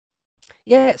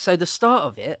Yeah, so the start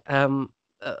of it,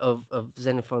 of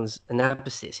Xenophon's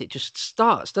Anabasis, it just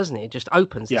starts, doesn't it? It just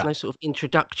opens. There's Yeah, no sort of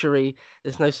introductory.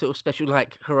 There's no sort of special,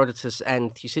 like Herodotus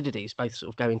and Thucydides both sort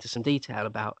of go into some detail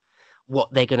about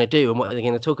what they're going to do and what they're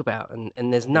going to talk about, and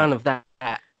there's yeah. none of that,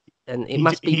 and it He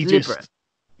must be he deliberate. just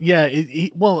yeah.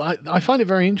 Well, I find it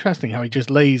very interesting how he just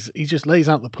lays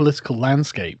out the political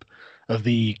landscape of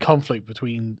the conflict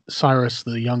between Cyrus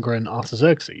the Younger and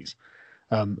Artaxerxes,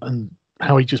 and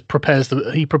how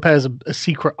he prepares a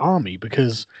secret army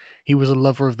because he was a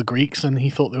lover of the Greeks and he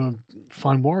thought they were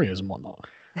fine warriors and whatnot,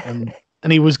 and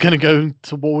and he was going to go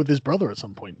to war with his brother at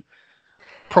some point,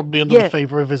 probably under the Yeah,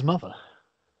 favor of his mother.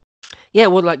 yeah.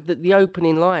 Well, like the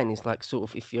opening line is like sort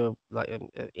of, if you're like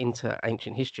into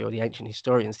ancient history or the ancient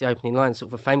historians, the opening line is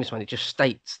sort of a famous one. It just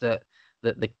states that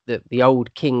the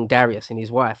old King Darius and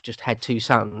his wife just had two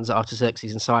sons,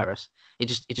 Artaxerxes and Cyrus. It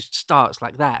just starts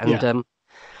like that, Yeah,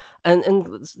 and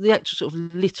the actual sort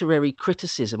of literary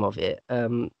criticism of it,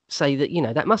 say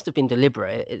that that must have been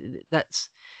deliberate.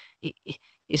 It,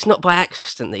 it's not by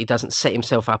accident that he doesn't set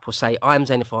himself up or say, I'm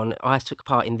Xenophon, I took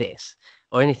part in this,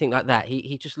 or anything like that.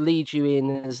 He just leads you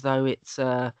in as though it's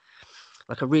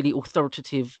like a really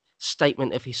authoritative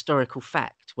statement of historical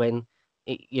fact, when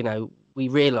we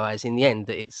realize in the end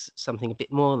that it's something a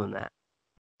bit more than that.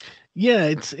 yeah.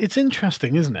 It's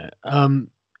interesting, isn't it?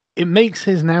 It makes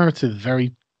his narrative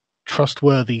very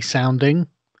trustworthy sounding,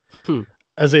 Hmm.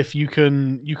 as if you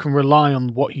can rly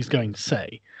on what he's going to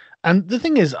say. And the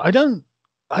thing is, I don't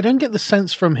get the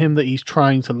sense from him that he's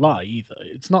trying to lie either.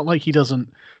 It's not like he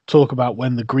doesn't talk about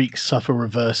when the Greeks suffer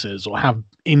reverses or have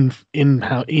in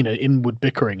how inward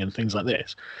bickering and things like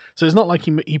this. So it's not like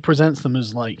he presents them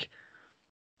as like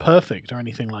perfect or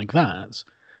anything like that.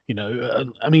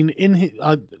 I mean, in his,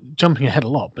 jumping ahead a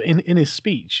lot, but in his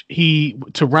speech, he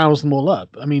to rouse them all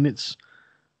up. I mean, it's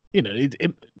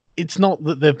not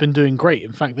that they've been doing great.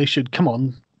 In fact, they should come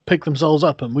on, pick themselves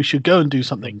up, and we should go and do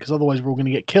something because otherwise we're all going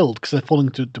to get killed because they're falling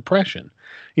into depression.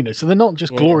 So they're not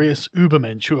just Yeah. glorious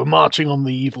Ubermensch who are marching on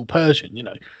the evil Persian.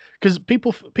 Because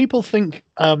people think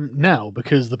now,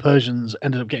 because the Persians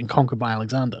ended up getting conquered by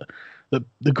Alexander, that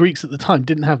the Greeks at the time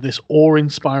didn't have this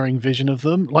awe-inspiring vision of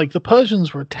them. Like the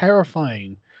Persians were a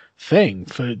terrifying thing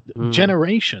for Mm,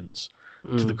 generations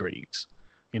to the mm. Greeks.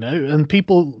 And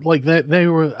people like they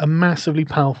were a massively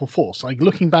powerful force. Like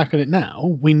looking back at it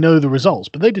now, we know the results,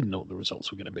 but they didn't know what the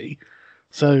results were going to be.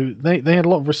 So they had a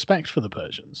lot of respect for the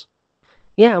Persians.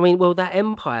 Yeah, I mean, well, that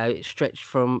empire, it stretched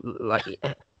from like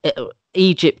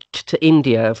Egypt to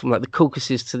India, from like the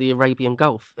Caucasus to the Arabian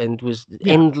Gulf, and was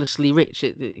Yeah, endlessly rich.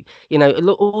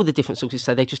 All the different sources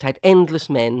say they just had endless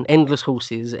men, endless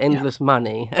horses, yeah, endless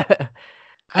money,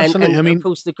 and absolutely. I and of mean,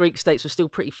 course the Greek states were still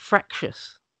pretty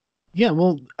fractious. yeah,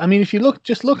 well, I mean, if you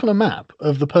just look on a map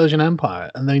of the Persian Empire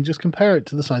and then just compare it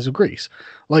to the size of Greece,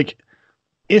 like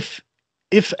if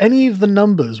if any of the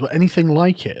numbers were anything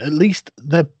like it, at least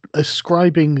they're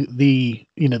ascribing the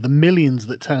millions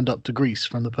that turned up to Greece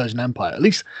from the Persian Empire. At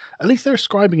least they're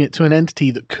ascribing it to an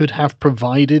entity that could have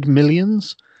provided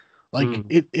millions. Like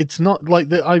Mm. it's not like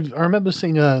that. I remember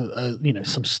seeing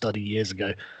some study years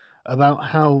ago about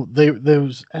how there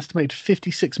was estimated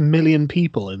 56 million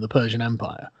people in the Persian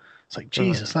Empire. It's like Right.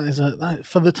 Jesus, that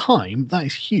for the time that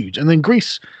is huge. And then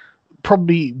Greece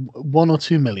probably 1 or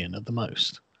 2 million at the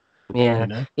most. Yeah, You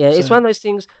know, yeah, it's so one of those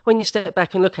things. When you step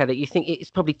back and look at it, you think it's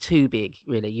probably too big,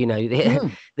 really.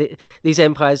 mm, These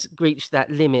empires reach that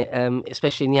limit,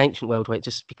 especially in the ancient world, where it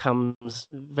just becomes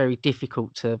very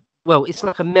difficult to. Well, it's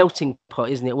like a melting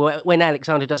pot, isn't it? Well, when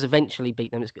Alexander does eventually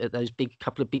beat them, at those big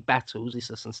couple of big battles,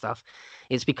 Issus and stuff,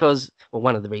 it's because, well,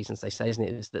 one of the reasons they say, isn't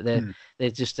it, is that mm.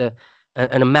 they're just an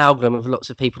amalgam of lots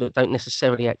of people that don't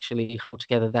necessarily actually hold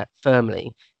together that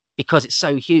firmly, because it's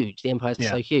so huge. The empires are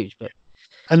Yeah. so huge,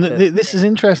 And but this is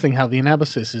interesting how the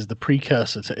Anabasis is the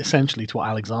precursor to essentially to what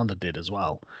Alexander did as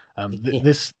well. yeah.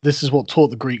 This is what taught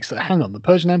the Greeks that hang on, the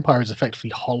Persian Empire is effectively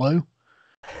hollow,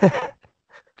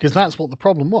 because that's what the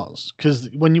problem was. Because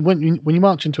when you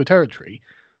march into a territory,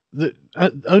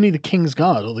 only the king's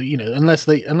guard, or unless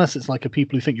it's like a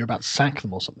people who think you're about to sack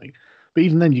them or something. But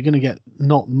even then, you're going to get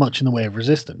not much in the way of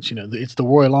resistance. It's the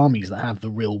royal armies that have the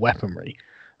real weaponry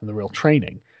and the real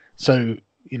training. So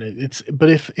but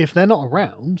if they're not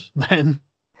around, then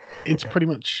it's pretty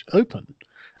much open,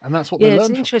 and that's what they Yeah, it's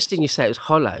learned from this. interesting you say it was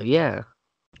hollow. Yeah.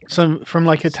 So, from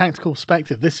like a tactical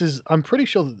perspective, I'm pretty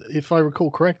sure that if I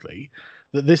recall correctly,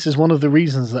 that this is one of the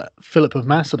reasons that Philip of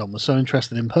Macedon was so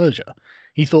interested in Persia.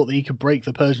 He thought that he could break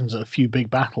the Persians at a few big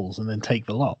battles and then take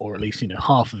the lot, or at least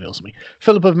half of it or something.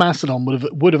 Philip of Macedon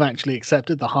would have actually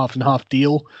accepted the half and half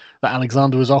deal that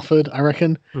Alexander was offered. I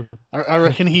reckon. Mm. I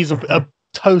reckon he's a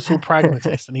total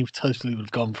pragmatist, and he totally would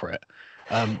have gone for it.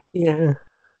 Yeah.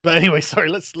 But anyway, sorry.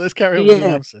 Let's carry on with the Yeah.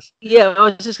 analysis. Yeah, I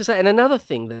was just gonna say, and another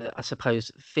thing that I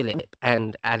suppose Philip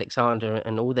and Alexander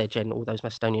and all those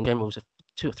Macedonian generals of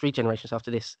 2 or 3 generations after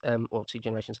this, or 2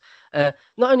 generations, not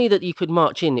only that you could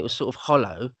march in, it was sort of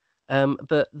hollow,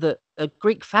 but that a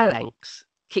Greek phalanx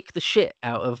kicked the shit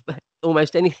out of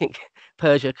almost anything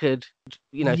Persia could,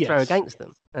 throw Yes. against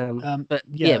them. But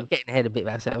yeah, Yeah, we're getting ahead a bit of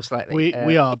ourselves slightly.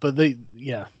 we are, but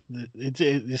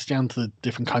it's down to the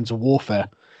different kinds of warfare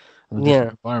and the different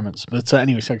Yeah. environments. But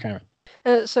anyway, so Karen.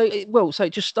 So it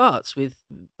just starts with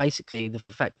basically the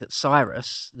fact that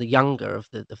Cyrus, the younger of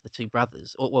the 2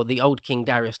 brothers, or well, the old king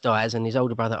Darius dies, and his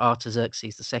older brother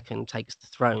Artaxerxes II takes the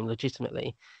throne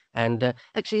legitimately. And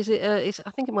actually, I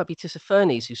think it might be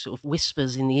Tissaphernes who sort of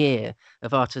whispers in the ear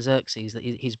of Artaxerxes that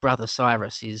his brother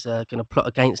Cyrus is going to plot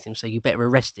against him, so you better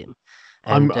arrest him.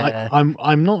 And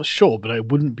I'm not sure, but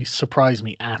it wouldn't be surprise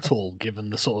me at all, given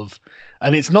the sort of,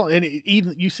 and it's not, and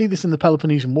even you see this in the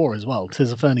Peloponnesian War as well.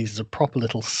 Tissaphernes is a proper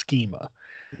little schemer.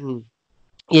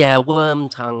 Yeah, worm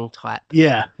tongue type.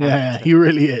 Yeah, he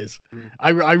really is. Mm.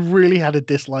 I really had a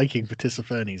disliking for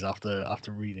Tissaphernes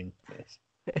after reading this.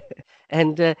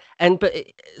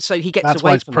 So he gets That's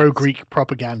away why it's from pro-Greek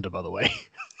propaganda, by the way.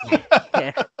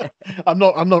 Yeah. I'm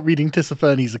not reading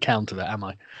Tissaphernes' account of it, am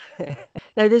I?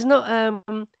 No, there's not.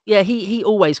 He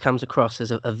always comes across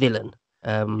as a villain.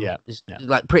 Yeah.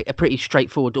 Like a pretty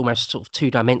straightforward, almost sort of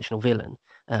 2-dimensional villain.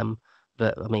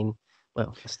 But I mean,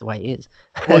 well, that's the way it is.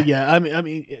 Well, yeah, I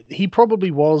mean, he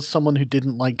probably was someone who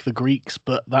didn't like the Greeks,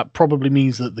 but that probably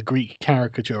means that the Greek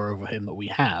caricature over him that we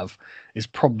have is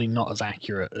probably not as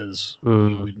accurate as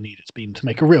we would need it to be to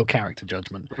make a real character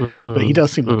judgment. But he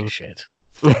does seem like a shit.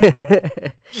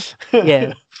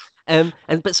 Yeah.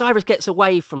 But Cyrus gets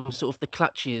away from sort of the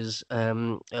clutches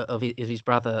of his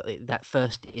brother that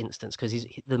first instance, because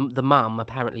the mum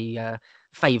apparently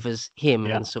favors him,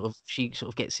 and she sort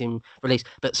of gets him released.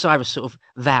 But Cyrus sort of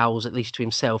vows, at least to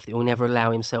himself, that he will never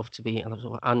allow himself to be sort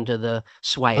of under the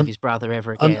sway of his brother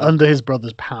ever again. Under his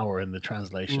brother's power in the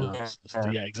translation.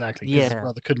 Yeah, exactly. Because his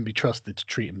brother couldn't be trusted to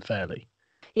treat him fairly.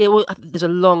 Yeah, well, there's a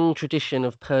long tradition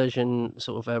of Persian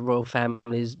sort of royal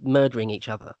families murdering each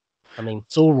other. I mean,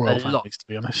 it's all royal families, to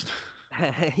be honest.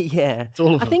 Yeah, it's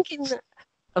all of I them. think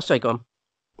oh, sorry, go on.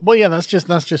 Well, yeah, that's just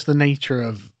the nature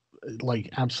of like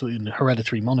absolute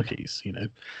hereditary monarchies.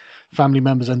 Family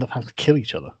members end up having to kill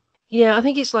each other. Yeah, I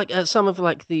think it's like some of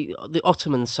like the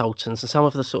Ottoman sultans and some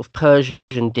of the sort of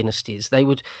Persian dynasties. They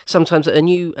would sometimes a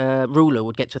new ruler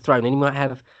would get to throne, and he might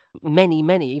have many,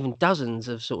 even dozens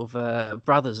of sort of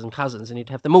brothers and cousins, and he'd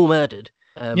have them all murdered.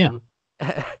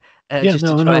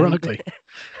 Ironically,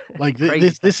 like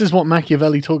this is what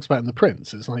Machiavelli talks about in The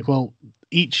Prince. It's like, well,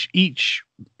 each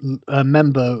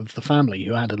member of the family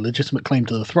who had a legitimate claim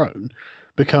to the throne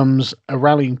becomes a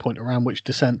rallying point around which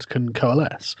dissent can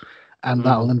coalesce. And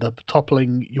that'll end up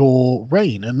toppling your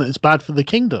reign, and it's bad for the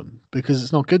kingdom because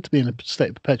it's not good to be in a state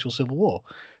of perpetual civil war.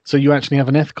 So you actually have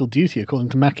an ethical duty, according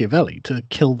to Machiavelli, to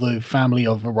kill the family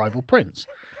of a rival prince.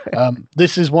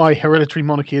 This is why hereditary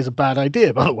monarchy is a bad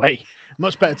idea, by the way.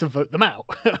 Much better to vote them out.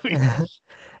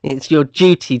 It's your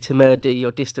duty to murder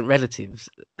your distant relatives.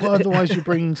 Well, otherwise you're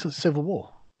bringing civil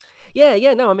war.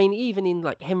 Yeah, no, I mean, even in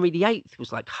like Henry VIII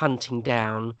was like hunting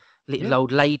down little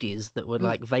old ladies that were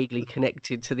like vaguely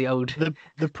connected to the old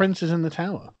the princes in the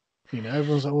tower.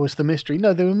 Everyone's like, oh, it's the mystery.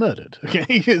 No, they were murdered. Okay,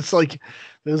 it's like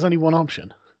there's only one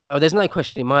option. Oh, there's no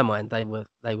question in my mind they were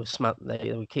they were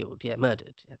killed. Yeah,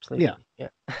 murdered. Absolutely. Yeah.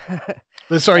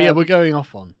 But sorry, we're going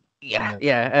off on.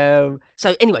 Yeah.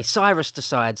 So anyway, Cyrus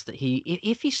decides that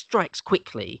if he strikes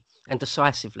quickly and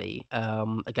decisively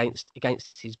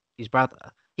against his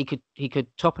brother, he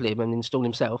could topple him and install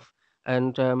himself.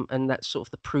 And that's sort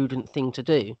of the prudent thing to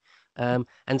do.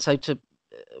 And so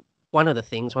one of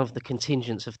the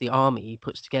contingents of the army he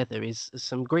puts together is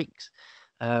some Greeks.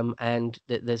 And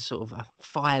there's sort of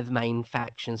 5 main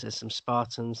factions. There's some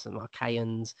Spartans, some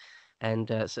Achaeans, and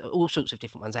so all sorts of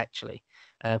different ones actually.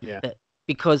 But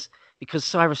because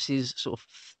Cyrus's sort of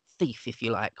thief, if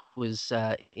you like, was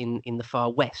in the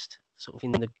far west, sort of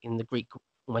in the Greek,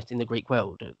 almost in the Greek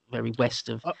world, very west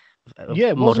of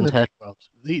modern Turkey.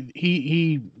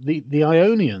 The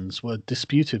Ionians were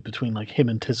disputed between like him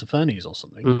and Tissaphernes or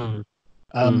something.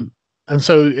 And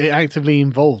so it actively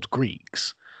involved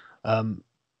Greeks.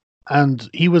 And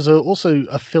he was also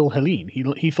a Philhellene.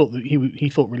 He thought that he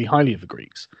thought really highly of the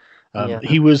Greeks.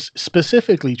 He was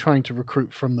specifically trying to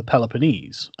recruit from the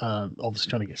Peloponnese, obviously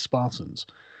trying to get Spartans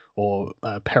or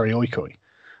Perioikoi.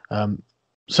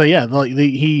 So yeah,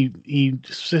 he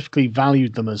specifically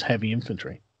valued them as heavy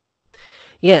infantry.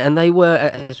 Yeah, and they were,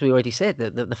 as we already said,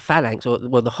 the phalanx, or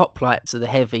well, the hoplites are the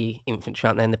heavy infantry,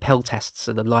 aren't they? And the peltasts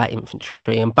are the light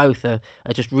infantry, and both are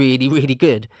just really, really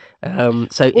good.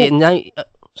 So Well,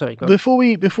 sorry, go on. before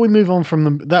we move on from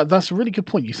them, that's a really good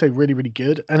point. You say really, really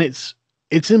good, and it's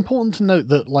important to note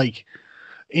that like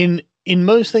in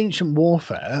most ancient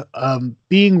warfare,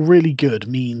 being really good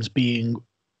means being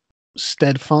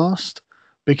steadfast.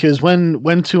 Because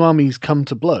when two armies come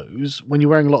to blows, when you're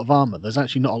wearing a lot of armor, there's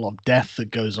actually not a lot of death that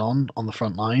goes on the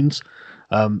front lines.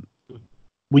 Um,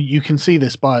 you can see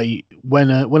this by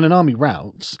when an army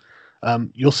routs,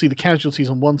 you'll see the casualties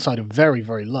on one side are very,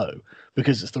 very low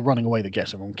because it's the running away that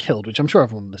gets everyone killed, which I'm sure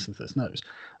everyone listening to this knows.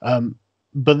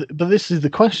 But this is the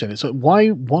question: it's like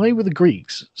why were the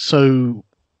Greeks so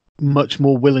much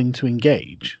more willing to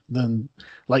engage than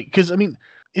like? Because I mean,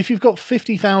 if you've got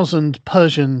 50,000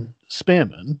 Persian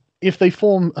spearmen, if they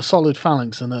form a solid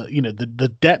phalanx and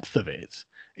the depth of it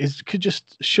is could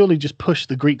just surely just push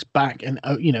the Greeks back and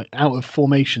out of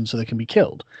formation so they can be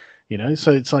killed.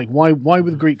 So it's like why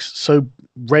were the Greeks so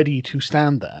ready to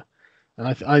stand there?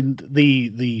 And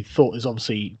the thought is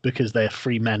obviously because they're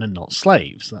free men and not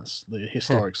slaves. That's the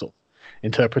historic sort of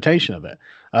interpretation of it.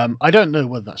 I don't know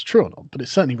whether that's true or not, but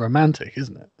it's certainly romantic,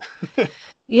 isn't it?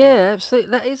 Yeah,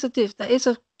 absolutely. That is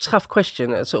a tough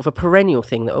question, a sort of a perennial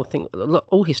thing that I think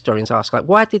all historians ask. Like,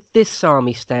 why did this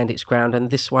army stand its ground and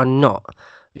this one not?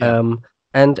 Yeah.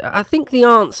 And I think the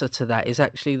answer to that is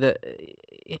actually that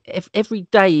every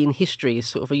day in history is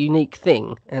sort of a unique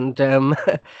thing, and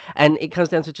and it comes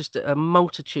down to just a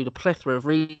multitude, a plethora of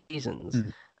reasons.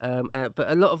 Mm. But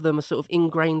a lot of them are sort of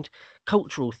ingrained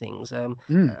cultural things. I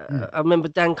remember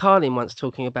Dan Carlin once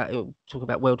talking about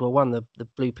World War One, the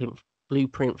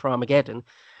blueprint for Armageddon,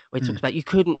 where he talks about you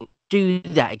couldn't do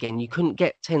that again. You couldn't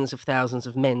get tens of thousands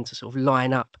of men to sort of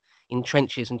line up in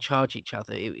trenches and charge each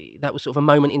other. That was sort of a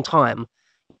moment in time,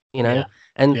 Yeah.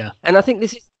 and Yeah. and I think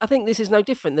this is no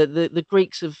different. The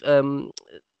Greeks of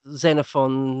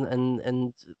Xenophon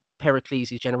and Pericles'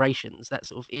 generations, that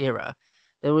sort of era,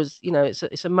 there was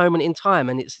it's a moment in time,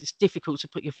 and it's difficult to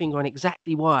put your finger on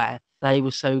exactly why they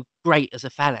were so great as a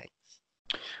phalanx.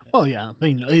 Well, yeah. I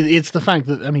mean, it's the fact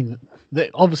that that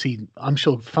obviously, I'm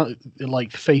sure,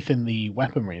 like faith in the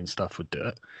weaponry and stuff would do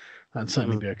it. That'd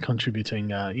certainly be a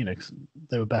contributing. 'Cause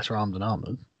they were better armed and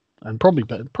armored, and probably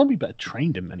better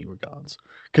trained in many regards.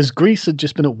 Because Greece had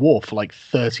just been at war for like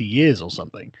 30 years or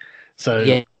something. So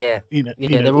Yeah,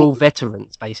 they're all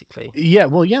veterans basically. yeah,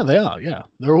 well, yeah, they are. Yeah,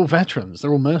 they're all veterans.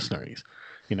 They're all mercenaries.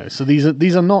 So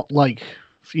these are not like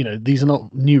these are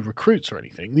not new recruits or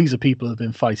anything. These are people who have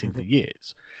been fighting for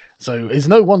years. So it's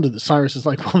no wonder that Cyrus is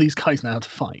like, well, these guys know how to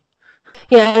fight.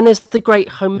 Yeah, and there's the great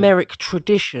Homeric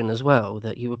tradition as well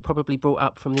that you were probably brought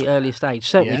up from the earliest age,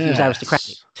 certainly if you was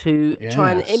aristocratic, to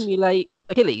try and emulate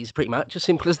Achilles, pretty much, as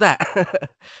simple as that.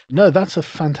 No, that's a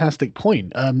fantastic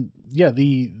point. Yeah,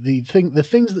 the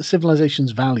things that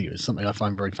civilizations value is something I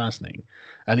find very fascinating,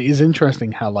 and it is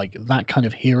interesting how like that kind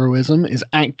of heroism is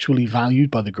actually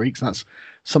valued by the Greeks. That's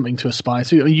something to aspire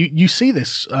to. You see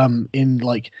this in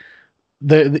like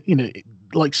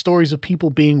like stories of people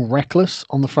being reckless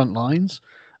on the front lines,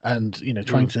 and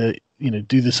trying to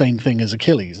do the same thing as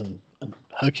Achilles and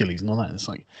Hercules and all that. It's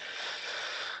like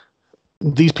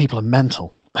these people are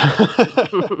mental.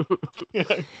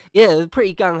 Yeah,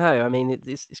 pretty gung ho. I mean,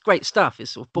 it's great stuff.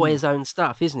 It's sort of boys' own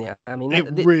stuff, isn't it? I mean,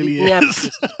 it really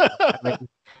is. I mean,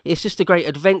 it's just a great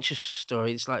adventure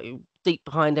story. It's like deep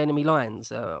behind enemy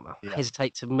lines. I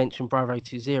hesitate to mention Bravo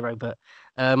 20, but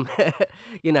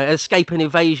escape and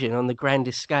evasion on the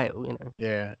grandest scale.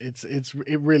 Yeah, it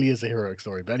really is a heroic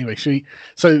story. But anyway,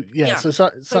 So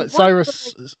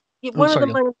Cyrus. One of the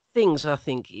main things I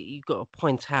think you've got to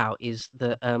point out is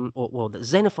that, that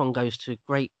Xenophon goes to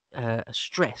great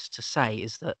stress to say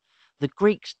is that the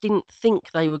Greeks didn't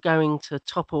think they were going to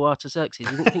topple Artaxerxes.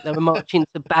 They didn't think they were marching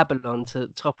to Babylon to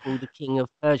topple the king of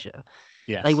Persia.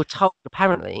 Yes. They were told,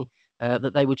 apparently,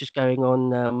 that they were just going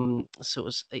on sort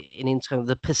of in terms of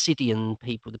the Pisidian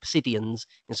people, the Pisidians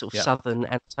in sort of southern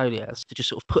Anatolia, to just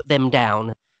sort of put them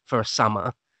down for a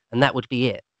summer, and that would be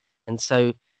it. And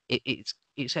so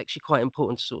it's actually quite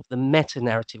important to sort of the meta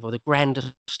narrative or the grander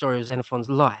story of Xenophon's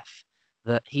life,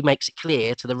 that he makes it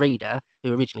clear to the reader,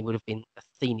 who originally would have been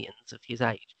Athenians of his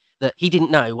age, that he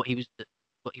didn't know what he was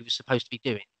supposed to be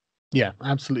doing. Yeah,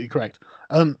 absolutely correct.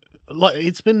 Like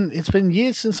it's been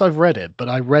years since I've read it, but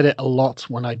I read it a lot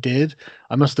when I did.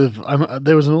 I must have.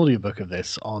 There was an audiobook of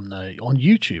this on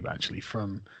YouTube actually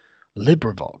from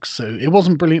LibriVox, so it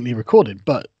wasn't brilliantly recorded,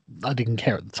 but I didn't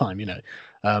care at the time,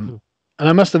 and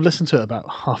I must have listened to it about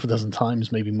half a dozen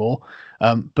times, maybe more.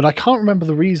 But I can't remember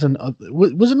the reason.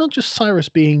 Was it not just Cyrus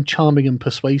being charming and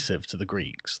persuasive to the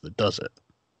Greeks that does it?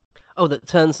 Oh, that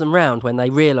turns them round when they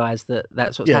realise that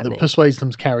that's what's Yeah, that happening. persuades them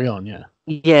to carry on. Yeah.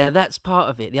 Yeah, that's part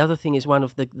of it. The other thing is one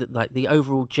of the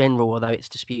overall general, although it's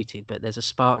disputed, but there's a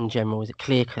Spartan general, is it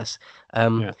Clearchus?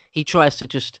 Yeah. He tries to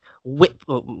just whip,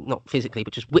 well, not physically,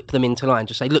 but just whip them into line.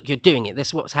 Just say, "Look, you're doing it. This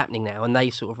is what's happening now," and they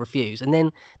sort of refuse. And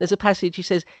then there's a passage. He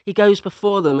says he goes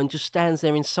before them and just stands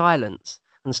there in silence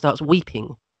and starts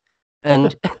weeping.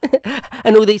 And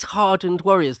and all these hardened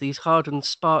warriors, these hardened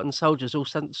Spartan soldiers, all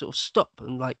sort of stop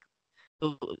and like,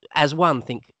 as one,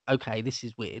 think, "Okay, this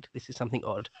is weird. This is something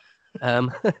odd."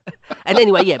 And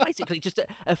anyway, yeah, basically just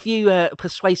a few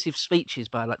persuasive speeches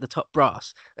by like the top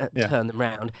brass turn them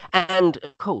round. And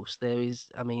of course, there is,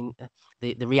 I mean,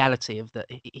 the reality of that.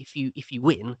 If you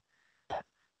win,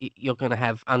 you're going to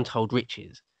have untold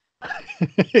riches.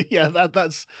 Yeah,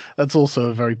 that's also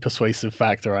a very persuasive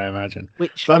factor, I imagine.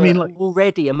 Which, but, I mean, like,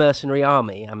 already a mercenary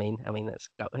army. I mean, that's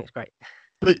great.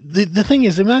 But the thing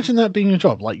is, imagine that being your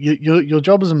job. Like your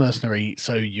job as a mercenary,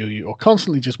 so you're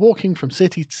constantly just walking from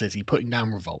city to city, putting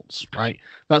down revolts, right?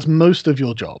 That's most of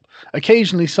your job.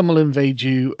 Occasionally, someone will invade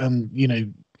you, and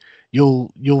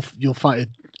you'll fight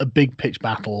a big pitched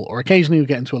battle, or occasionally you'll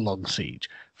get into a long siege.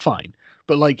 Fine,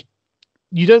 but like,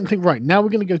 you don't think, right now we're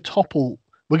going to go topple.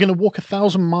 We're going to walk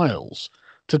 1,000 miles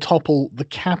to topple the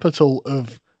capital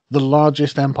of the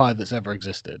largest empire that's ever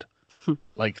existed.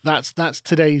 Like that's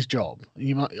today's job.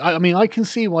 I mean, I can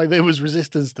see why there was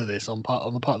resistance to this on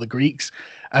the part of the Greeks,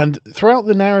 and throughout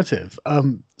the narrative,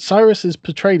 Cyrus is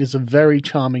portrayed as a very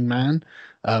charming man,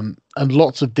 and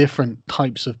lots of different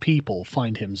types of people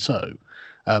find him so.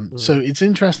 So it's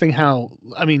interesting how,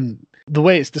 I mean, the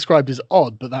way it's described is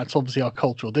odd, but that's obviously our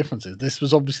cultural differences. This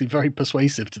was obviously very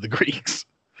persuasive to the Greeks.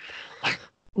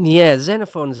 Yeah,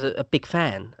 Xenophon's a big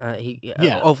fan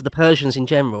of the Persians in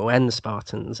general and the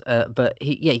Spartans. But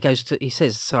he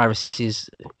says Cyrus is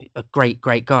a great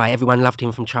guy. Everyone loved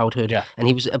him from childhood, and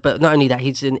he was. But not only that,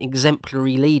 he's an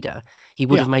exemplary leader. He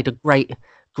would have made a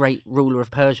great ruler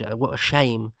of Persia. What a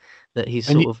shame that he's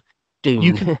sort of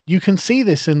doomed. You can see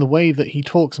this in the way that he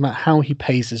talks about how he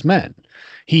pays his men.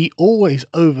 He always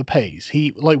overpays.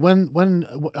 He, like, when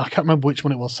I can't remember which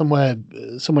one it was, somewhere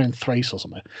in Thrace or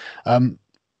somewhere.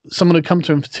 Someone had come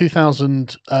to him for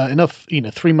 2,000, enough,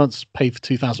 3 months paid for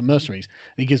 2,000 mercenaries,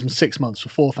 and he gives them 6 months for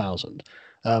 4,000,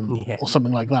 or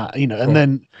something like that, and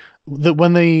then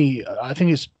when I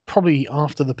think it's probably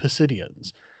after the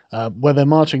Pisidians, where they're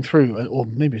marching through, or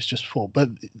maybe it's just before, but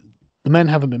the men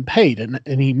haven't been paid, and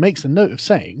he makes a note of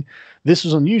saying this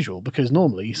was unusual because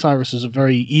normally Cyrus is a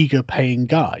very eager paying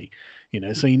guy,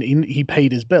 so he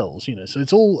paid his bills, so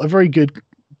it's all a very good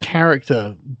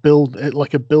character build,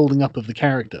 like a building up of the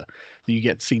character that you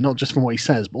get to see, not just from what he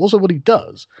says but also what he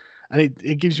does, and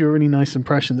it gives you a really nice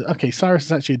impression that, okay, Cyrus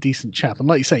is actually a decent chap, and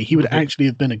like you say, he would actually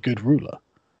have been a good ruler.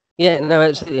 Yeah, no,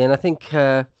 absolutely. And I think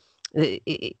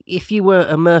if you were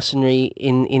a mercenary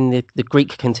in the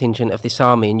Greek contingent of this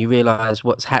army and you realize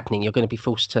what's happening, you're going to be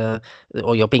forced to,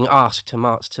 or you're being asked to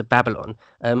march to Babylon,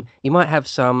 you might have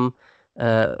some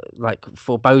like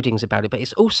forebodings about it, but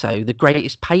it's also the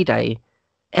greatest payday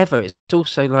ever. It's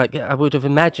also like, I would have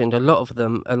imagined a lot of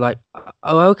them are like,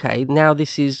 oh, okay, now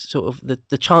this is sort of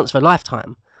the chance of a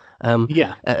lifetime.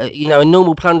 A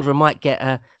normal plunderer might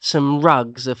get some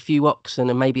rugs, a few oxen,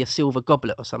 and maybe a silver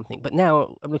goblet or something. But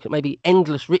now I'm looking at maybe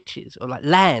endless riches, or like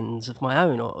lands of my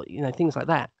own, or things like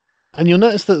that. And you'll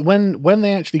notice that when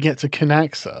they actually get to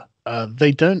Cunaxa,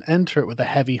 they don't enter it with a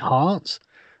heavy heart.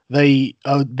 They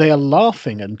are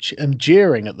laughing and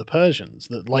jeering at the Persians.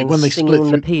 That, like, when they split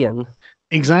through the paean.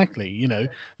 Exactly,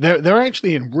 they're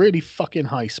actually in really fucking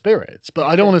high spirits. But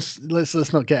I don't want to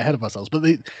let's not get ahead of ourselves. But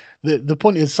the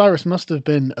point is, Cyrus must have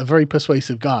been a very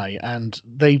persuasive guy, and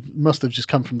they must have just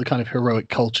come from the kind of heroic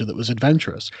culture that was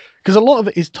adventurous. Because a lot of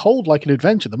it is told like an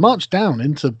adventure. The march down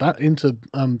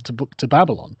into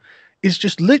Babylon is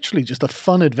just literally just a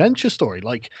fun adventure story,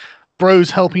 like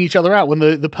bros helping each other out when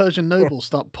the Persian nobles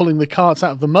start pulling the carts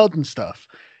out of the mud and stuff,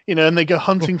 and they go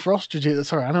hunting for ostriches.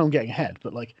 Sorry, I know I'm getting ahead,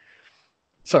 but like.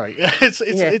 Sorry,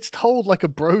 it's told like a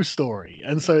bro story,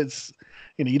 and so it's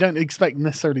you don't expect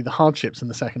necessarily the hardships in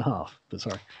the second half. But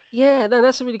sorry. Yeah, no,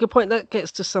 that's a really good point. That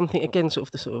gets to something again, sort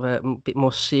of the sort of a bit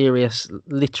more serious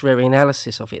literary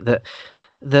analysis of it. That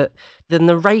the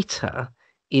narrator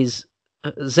is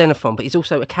Xenophon, but he's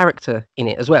also a character in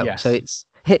it as well. Yes. So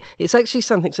it's actually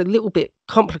something that's a little bit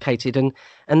complicated, and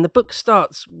the book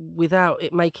starts without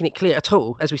it making it clear at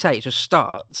all. As we say, it just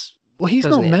starts. Well, he's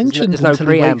not mentioned until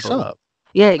he wakes up.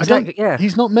 Yeah, exactly. Yeah,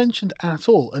 he's not mentioned at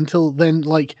all until then.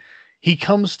 Like, he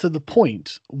comes to the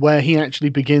point where he actually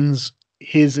begins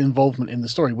his involvement in the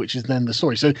story, which is then the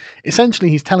story. So essentially,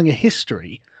 he's telling a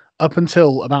history up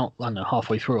until about, I don't know,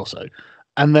 halfway through or so,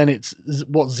 and then it's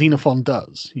what Xenophon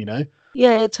does.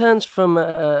 Yeah, it turns from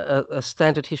a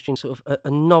standard history into sort of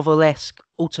a novelesque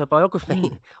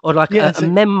autobiography, or like a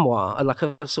memoir, or like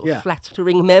a sort of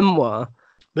flattering memoir.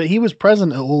 But he was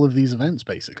present at all of these events,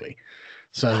 basically.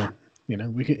 So,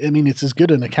 it's as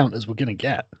good an account as we're going to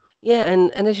get. Yeah,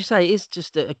 and as you say, it's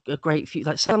just a great few.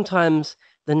 Like sometimes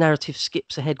the narrative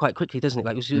skips ahead quite quickly, doesn't it?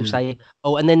 Like you'll say,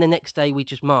 oh, and then the next day we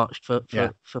just marched for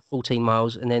 14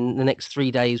 miles, and then the next 3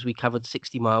 days we covered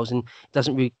 60 miles, and it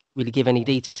doesn't really give any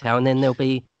detail. And then there'll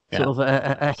be sort of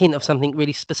a hint of something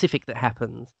really specific that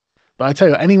happens. But I tell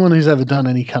you, anyone who's ever done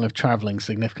any kind of traveling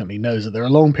significantly knows that there are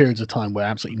long periods of time where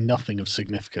absolutely nothing of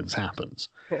significance happens.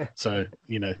 So,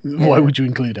 why would you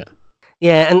include it?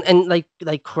 Yeah, and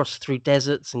they cross through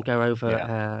deserts and go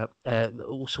over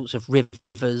all sorts of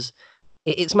rivers.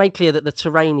 It's made clear that the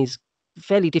terrain is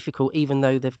fairly difficult, even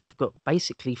though they've got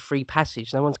basically free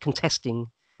passage. No one's contesting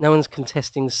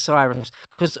Cyrus,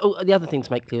 because the other thing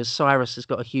to make clear is Cyrus has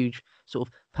got a huge sort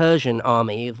of Persian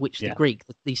army, of which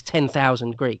these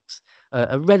 10,000 Greeks,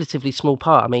 a relatively small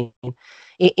part. I mean,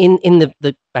 in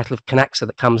the Battle of Canaxa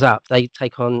that comes up, they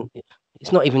take on.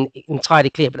 It's not even entirely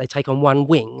clear, but they take on one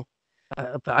wing.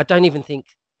 But I don't even think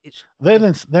it's. They're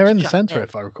in the center,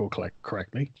 if I recall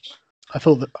correctly. I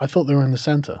thought they were in the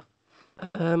center.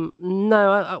 No,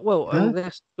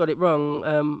 unless got it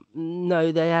wrong.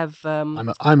 No, they have.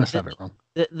 I must have it wrong.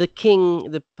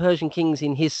 The Persian king's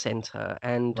in his center,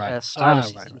 and Cyrus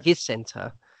is in his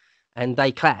center, and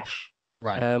they clash.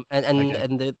 Right.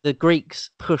 And the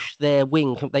Greeks push their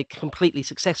wing. They completely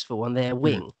successful on their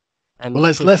wing. Well,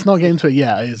 let's not get into it.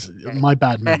 Yeah, it's my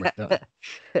bad memory.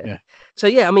 Yeah. So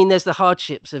I mean, there's the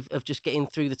hardships of just getting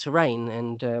through the terrain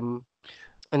and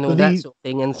all that sort of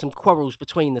thing, and some quarrels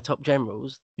between the top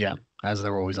generals. Yeah, as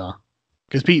there always are,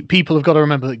 because people have got to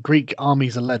remember that Greek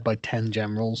armies are led by 10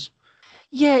 generals.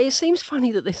 Yeah, it seems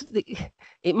funny that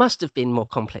it must have been more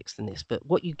complex than this, but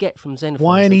what you get from Xenophon.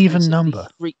 Why an even number?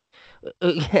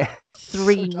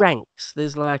 Three ranks.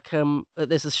 There's like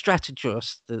there's the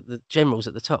strategos, the generals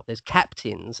at the top. There's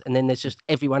captains, and then there's just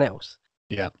everyone else.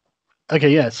 Yeah. Okay.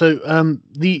 Yeah. So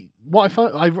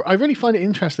I really find it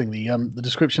interesting the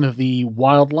description of the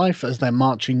wildlife as they're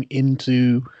marching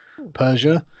into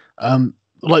Persia.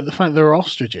 Like the fact there are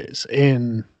ostriches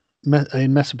in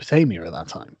Mesopotamia at that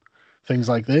time. Things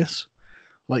like this.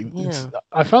 Like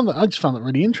I just found that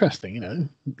really interesting.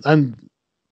 And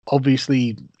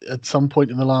obviously at some point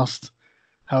in the last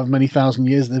however many thousand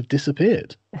years they've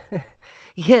disappeared.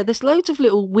 Yeah, there's loads of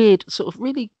little weird sort of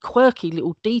really quirky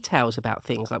little details about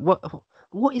things. Like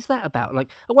what is that about? Like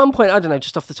at one point, I don't know,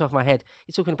 just off the top of my head,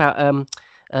 you're talking about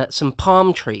some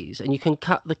palm trees, and you can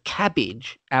cut the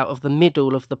cabbage out of the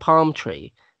middle of the palm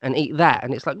tree and eat that,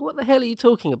 and it's like, what the hell are you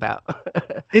talking about?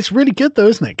 It's really good though,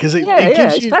 isn't it? Because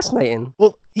it's fascinating.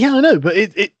 Well, yeah, I know, but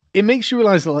it makes you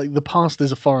realize that like the past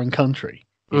is a foreign country.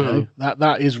 You know,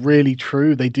 that is really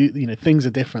true. They do, things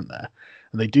are different there,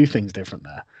 and they do things different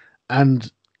there. And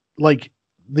like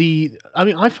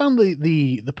I found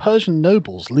the Persian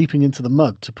nobles leaping into the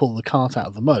mud to pull the cart out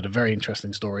of the mud a very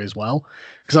interesting story as well,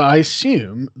 because I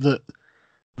assume that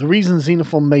the reason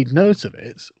Xenophon made note of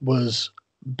it was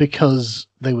because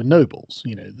they were nobles.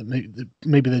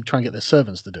 Maybe they'd try and get their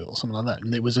servants to do it or something like that,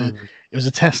 and it was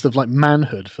a test of like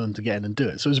manhood for them to get in and do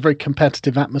it. So it was a very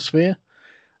competitive atmosphere.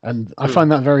 And I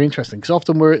find that very interesting, because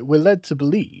often we're led to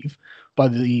believe by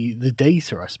the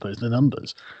data, I suppose, the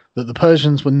numbers, that the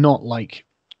Persians were not like,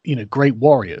 great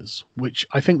warriors, which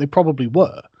I think they probably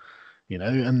were,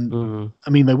 and I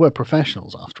mean, they were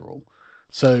professionals after all.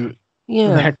 So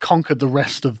they had conquered the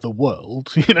rest of the world,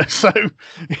 so,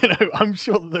 I'm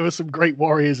sure that there were some great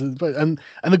warriors. And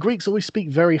the Greeks always speak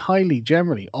very highly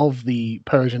generally of the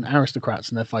Persian aristocrats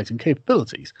and their fighting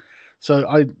capabilities. So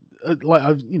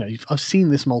I've seen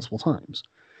this multiple times,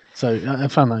 so I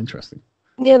found that interesting.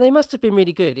 Yeah, they must have been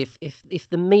really good. If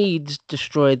the Medes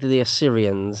destroyed the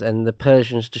Assyrians and the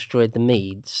Persians destroyed the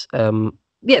Medes,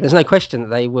 there's no question that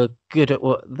they were good at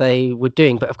what they were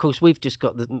doing. But of course, we've just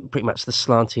got pretty much the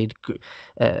slanted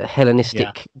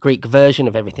Hellenistic Greek version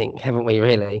of everything, haven't we?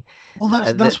 Really? Well,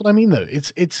 that's what I mean, though.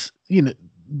 It's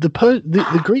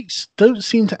the Greeks don't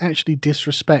seem to actually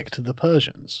disrespect the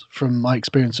Persians, from my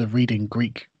experience of reading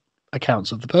Greek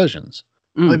accounts of the Persians.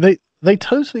 Like they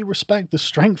totally respect the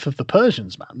strength of the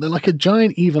Persians, man. They're like a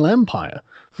giant evil empire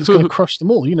that's going to crush them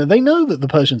all. They know that the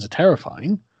Persians are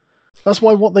terrifying. That's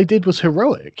why what they did was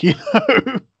heroic.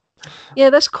 Yeah,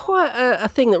 that's quite a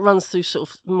thing that runs through sort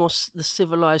of more the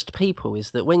civilized people,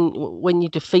 is that when you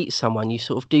defeat someone, you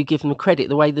sort of do give them credit,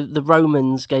 the way the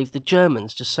Romans gave the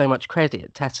Germans just so much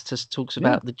credit. Tacitus talks Yeah.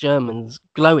 about the Germans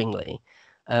glowingly,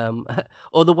 um,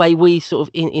 or the way we sort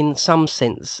of, in some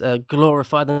sense,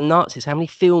 glorify the Nazis. How many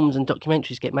films and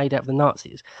documentaries get made out of the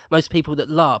Nazis? Most people that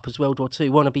LARP as World War II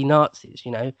want to be Nazis,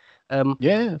 you know. Um,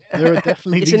 Yeah, there are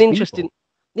definitely it's an these interesting, people.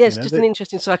 yeah, You it's know, just an that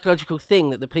interesting psychological thing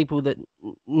that the people that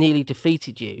nearly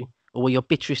defeated you or were your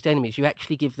bitterest enemies, you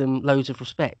actually give them loads of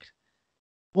respect.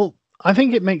 well, I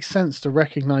think it makes sense to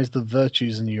recognize the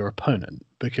virtues in your opponent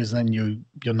because then you're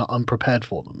not unprepared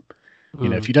for them. You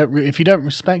know, Mm, if you don't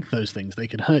respect those things, they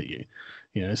can hurt you.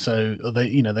 You know, so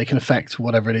they can affect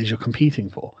whatever it is you're competing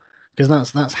for because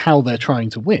that's how they're trying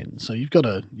to win. So you've got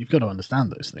to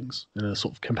understand those things in a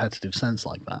sort of competitive sense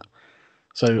like that.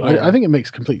 So I yeah. think it makes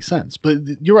complete sense. But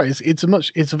you're right. It's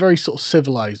a very sort of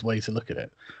civilized way to look at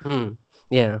it. Mm,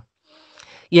 yeah.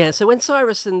 Yeah, so when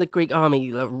Cyrus and the Greek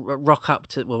army rock up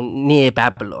to, well, near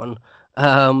Babylon,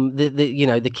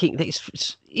 the king,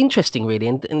 it's interesting really,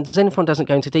 and Xenophon doesn't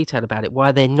go into detail about it,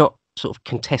 why they're not sort of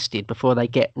contested before they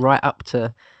get right up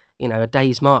to, a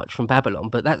day's march from Babylon,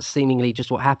 but that's seemingly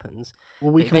just what happens.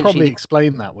 Well, we But can eventually, probably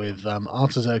explain that with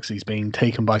Artaxerxes being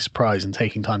taken by surprise and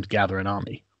taking time to gather an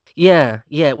army. yeah,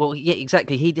 well, yeah,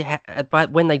 exactly.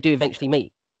 But when they do eventually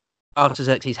meet,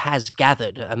 Artaxerxes has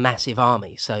gathered a massive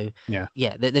army. So, Yeah,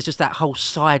 yeah, there's just that whole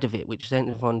side of it, which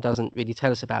Xenophon doesn't really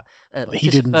tell us about. he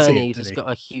didn't see it, Tissaphernes did has he?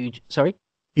 got a huge. Sorry?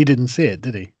 He didn't see it,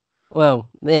 did he? Well,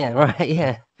 yeah, right,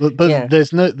 yeah, But yeah.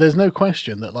 there's no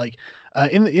question that like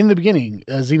in the beginning,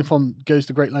 Xenophon goes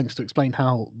to great lengths to explain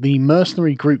how the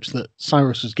mercenary groups that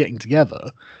Cyrus was getting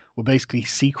together were basically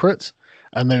secret,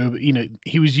 and they were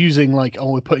he was using like,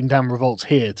 oh, we're putting down revolts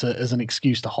here to as an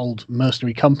excuse to hold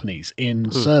mercenary companies in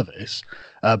Hmm. service,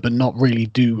 but not really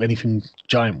do anything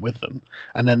giant with them.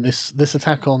 And then this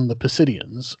attack on the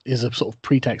Pisidians is a sort of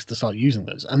pretext to start using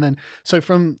those. And then so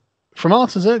from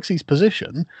Artaxerxes'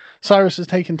 position, Cyrus has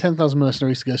taken 10,000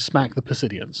 mercenaries to go smack the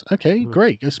Pisidians. Okay, Hmm.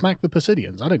 great, go smack the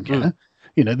Pisidians. I don't Hmm. care.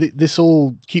 This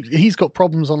all keeps. He's got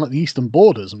problems on like the eastern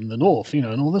borders and the north,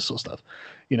 and all this sort of stuff.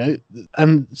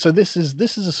 And so this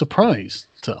is a surprise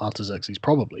to Artaxerxes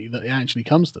probably that it actually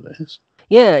comes to this.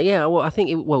 Yeah, yeah. Well, I think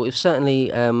it was certainly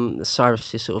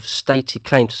Cyrus's sort of stated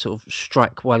claim to sort of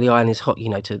strike while the iron is hot.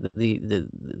 To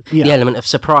the Yeah, element of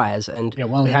surprise, and yeah.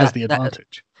 Well, he has that the that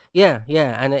advantage. yeah,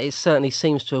 yeah, and it certainly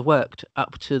seems to have worked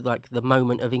up to like the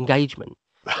moment of engagement.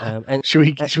 And Should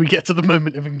we get to the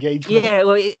moment of engagement? Yeah,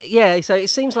 well, yeah. So it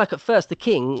seems like at first the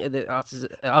king,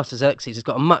 Artaxerxes, has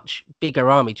got a much bigger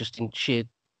army just in sheer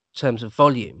terms of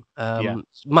volume, Yeah,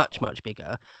 much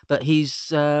bigger. But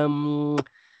he's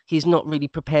not really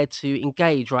prepared to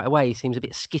engage right away. He seems a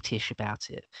bit skittish about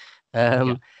it. yeah.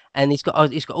 Um, and he's got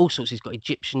all sorts. He's got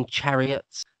Egyptian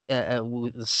chariots,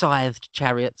 with the scythed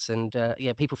chariots, and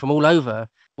yeah, people from all over.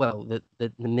 Well,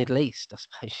 the Middle East, I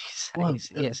suppose you say. Well,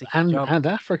 Yeah, it's a huge and army.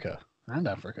 Africa.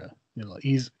 Like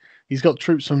he's got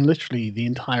troops from literally the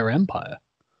entire empire.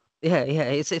 Yeah, yeah,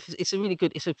 it's a really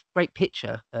good, it's a great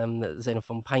picture that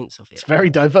Xenophon paints of It's it. very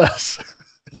diverse.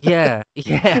 Yeah, It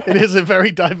yeah, is a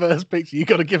very diverse picture. You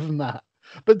got to give him that.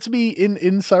 But to be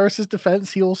in Cyrus's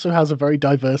defense, he also has a very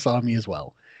diverse army as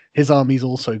well. His army's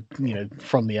also,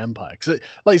 from the empire. Because,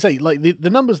 like you say, like the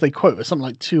numbers they quote are something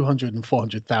like 200 and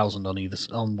 400,000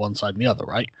 on one side and the other,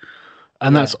 right?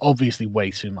 And yeah, that's obviously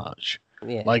way too much.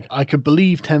 Like yeah, I could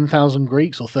believe 10,000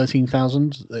 Greeks or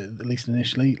 13,000 at least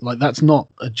initially. Like that's not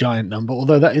a giant number,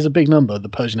 although that is a big number. The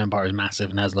Persian Empire is massive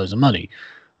and has loads of money.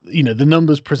 The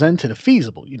numbers presented are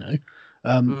feasible.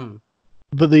 Um, mm.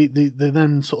 but the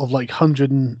then sort of like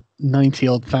 190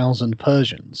 odd thousand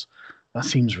Persians. That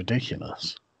seems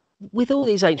ridiculous. With all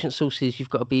these ancient sources,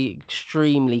 you've got to be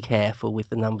extremely careful with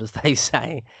the numbers they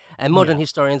say. And modern Yeah,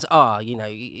 historians are,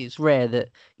 it's rare that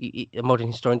a modern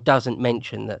historian doesn't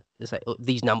mention that it's like, "Oh,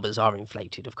 these numbers are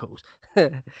inflated, of course."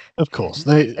 of course.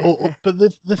 But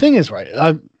the thing is, right?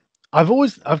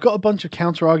 I've got a bunch of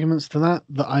counter arguments to that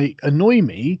I annoy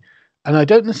me, and I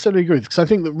don't necessarily agree with because I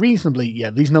think that reasonably, yeah,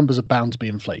 these numbers are bound to be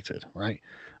inflated, right?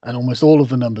 And almost all of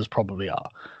the numbers probably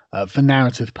are for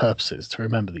narrative purposes to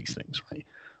remember these things, right?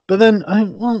 But then,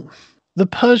 well, the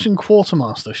Persian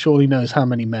quartermaster surely knows how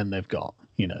many men they've got,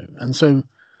 and so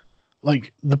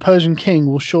like the Persian king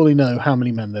will surely know how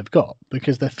many men they've got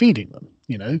because they're feeding them.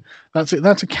 That's it.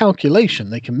 That's a calculation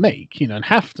they can make, and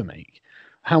have to make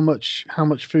how much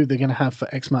food they're going to have for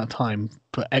X amount of time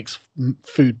for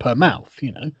food per mouth.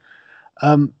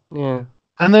 Um, Yeah.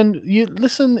 and then you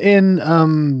listen in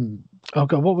oh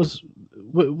god, what was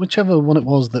whichever one it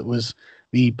was that was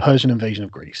the Persian invasion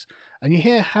of Greece. And you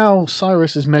hear how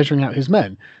Cyrus is measuring out his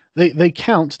men. They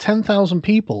count 10,000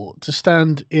 people to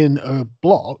stand in a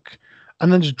block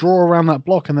and then just draw around that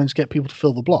block and then just get people to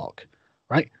fill the block,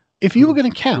 right? If you were going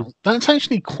to count, that's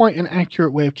actually quite an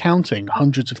accurate way of counting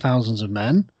hundreds of thousands of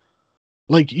men.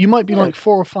 Like, you might be like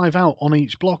 4 or 5 out on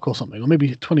each block or something, or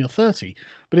maybe 20 or 30.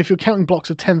 But if you're counting blocks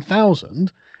of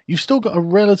 10,000, you've still got a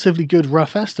relatively good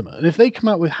rough estimate. And if they come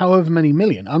out with however many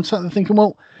million, I'm sat there thinking,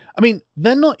 well, I mean,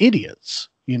 they're not idiots,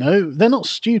 you know? They're not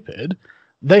stupid.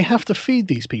 They have to feed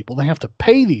these people. They have to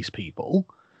pay these people.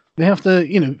 They have to,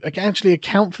 you know, actually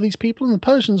account for these people. And the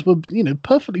Persians were, you know,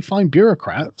 perfectly fine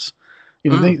bureaucrats.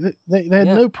 You know, they had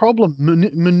no problem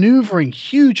maneuvering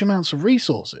huge amounts of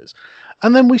resources.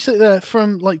 And then we sit there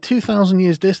from like 2,000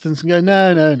 years distance and go,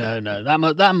 no,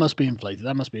 that must be inflated.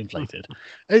 That must be inflated.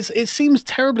 It seems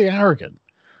terribly arrogant.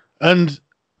 And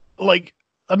like,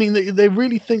 I mean, they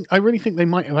really think, I really think they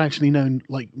might have actually known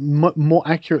like more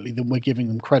accurately than we're giving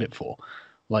them credit for.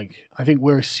 Like, I think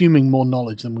we're assuming more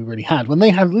knowledge than we really had when they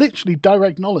had literally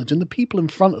direct knowledge and the people in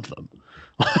front of them.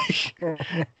 Like,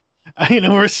 you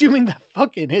know, we're assuming they're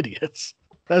fucking idiots.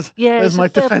 There's my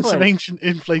defense of ancient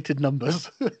inflated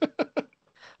numbers.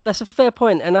 That's a fair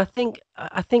point, and I think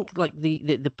like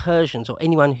the Persians or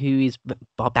anyone who is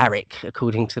barbaric,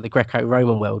 according to the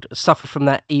Greco-Roman world, suffer from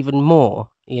that even more.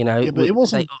 You know, yeah, but it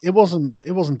wasn't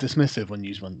dismissive when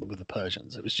used with the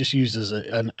Persians. It was just used as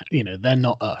you know, they're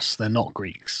not us, they're not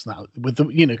Greeks. Now with the,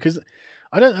 you know, because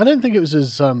I don't think it was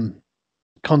as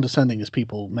condescending as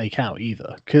people make out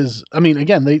either. Because I mean,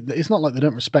 again, it's not like they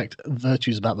don't respect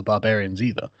virtues about the barbarians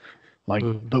either. Like,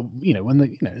 but you know, when they,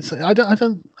 you know, it's, I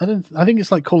think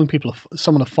it's like calling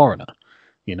someone a foreigner.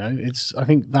 You know, I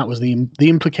think that was the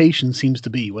implication seems to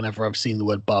be whenever I've seen the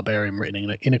word barbarian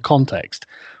written in a context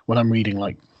when I'm reading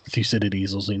like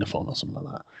Thucydides or Xenophon or something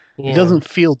like that. Yeah. It doesn't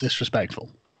feel disrespectful.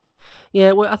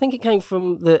 Yeah, well, I think it came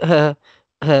from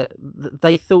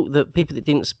they thought that people that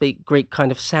didn't speak Greek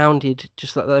kind of sounded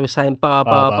just like they were saying bar.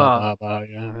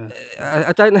 Yeah.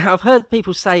 I don't know. I've heard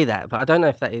people say that, but I don't know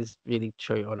if that is really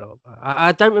true or not.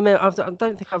 I don't remember. I don't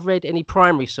think I've read any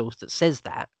primary source that says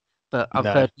that, but I've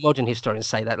heard modern historians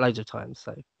say that loads of times.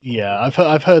 So yeah,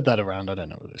 I've heard that around. I don't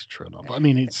know whether it's true or not, but I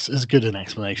mean, it's as good an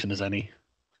explanation as any.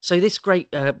 So this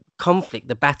great conflict,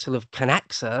 the Battle of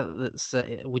Canaxa, that's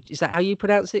is that how you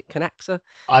pronounce it? Canaxa?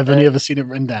 I've only ever seen it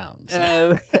written down.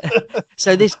 So.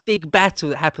 So this big battle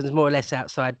that happens more or less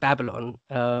outside Babylon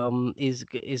is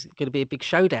going to be a big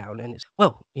showdown, and it's,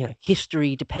 well, you know,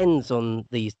 history depends on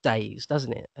these days,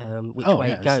 doesn't it? Which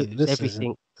way it goes, this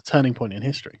everything. Is a turning point in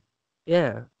history.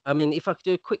 Yeah, I mean, if I could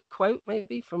do a quick quote,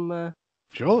 maybe from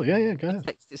sure, yeah, go ahead. The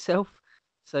text itself.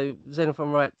 So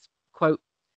Xenophon writes, quote,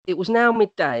 "It was now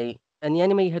midday, and the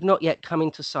enemy had not yet come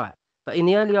into sight. But in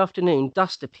the early afternoon,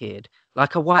 dust appeared,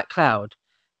 like a white cloud,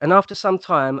 and after some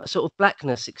time, a sort of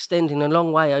blackness extending a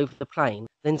long way over the plain.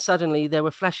 Then suddenly there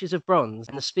were flashes of bronze,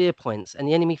 and the spear points and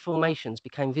the enemy formations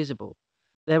became visible.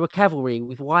 There were cavalry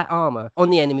with white armour on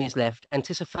the enemy's left, and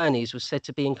Tissaphernes was said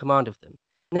to be in command of them.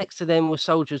 Next to them were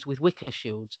soldiers with wicker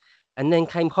shields, and then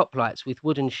came hoplites with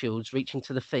wooden shields reaching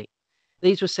to the feet.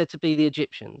 These were said to be the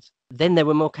Egyptians. Then there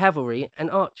were more cavalry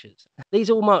and archers. These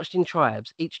all marched in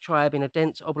tribes, each tribe in a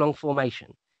dense oblong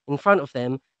formation. In front of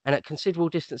them, and at considerable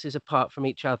distances apart from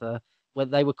each other, where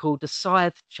they were called the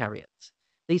scythe chariots.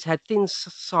 These had thin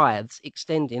scythes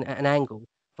extending at an angle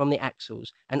from the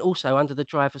axles, and also under the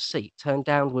driver's seat, turned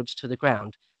downwards to the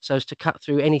ground, so as to cut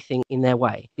through anything in their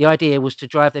way. The idea was to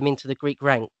drive them into the Greek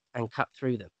rank and cut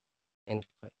through them." End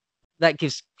quote. That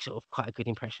gives sort of quite a good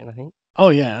impression, I think. Oh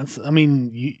yeah, I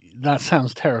mean, that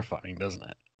sounds terrifying, doesn't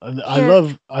it? I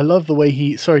love the way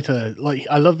he.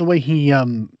 I love the way he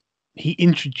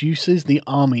introduces the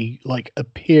army like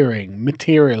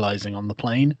materializing on the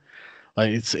plain.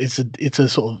 Like it's a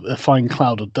sort of a fine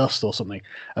cloud of dust or something,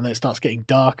 and then it starts getting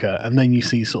darker, and then you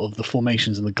see sort of the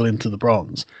formations and the glint of the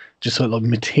bronze just sort of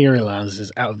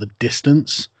materializes out of the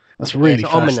distance. That's really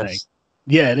fascinating. Ominous.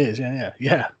 Yeah, it is.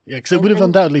 Yeah. Because it would have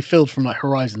undoubtedly filled from like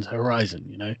horizon to horizon,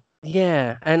 you know.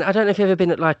 Yeah, and I don't know if you've ever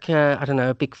been at like I don't know,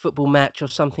 a big football match or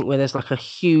something where there's like a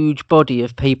huge body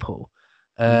of people,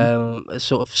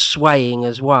 sort of swaying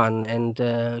as one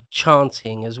and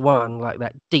chanting as one, like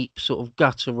that deep sort of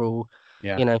guttural,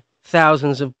 you know,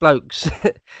 thousands of blokes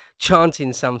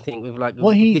chanting something with like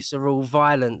visceral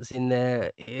violence in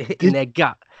their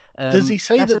gut. Does he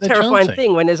say that's that a terrifying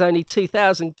thing when there's only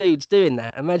 2,000 dudes doing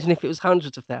that? Imagine if it was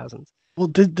hundreds of thousands. Well,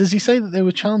 does he say that they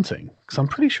were chanting? Because I'm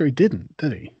pretty sure he didn't,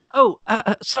 did he? Oh,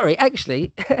 sorry,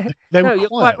 actually, no, you're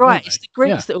quite right. It's the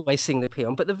Greeks that always sing the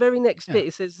paean, but the very next bit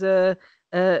it says,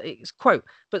 It's quote,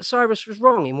 but Cyrus was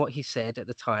wrong in what he said at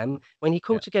the time when he Yeah.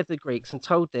 called together the Greeks and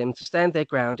told them to stand their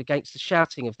ground against the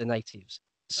shouting of the natives.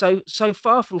 So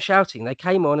far from shouting, they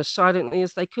came on as silently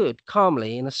as they could,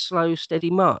 calmly in a slow, steady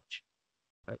march.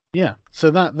 Yeah,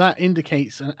 so that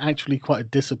indicates an actually quite a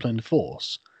disciplined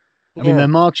force. I mean, Yeah. they're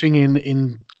marching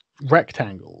in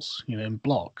rectangles, in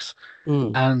blocks,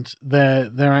 Mm. and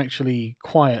they're actually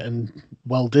quiet and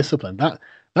well disciplined.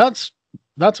 That's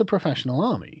a professional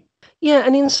army. Yeah,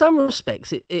 and in some respects,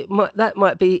 that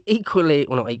might be equally,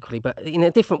 well, not equally, but in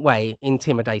a different way,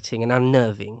 intimidating and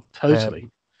unnerving. Totally.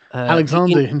 You,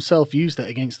 Alexander himself used it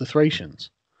against the Thracians.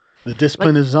 The like,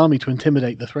 discipline of his army to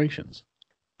intimidate the Thracians.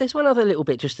 there's one other little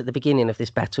bit just at the beginning of this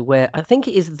battle where I think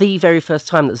it is the very first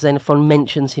time that Xenophon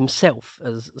mentions himself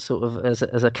as sort of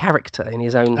as a character in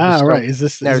his own Ah, right. historical Is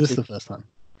this narrative. the first time?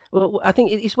 Well, I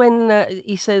think it's when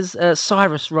he says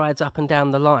Cyrus rides up and down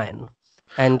the line,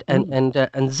 and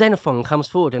Xenophon comes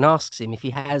forward and asks him if he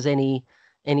has any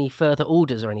further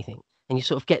orders or anything, and you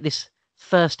sort of get this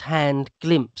first-hand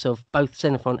glimpse of both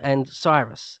Xenophon and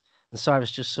Cyrus. And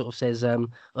Cyrus just sort of says,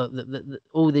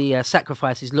 "All the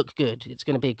sacrifices look good. It's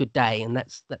going to be a good day," and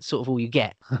that's sort of all you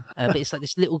get. But it's like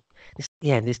this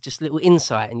just little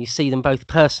insight, and you see them both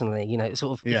personally. It's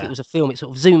sort of if it was a film, it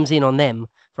sort of zooms in on them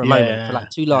for a moment for like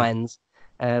two lines.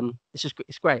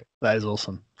 It's great. That is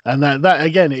awesome. And that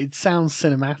again, it sounds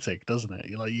cinematic, doesn't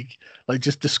it? Like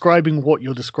just describing what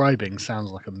you're describing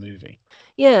sounds like a movie.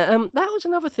 Yeah, that was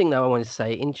another thing though I wanted to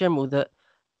say in general, that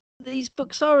these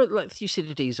books are like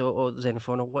Thucydides or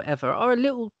Xenophon or whatever are a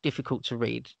little difficult to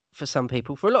read for some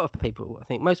people, for a lot of people, I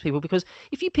think most people, because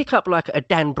if you pick up like a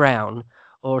Dan Brown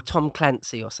or Tom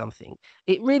Clancy or something,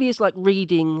 it really is like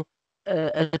reading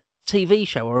a TV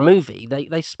show or a movie.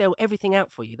 They spell everything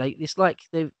out for you. It's like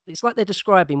they're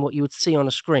describing what you would see on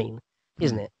a screen,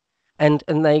 isn't it? And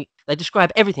they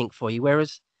describe everything for you,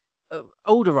 whereas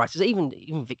older writers, even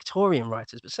Victorian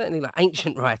writers, but certainly like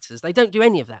ancient writers, they don't do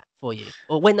any of that for you.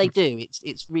 Or when they do,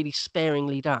 it's really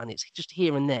sparingly done. It's just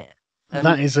here and there.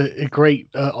 That is a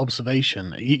great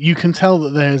observation. You can tell that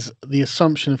there's the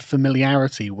assumption of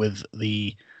familiarity with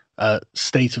the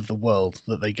state of the world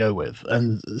that they go with,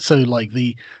 and so like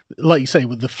you say,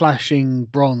 with the flashing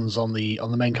bronze on the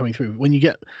men coming through, when you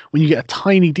get a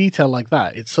tiny detail like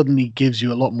that, it suddenly gives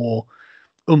you a lot more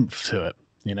oomph to it.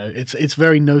 It's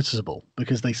very noticeable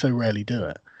because they so rarely do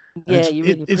it. And Yeah, you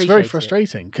really it's very appreciate it.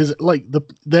 frustrating because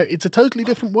it's a totally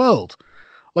different world.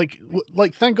 Like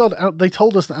thank God they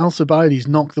told us that Alcibiades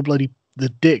knocked the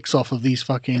dicks off of these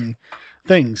fucking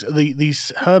things,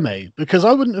 these Hermes, because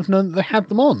I wouldn't have known that they had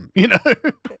them on.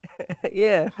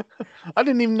 Yeah. I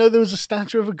didn't even know there was a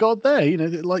statue of a god there.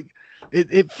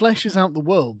 It fleshes out the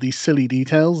world, these silly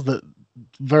details that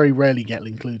very rarely get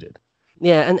included.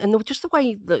 Yeah, and just the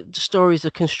way that the stories are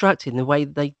constructed and the way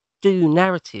they do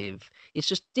narrative, it's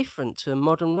just different to a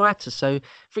modern writer. So,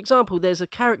 for example, there's a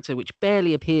character which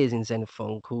barely appears in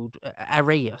Xenophon called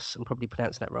Arius. I'm probably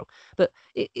pronouncing that wrong, but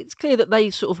it's clear that they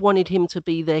sort of wanted him to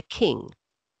be their king,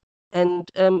 and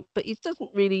but it's not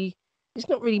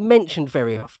really mentioned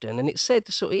very often, and it's said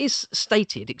it is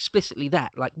stated explicitly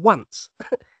that like once,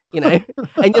 and I you're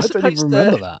don't even supposed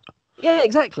remember to. that. Yeah,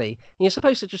 exactly. And you're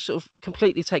supposed to just sort of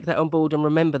completely take that on board and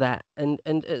remember that. And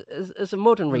as a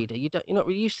modern reader, you're not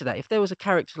really used to that. If there was a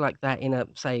character like that in a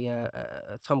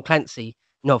Tom Clancy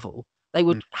novel, they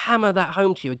would hammer that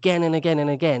home to you again and again and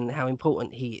again how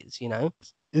important he is.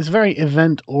 It's very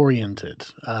event oriented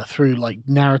through like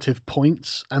narrative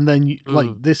points, and then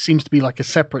this seems to be like a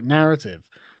separate narrative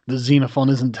that Xenophon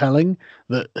isn't telling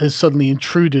that has suddenly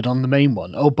intruded on the main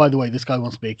one. Oh, by the way, this guy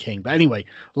wants to be a king. But anyway,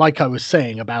 like I was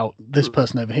saying about this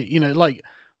person over here,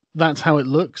 that's how it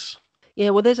looks.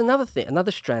 Yeah, well, there's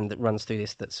another strand that runs through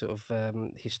this that sort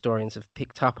of historians have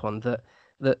picked up on,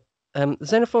 that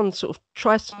Xenophon sort of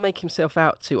tries to make himself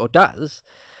out to, or does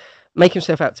make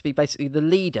himself out to be basically the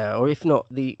leader, or if not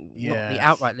not the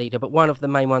outright leader, but one of the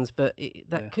main ones. But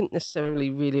that couldn't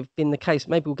necessarily really have been the case.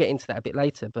 Maybe we'll get into that a bit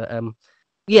later. But I'm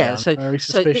very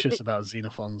suspicious about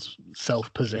Xenophon's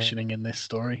self-positioning in this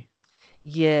story.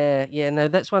 Yeah, no,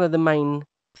 that's one of the main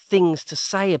things to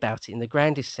say about it in the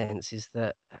grandest sense, is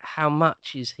that how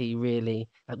much is he really,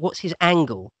 like, what's his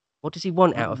angle? What does he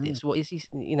want out of this? What is he?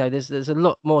 There's a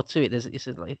lot more to it.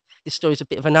 This story's a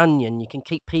bit of an onion. You can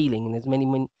keep peeling, and there's many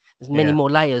more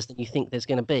layers than you think there's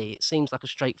going to be. It seems like a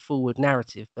straightforward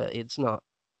narrative, but it's not.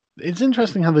 It's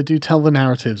interesting how they do tell the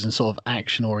narratives in sort of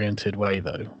action-oriented way,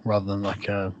 though, rather than like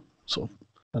a sort of,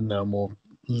 I don't know, more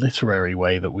literary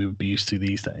way that we would be used to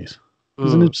these days.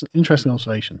 It's an interesting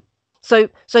observation. So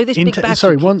this big battle.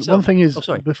 Sorry, one thing is oh,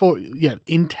 sorry. before. Yeah,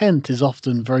 intent is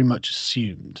often very much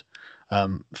assumed.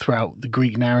 throughout the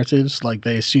Greek narratives. Like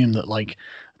they assume that like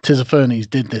Tissaphernes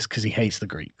did this because he hates the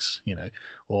Greeks,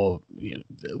 or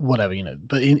whatever,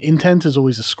 But intent is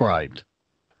always ascribed.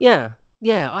 Yeah,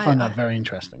 I find that very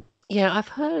interesting. Yeah, I've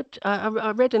heard.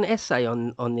 I read an essay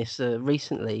on this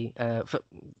recently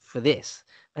for this,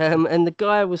 and the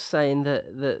guy was saying that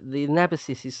the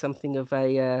Anabasis is something of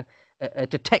a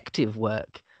detective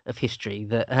work of history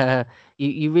that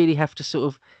you really have to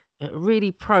sort of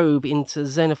really probe into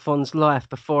Xenophon's life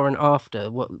before and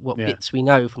after what Yeah. bits we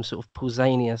know from sort of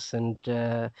Pausanias and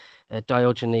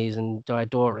Diogenes and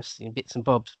Diodorus, bits and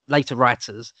bobs, later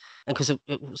writers. And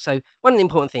so one of the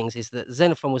important things is that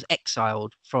Xenophon was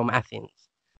exiled from Athens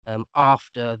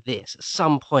after this, at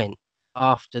some point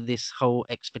after this whole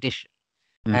expedition.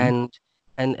 Mhm.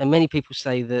 And many people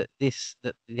say that the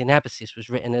Anabasis was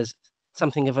written as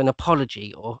something of an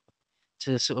apology, or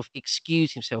to sort of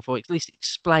excuse himself, or at least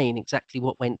explain exactly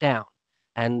what went down,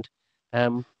 and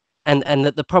um, and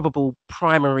that the probable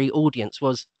primary audience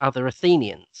was other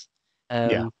Athenians.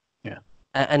 Yeah. Um, Yeah.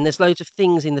 and there's loads of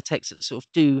things in the text that sort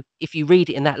of do, if you read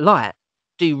it in that light,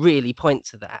 do really point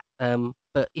to that.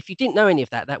 But if you didn't know any of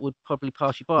that, that would probably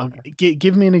pass you by. Well,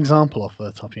 give me an example off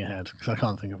the top of your head, because I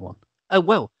can't think of one. Oh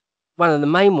well, one of the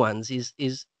main ones is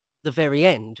the very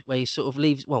end, where he sort of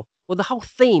leaves. Well, the whole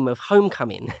theme of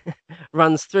homecoming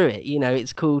runs through it.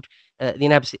 It's called the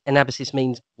Anabasis. Anabasis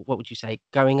means, what would you say,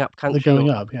 going up The country, going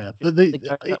or up, yeah. But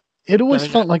the it always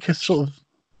going felt up like a country. sort of,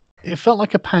 it felt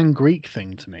like a pan-Greek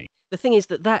thing to me. The thing is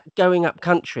that going up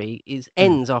country Mm.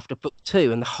 ends after book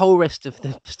 2, and the whole rest of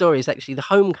the story is actually the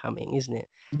homecoming, isn't it?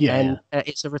 Yeah, And yeah,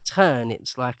 it's a return.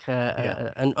 It's like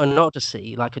yeah, an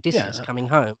odyssey, like Odysseus yeah. coming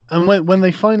home. And when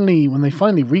they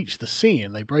finally reach the sea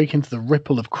and they break into the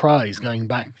ripple of cries going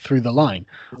back through the line,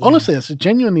 Yeah, honestly, it's a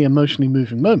genuinely emotionally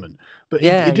moving moment. But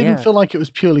yeah, it didn't yeah. feel like it was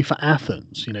purely for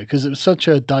Athens, because it was such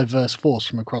a diverse force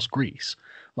from across Greece.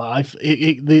 Like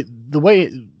the way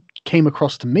it came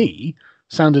across to me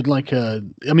sounded like I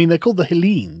mean, they're called the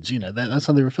Hellenes, that's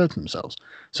how they refer to themselves.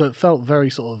 So it felt very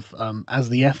sort of as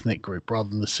the ethnic group rather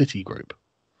than the city group.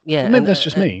 Yeah, But maybe and that's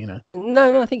just me.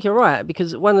 no, I think you're right,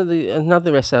 because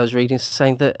another essay I was reading is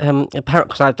saying that apparently,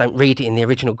 because I don't read it in the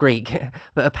original Greek,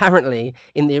 but apparently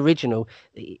in the original,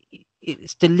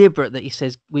 it's deliberate that he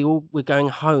says we're going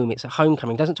home. It's a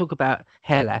homecoming. He doesn't talk about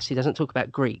Hellas. He doesn't talk about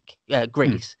Hmm.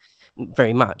 Greece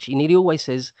very much. He always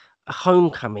says a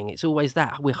homecoming. It's always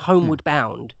that we're Hmm. homeward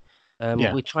bound.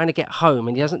 Yeah. We're trying to get home,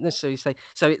 and he doesn't necessarily say.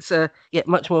 So it's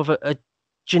much more of a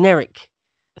generic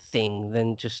thing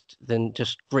than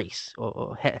just Greece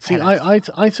or See, Hellas.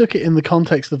 I took it in the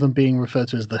context of them being referred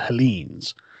to as the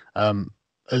Hellenes. Um,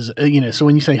 so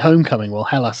when you say homecoming, well,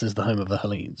 Hellas is the home of the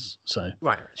Hellenes. So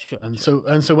Right, sure, and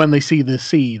sure. so when they see the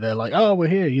sea, they're like, "Oh, we're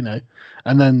here,"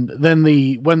 And then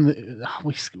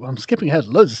I'm skipping ahead,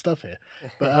 loads of stuff here,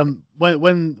 but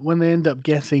when they end up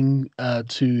getting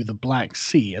to the Black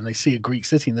Sea and they see a Greek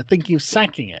city and they're thinking of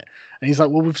sacking it, and he's like,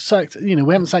 "Well, we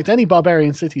haven't sacked any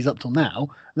barbarian cities up till now,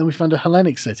 and then we found a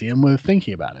Hellenic city and we're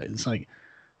thinking about it." It's like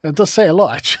it does say a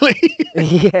lot, actually.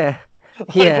 Yeah,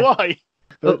 Like yeah. why?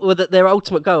 But Well, that their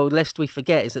ultimate goal, lest we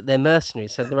forget, is that they're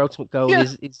mercenaries. So their ultimate goal yeah,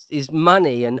 is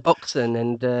money and oxen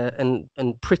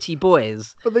and pretty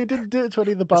boys. but they didn't do it to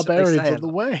any of the That's what they barbarians say a on the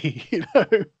lot. way,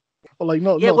 Or like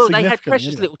not Yeah, not well, they had significantly precious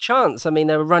anyway. little chance. I mean,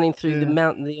 they were running through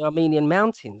Yeah. the Armenian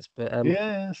mountains. But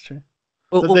Yeah, that's true.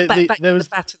 well, But well back there to the was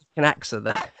Battle of Canaxa.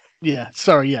 There. yeah.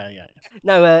 Sorry, yeah.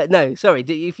 No, sorry.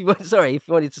 If you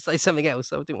wanted to say something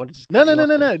else, I didn't want to just No, cut no, you no, off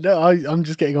no, there. no, no. I'm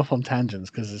just getting off on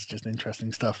tangents because it's just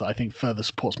interesting stuff that I think further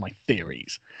supports my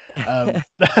theories. Um,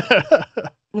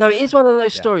 No, it is one of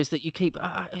those yeah, stories that you keep.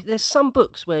 There's some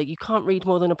books where you can't read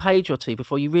more than a page or two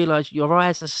before you realise your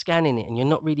eyes are scanning it and you're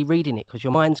not really reading it because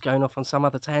your mind's going off on some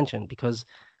other tangent because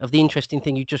of the interesting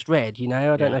thing you just read. I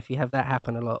don't know yeah. if you have that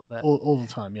happen a lot, but All the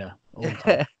time, yeah, all the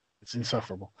time. It's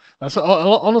insufferable.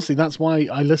 Honestly, that's why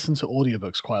I listen to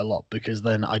audiobooks quite a lot because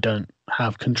then I don't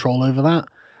have control over that.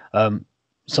 Um,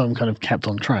 so I'm kind of kept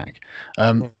on track.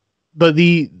 Um, but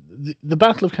the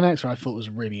Battle of Canaxa I thought was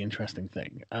a really interesting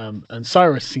thing. And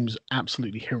Cyrus seems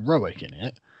absolutely heroic in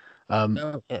it. Um,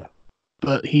 oh, yeah.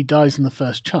 but he dies in the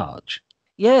first charge.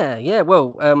 Yeah.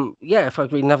 Well, yeah. If I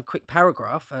read another quick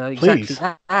paragraph, exactly Please.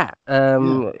 that.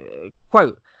 Yeah.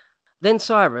 Quote. Then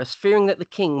Cyrus, fearing that the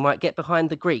king might get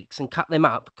behind the Greeks and cut them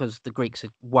up, because the Greeks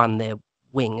had won their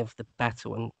wing of the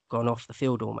battle and gone off the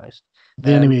field almost.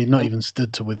 The enemy had not And even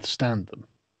stood to withstand them.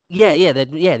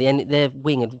 their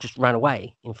wing had just run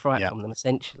away in fright Yeah. from them,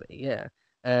 essentially. Yeah.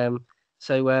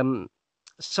 So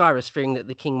Cyrus, fearing that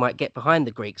the king might get behind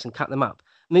the Greeks and cut them up,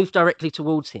 moved directly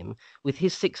towards him. With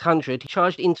his 600, he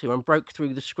charged into and broke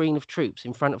through the screen of troops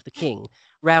in front of the king,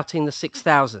 routing the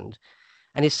 6,000,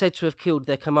 and is said to have killed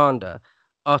their commander,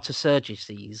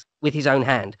 Artaxerxes, with his own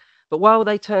hand. But while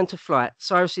they turned to flight,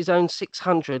 Cyrus's own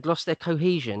 600 lost their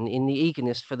cohesion in the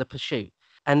eagerness for the pursuit,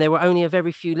 and there were only a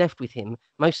very few left with him,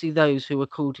 mostly those who were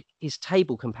called his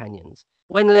table companions.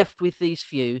 When left with these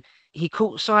few, he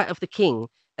caught sight of the king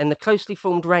and the closely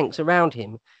formed ranks around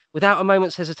him. Without a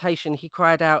moment's hesitation, he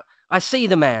cried out, "I see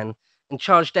the man!" and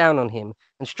charged down on him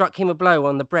and struck him a blow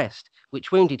on the breast,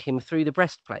 which wounded him through the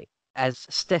breastplate, as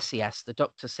Stesias, the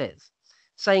doctor, says,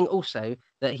 saying also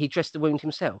that he dressed the wound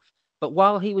himself. But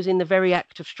while he was in the very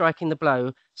act of striking the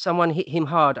blow, someone hit him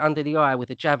hard under the eye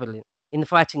with a javelin. In the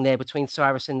fighting there between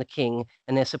Cyrus and the king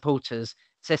and their supporters,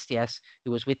 Cestius,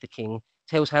 who was with the king,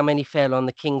 tells how many fell on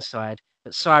the king's side,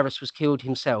 but Cyrus was killed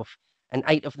himself, and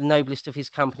 8 of the noblest of his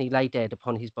company lay dead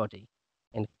upon his body.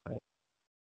 End quote.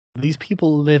 These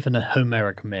people live in a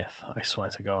Homeric myth, I swear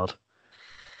to God.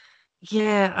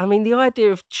 Yeah, I mean, the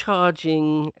idea of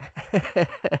charging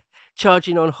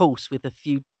on horse with a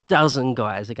few dozen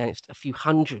guys against a few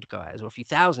hundred guys or a few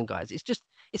thousand guys,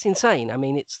 it's insane. I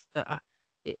mean,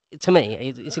 to me,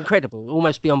 it's incredible,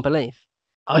 almost beyond belief.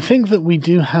 I think that we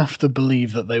do have to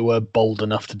believe that they were bold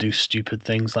enough to do stupid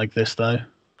things like this, though.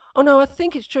 Oh no, I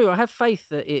think it's true. I have faith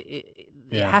that it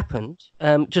happened.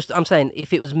 I'm saying,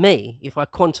 if it was me, if I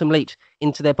quantum leaped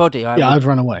into their body, I'd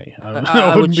run away.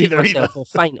 I would shit myself or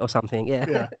faint or something.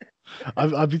 Yeah.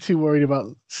 I'd be too worried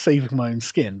about saving my own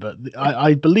skin. But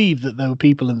I believe that there were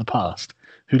people in the past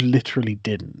who literally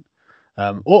didn't.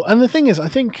 And the thing is, I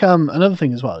think another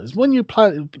thing as well is when you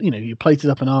plated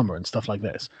up in armor and stuff like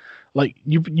this, like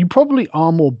you probably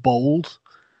are more bold.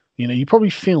 You probably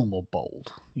feel more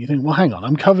bold. You think, well, hang on,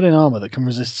 I'm covered in armor that can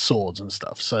resist swords and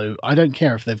stuff, so I don't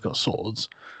care if they've got swords.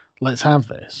 Let's have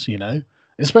this,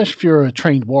 especially if you're a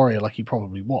trained warrior like he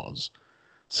probably was.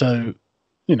 So,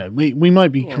 we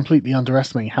might be completely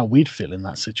underestimating how we'd feel in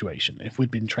that situation if we'd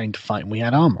been trained to fight and we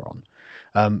had armor on.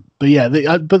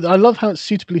 But I love how it's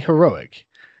suitably heroic.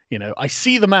 I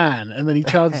see the man, and then he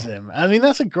charges him. I mean,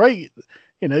 that's a great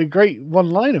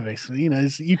one-liner. Basically,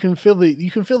 you can feel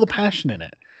the passion in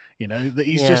it. That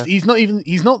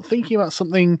he's not thinking about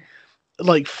something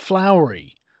like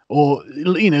flowery or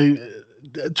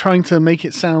trying to make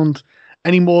it sound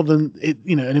any more than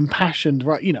an impassioned,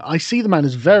 right? I see the man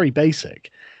as very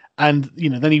basic, and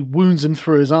then he wounds him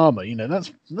through his armor.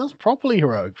 That's properly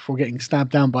heroic before getting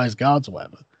stabbed down by his guards or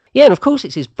whatever. Yeah, and of course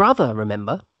it's his brother.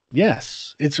 Remember?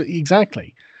 Yes, it's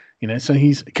exactly. So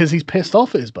he's pissed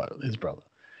off at his brother.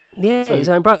 Yeah, his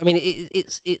own brother. I mean,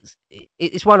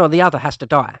 it's one or the other has to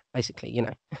die, basically.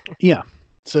 Yeah.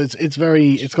 So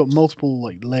it's got multiple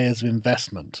layers of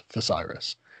investment for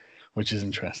Cyrus, which is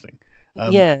interesting.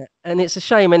 Yeah, and it's a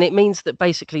shame, and it means that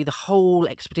basically the whole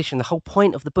expedition, the whole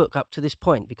point of the book up to this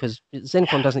point, because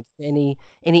Xenophon doesn't give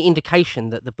any indication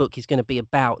that the book is going to be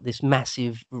about this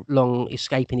massive, long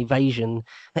escape and evasion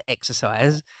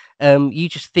exercise. You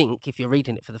just think, if you're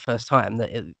reading it for the first time, that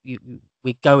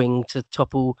we're going to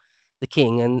topple the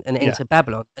king and enter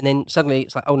Babylon, and then suddenly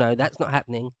it's like, oh no, that's not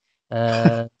happening.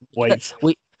 Wait,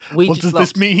 we what does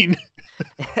this mean?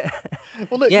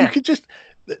 Well, look, you could just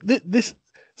this.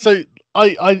 So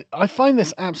I find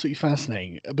this absolutely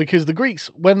fascinating because the Greeks,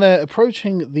 when they're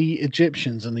approaching the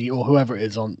Egyptians or whoever it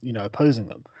is on opposing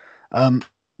them,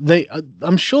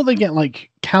 I'm sure they get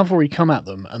cavalry come at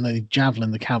them and they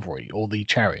javelin the cavalry or the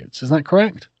chariots. Is that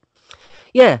correct?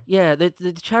 Yeah.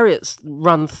 The chariots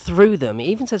run through them. It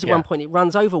even says at one point it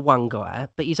runs over one guy,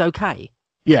 but he's okay.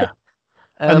 Yeah,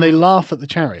 and they laugh at the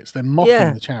chariots. They're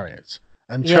mocking the chariots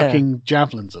and chucking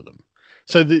javelins at them.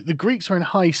 So the Greeks are in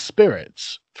high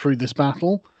spirits through this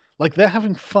battle. They're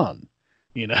having fun,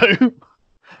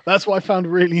 That's what I found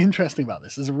really interesting about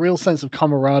this. There's a real sense of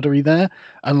camaraderie there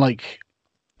and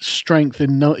strength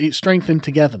in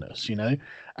togetherness,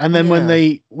 And then when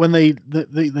they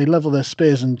level their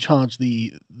spears and charge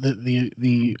the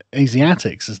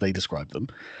Asiatics, as they describe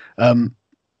them,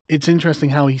 it's interesting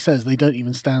how he says they don't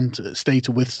even stay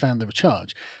to withstand their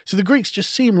charge. So the Greeks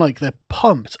just seem like they're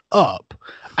pumped up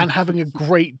and having a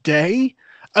great day,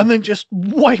 and then just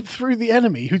wipe through the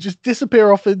enemy, who just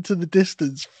disappear off into the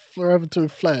distance forever to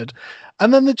have fled.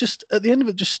 And then they're just, at the end of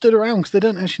it, just stood around because they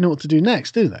don't actually know what to do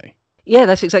next, do they? Yeah,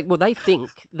 that's exactly. Well, they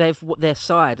think their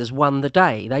side has won the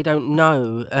day. They don't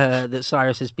know that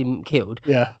Cyrus has been killed.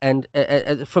 Yeah, and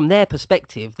from their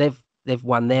perspective, they've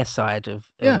won their side of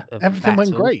everything battle.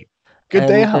 went great. Good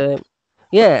day out.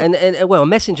 And a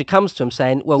messenger comes to them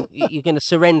saying, "Well, you're going to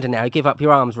surrender now. Give up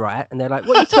your arms, right?" And they're like,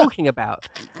 "What are you talking about?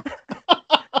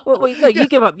 What Well, no, you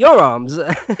give up your arms.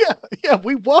 Yeah,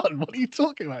 we won. What are you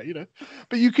talking about?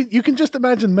 But you can just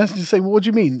imagine messages saying, "Well, what do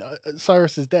you mean?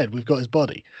 Cyrus is dead. We've got his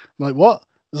body." I'm like, what?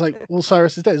 It's like, well,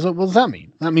 Cyrus is dead. It's like, what does that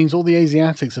mean? That means all the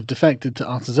Asiatics have defected to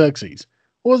Artaxerxes.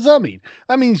 What does that mean?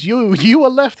 That means you are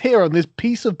left here on this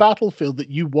piece of battlefield that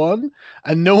you won,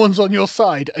 and no one's on your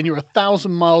side, and you're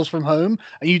 1,000 miles from home,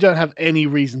 and you don't have any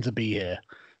reason to be here.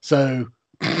 So,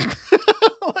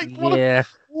 like, Yeah.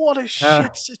 what a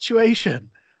shit situation.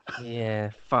 Yeah,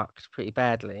 fucked pretty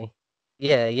badly.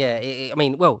 Yeah. I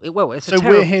mean, it's so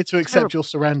we're here to accept your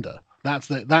surrender.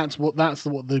 That's what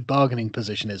the bargaining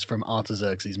position is from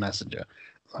Artaxerxes' messenger.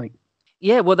 Like,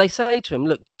 yeah, well, they say to him,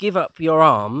 "Look, give up your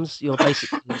arms. You're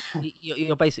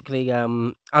basically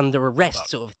under arrest,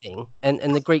 sort of thing."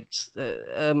 And the Greeks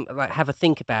like have a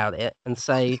think about it and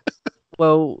say,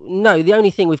 "Well, no, the only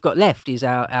thing we've got left is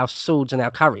our swords and our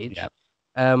courage. Yeah.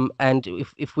 And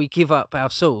if we give up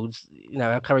our swords,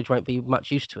 our courage won't be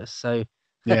much use to us. So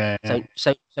yeah.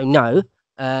 So no,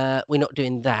 we're not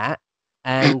doing that."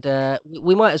 And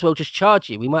we might as well just charge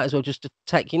you. We might as well just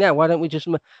attack you now. Why don't we just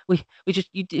we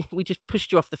just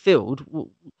pushed you off the field.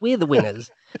 We're the winners.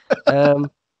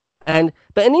 But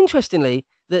interestingly,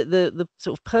 the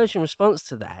sort of Persian response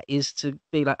to that is to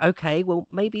be like, okay, well,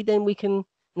 maybe then we can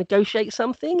negotiate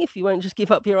something. If you won't just give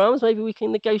up your arms, maybe we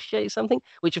can negotiate something.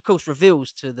 Which of course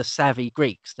reveals to the savvy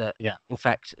Greeks that in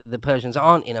fact the Persians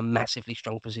aren't in a massively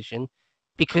strong position,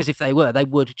 because if they were, they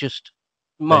would just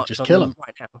march on them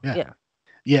right now.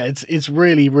 Yeah, it's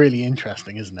really, really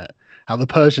interesting, isn't it? How the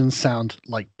Persians sound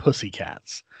like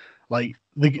pussycats. Like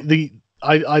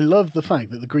I love the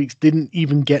fact that the Greeks didn't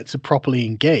even get to properly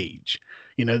engage.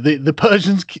 The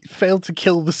Persians failed to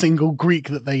kill the single Greek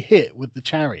that they hit with the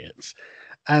chariots,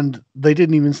 and they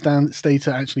didn't even stay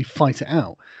to actually fight it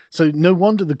out. So no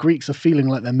wonder the Greeks are feeling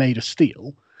like they're made of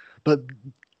steel. But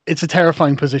it's a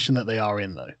terrifying position that they are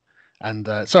in, though. And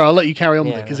sorry, I'll let you carry on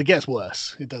with it, because it gets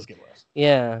worse. It does get worse.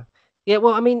 Yeah.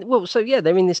 Well, I mean,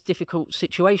 they're in this difficult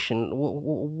situation.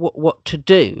 What to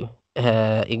do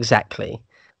exactly?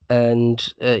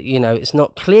 And it's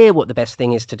not clear what the best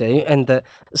thing is to do. And that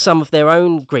some of their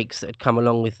own Greeks that had come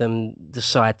along with them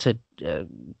decide to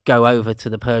go over to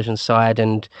the Persian side,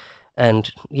 and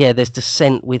there's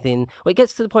dissent within. Well, it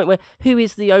gets to the point where who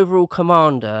is the overall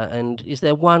commander, and is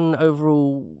there one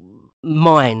overall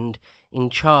mind in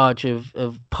charge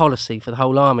of policy for the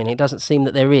whole army? And it doesn't seem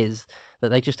that there is. That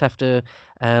they just have to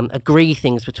agree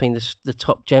things between the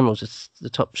top generals, the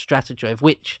top strategy, of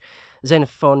which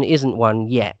Xenophon isn't one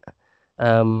yet.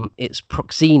 It's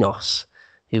Proxenos,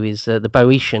 who is the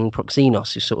Boeotian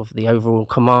Proxenos, who's sort of the overall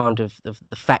command of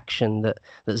the faction that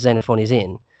Xenophon is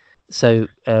in. So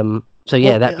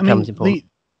that becomes important.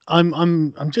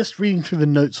 I'm just reading through the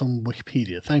notes on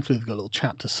Wikipedia. Thankfully, they've got little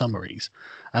chapter summaries,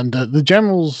 and the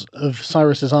generals of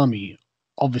Cyrus's army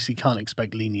obviously can't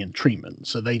expect lenient treatment,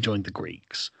 so they joined the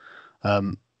Greeks.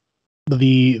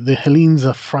 The Hellenes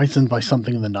are frightened by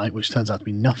something in the night, which turns out to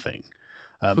be nothing.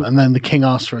 And then the king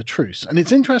asks for a truce. And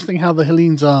it's interesting how the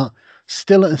Hellenes are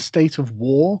still in a state of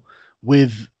war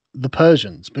with the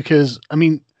Persians, because I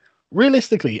mean,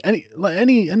 realistically, any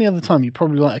other time you're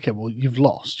probably like, okay, well, you've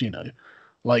lost,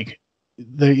 like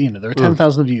there are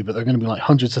 10,000 of you, but there are going to be like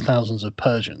hundreds of thousands of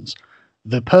Persians.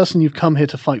 The person you've come here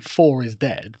to fight for is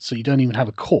dead, so you don't even have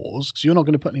a cause, because you're not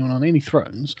going to put anyone on any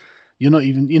thrones. You're not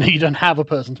even, you don't have a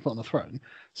person to put on the throne.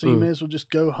 So you may as well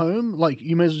just go home. Like,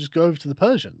 you may as well just go over to the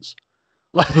Persians.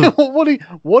 Like, what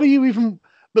are you even?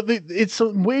 But it's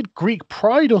some weird Greek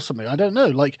pride or something. I don't know.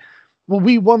 Like, well,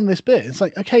 we won this bit. It's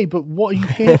like, okay, but what are you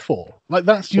here for? Like,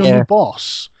 that's your new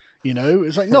boss.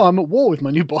 It's like, no, I'm at war with my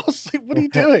new boss. Like, what are you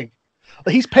doing?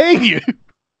 Like, he's paying you.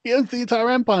 He owns the entire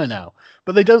empire now.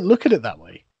 But they don't look at it that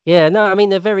way. Yeah, no, I mean,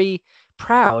 they're very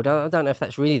proud. I don't know if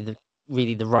that's really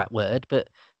the right word, but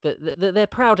they're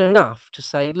proud enough to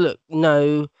say, look,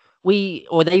 no,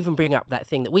 or they even bring up that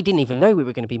thing that we didn't even know we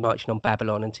were going to be marching on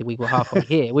Babylon until we were halfway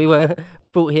here. We were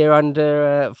brought here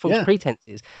under false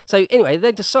pretenses. So anyway,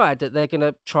 they decide that they're going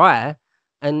to try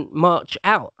and march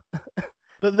out.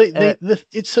 But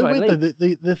it's so weird though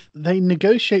that they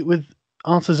negotiate with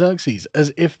Artaxerxes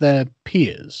as if they're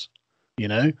peers.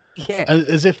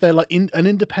 As if they're like an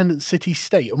independent city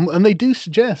state, and they do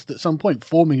suggest at some point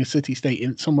forming a city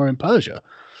state somewhere in Persia.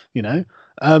 Later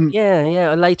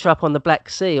up on the Black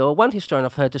Sea, or one historian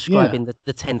I've heard describing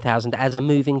the 10,000 as a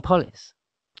moving polis.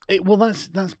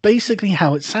 That's basically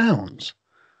how it sounds.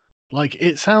 Like,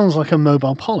 it sounds like a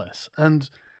mobile polis, and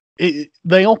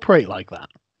they operate like that.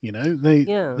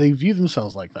 They view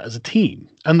themselves like that as a team,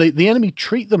 and the enemy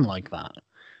treat them like that.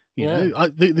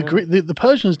 The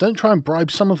Persians don't try and bribe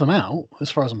some of them out,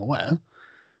 as far as I'm aware.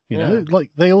 You know,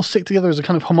 like they all stick together as a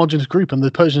kind of homogenous group, and the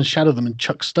Persians shadow them and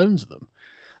chuck stones at them.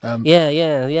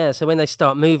 Yeah. So when they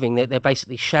start moving, they're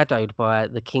basically shadowed by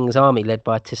the king's army, led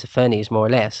by Tissaphernes, more or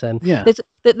less. Yeah.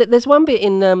 There's one bit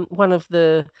in one of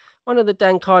the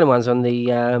Dan Carlin ones on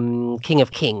the King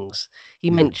of Kings.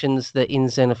 He mentions that in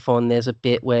Xenophon there's a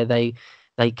bit where they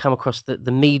come across the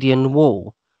Median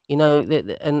Wall. You know,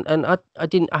 and I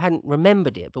hadn't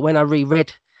remembered it, but when I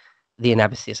reread the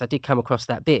Anabasis, I did come across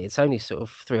that bit. It's only sort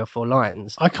of 3 or 4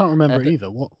 lines. I can't remember it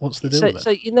either. What's the deal with it? So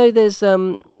you know, there's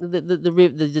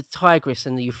the Tigris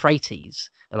and the Euphrates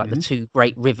are like the two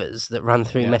great rivers that run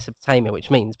through Mesopotamia,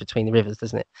 which means between the rivers,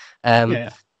 doesn't it?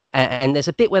 And there's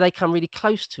a bit where they come really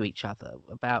close to each other,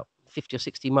 about 50 or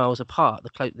 60 miles apart,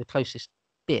 the closest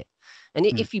bit. And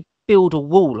if you build a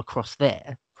wall across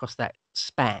that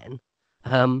span,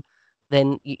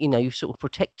 then you know you've sort of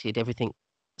protected everything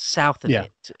south of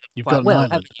it. You've got an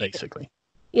island, basically.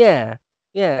 Yeah,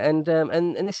 and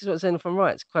this is what Xenophon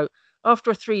writes, quote,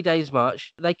 after a 3 days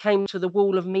march, they came to the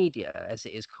wall of Media, as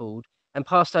it is called, and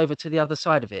passed over to the other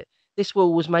side of it. This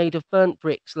wall was made of burnt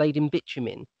bricks laid in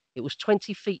bitumen. It was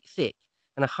 20 feet thick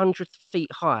and 100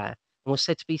 feet high, and was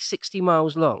said to be 60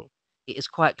 miles long. It is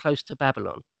quite close to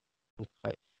Babylon.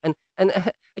 And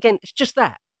again, it's just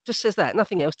says that,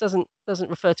 nothing else, doesn't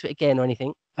refer to it again or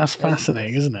anything. That's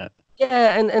fascinating, isn't it?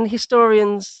 Yeah, and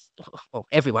historians, well,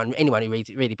 anyone who reads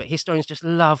it really, but historians just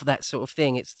love that sort of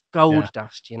thing. It's gold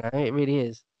dust, you know, it really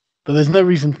is. But there's no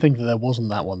reason to think that there wasn't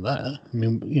that one there. I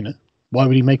mean, you know, why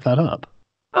would he make that up?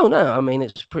 Oh no, I mean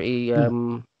it's pretty.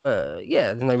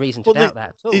 There's no reason to doubt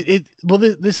that.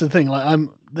 This is the thing. Like,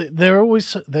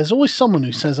 there's always someone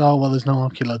who says, "Oh, well, there's no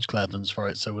archaeological evidence for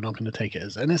it, so we're not going to take it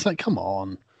as." And it's like, come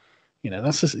on, you know,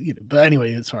 that's just, you know. But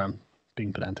anyway, sorry, I'm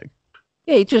being pedantic.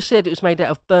 Yeah, he just said it was made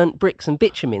out of burnt bricks and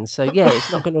bitumen, so yeah,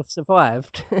 it's not going to have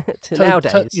survived to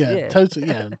nowadays.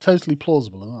 Totally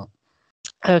plausible as well.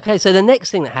 Okay, so the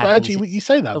next thing that happens. But actually, you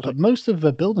say that, but most of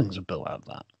the buildings are built out of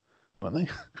that, weren't they?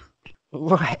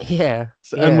 Right. Yeah.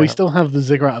 And we still have the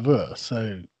ziggurat of Ur,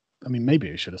 so I mean, maybe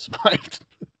it should have survived.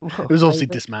 It was obviously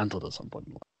dismantled at some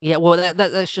point. Yeah, well,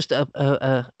 that's just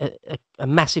a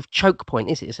massive choke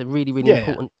point, is it? It's a really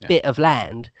important bit of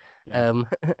land. Yeah.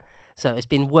 So it's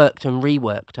been worked and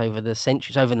reworked over the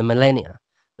centuries, over the millennia.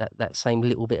 That same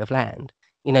little bit of land.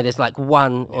 You know, there's like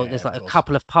there's like a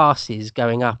couple of passes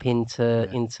going up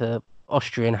into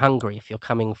Austria and Hungary if you're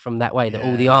coming from that way. That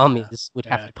all the armies would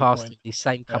have to pass through these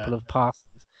same couple of passes.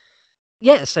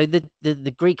 Yeah, so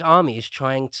the Greek army is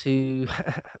trying to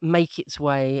make its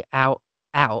way out,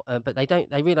 but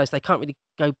they realise they can't really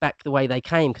go back the way they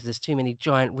came because there's too many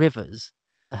giant rivers,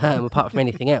 apart from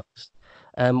anything else.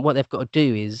 What they've got to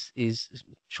do is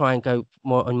try and go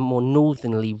more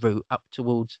northerly route up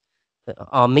towards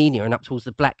Armenia and up towards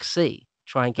the Black Sea.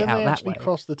 Try and get out that way. They actually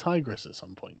cross the Tigris at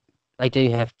some point. They do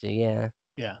have to, yeah.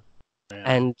 Yeah.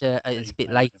 And it's a bit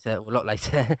later, or a lot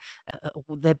later.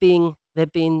 They're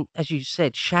being, as you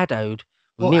said, shadowed.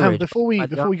 Well, before we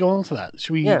go on to that,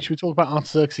 should we talk about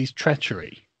Artaxerxes'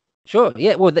 treachery? Sure.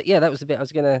 Yeah. Well, that was the bit I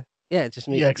was gonna. Yeah, just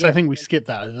me. Yeah, because I think we skipped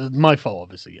that. My fault,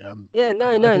 obviously. No.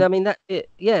 I mean that bit.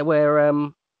 Yeah, where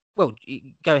well,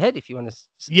 go ahead if you want to.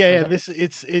 Yeah.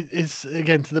 It's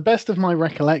again to the best of my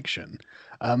recollection.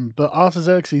 But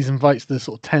Artaxerxes invites the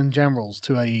sort of 10 generals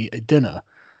to a dinner,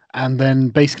 and then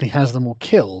basically has them all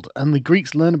killed. And the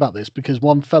Greeks learn about this because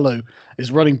one fellow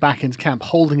is running back into camp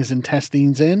holding his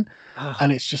intestines in,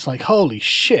 and it's just like, holy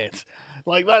shit!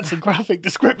 Like, that's a graphic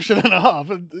description and a half.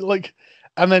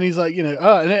 And then he's like, you know,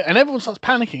 and everyone starts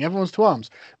panicking. Everyone's to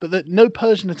arms, but no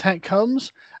Persian attack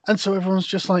comes, and so everyone's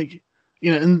just like,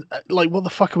 you know, and like, what the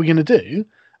fuck are we going to do?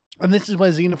 And this is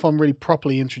where Xenophon really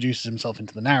properly introduces himself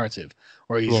into the narrative,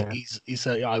 where he's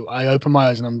I open my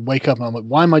eyes and I wake up and I'm like,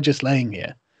 why am I just laying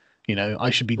here? You know, I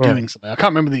should be doing something. I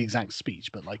can't remember the exact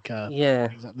speech, but like, the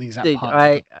exact Dude, part.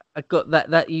 I got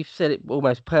that you've said it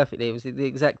almost perfectly. It was the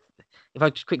exact. If I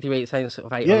just quickly read it, saying sort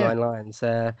of 8 or 9 lines.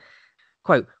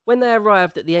 Quote: when they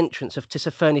arrived at the entrance of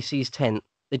Tissaphernes' tent,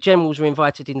 the generals were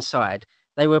invited inside.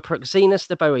 They were Proxenus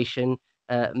the Boeotian,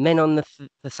 Menon the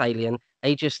Thessalian,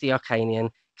 Aegeus the Arcanian,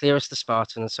 Clearus the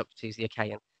Spartan, and Socrates the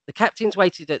Achaean. The captains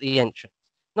waited at the entrance.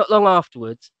 Not long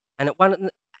afterwards, and at one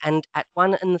and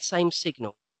the same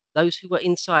signal, those who were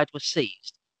inside were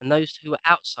seized, and those who were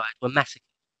outside were massacred.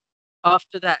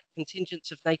 After that,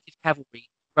 contingents of native cavalry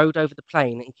rode over the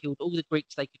plain and killed all the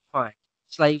Greeks they could find,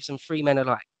 slaves and free men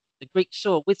alike. The Greeks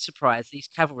saw with surprise these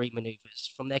cavalry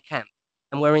maneuvers from their camp,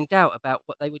 and were in doubt about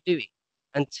what they were doing,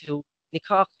 until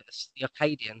Nicarchus, the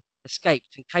Arcadian,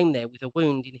 escaped and came there with a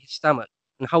wound in his stomach,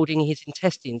 and holding his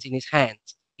intestines in his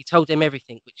hands, he told them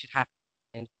everything which had happened.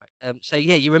 So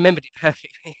yeah, you remembered it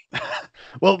perfectly.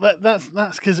 Well,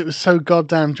 that's because it was so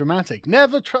goddamn dramatic.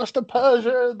 Never trust a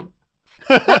Persian.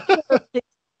 That's one of the things.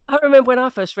 I remember when I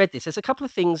first read this. There's a couple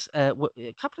of things, a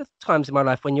couple of times in my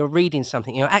life when you're reading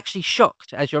something, you're actually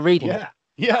shocked as you're reading it.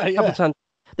 Yeah, yeah, A couple yeah, of times.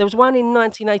 There was one in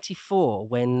 1984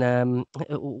 when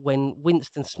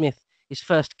Winston Smith is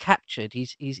first captured.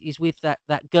 He's with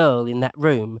that girl in that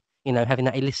room, having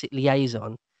that illicit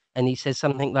liaison, and he says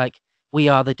something like, "We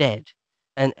are the dead,"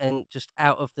 and just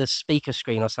out of the speaker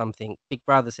screen or something, Big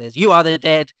Brother says, "You are the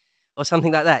dead," or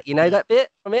something like that. You know yeah, that bit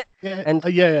from it, yeah, and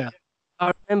yeah.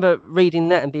 I remember reading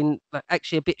that and being like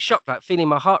actually a bit shocked, like feeling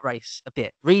my heart race a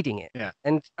bit reading it. Yeah.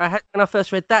 And when I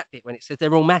first read that bit when it says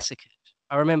they're all massacred,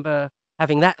 I remember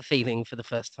having that feeling for the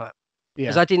first time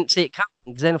because Yeah. I didn't see it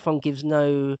coming. Xenophon gives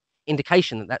no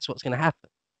indication that that's what's going to happen.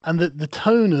 And the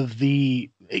tone of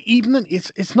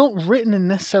it's not written in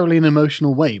necessarily an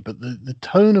emotional way, but the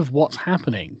tone of what's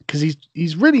happening, because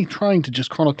he's really trying to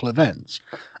just chronicle events,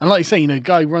 and like you say,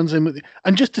 guy runs in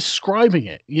and just describing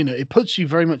it, it puts you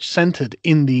very much centered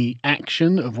in the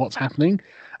action of what's happening,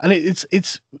 and it's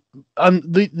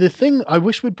the thing I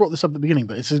wish we'd brought this up at the beginning,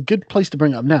 but it's a good place to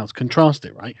bring it up now to contrast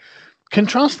it, right?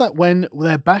 Contrast that when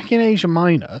they're back in Asia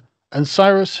Minor and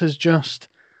Cyrus has just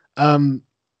got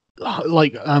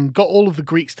all of the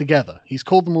Greeks together. He's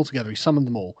called them all together. He summoned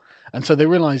them all, and so they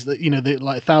realize that they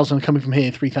like 1,000 are coming from here,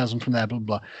 3,000 from there, blah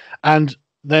blah, blah. And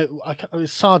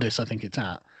it's Sardis, I think it's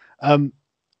at, and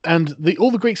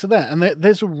all the Greeks are there, and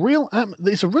there's a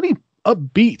there's a really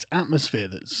upbeat atmosphere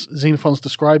that Xenophon's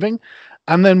describing,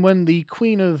 and then when the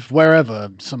queen of wherever,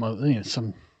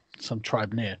 some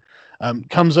tribe near,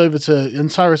 comes over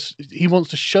and Cyrus, he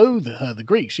wants to show her the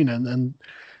Greeks, and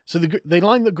so they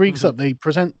line the Greeks up, they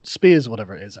present spears,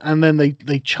 whatever it is, and then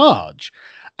they charge.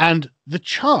 And the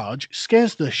charge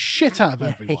scares the shit out of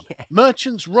everyone. Yeah.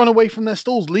 Merchants run away from their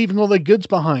stalls, leaving all their goods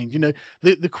behind.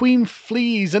 The queen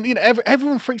flees, and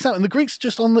everyone freaks out. And the Greeks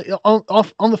just on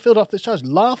the field after this charge,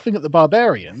 laughing at the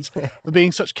barbarians for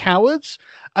being such cowards.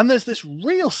 And there's this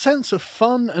real sense of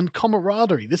fun and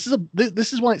camaraderie. This is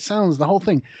why the whole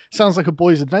thing sounds like a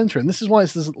boy's adventure, and this is why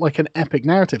it's like an epic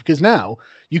narrative. Because now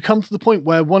you come to the point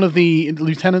where one of the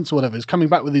lieutenants or whatever is coming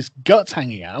back with his guts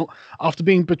hanging out after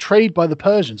being betrayed by the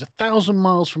Persians 1,000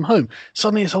 miles from home.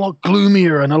 Suddenly it's a lot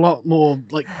gloomier and a lot more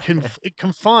like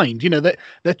confined.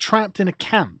 They're trapped in a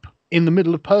camp in the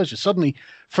middle of Persia. Suddenly,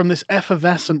 from this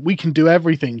effervescent, we can do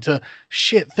everything, to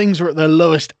shit, things are at their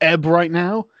lowest ebb right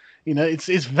now.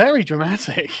 It's very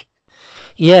dramatic.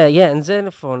 Yeah, and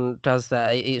Xenophon does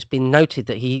that. It's been noted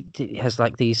that he has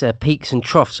like these peaks and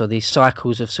troughs, or these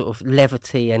cycles of sort of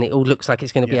levity, and it all looks like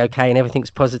it's going to be okay, and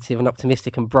everything's positive and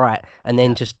optimistic and bright, and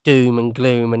then just doom and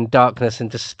gloom and darkness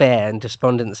and despair and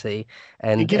despondency.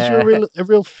 And it gives you a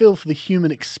real feel for the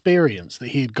human experience that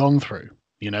he had gone through,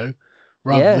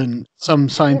 rather than some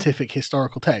scientific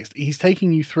historical text. He's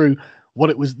taking you through what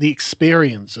it was, the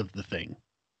experience of the thing.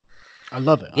 I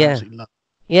love it. I absolutely love it.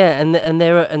 Yeah,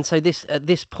 and so at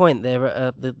this point there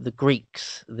are the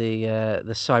Greeks,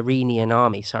 the Cyrenian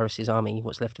army, Cyrus's army,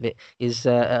 what's left of it, is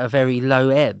at a very low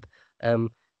ebb. I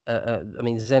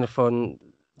mean, Xenophon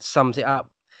sums it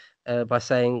up by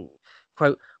saying,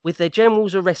 quote, "With their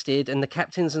generals arrested and the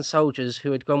captains and soldiers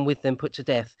who had gone with them put to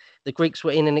death, the Greeks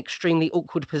were in an extremely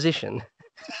awkward position."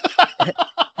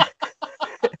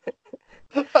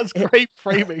 That's great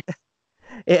framing.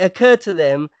 It occurred to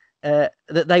them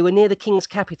that they were near the king's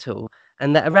capital,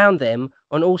 and that around them,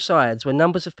 on all sides, were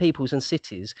numbers of peoples and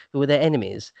cities who were their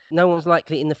enemies. No one was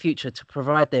likely in the future to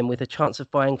provide them with a chance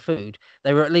of buying food.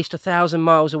 They were at least 1,000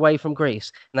 miles away from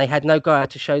Greece, and they had no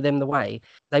guide to show them the way.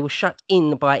 They were shut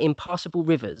in by impassable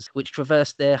rivers, which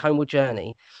traversed their homeward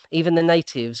journey. Even the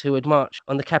natives who had marched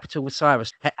on the capital with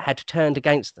Cyrus had turned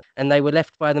against them, and they were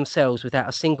left by themselves without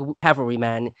a single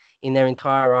cavalryman in their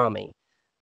entire army.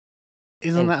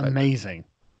 Isn't that amazing?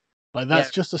 Like,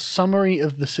 that's just a summary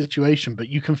of the situation, but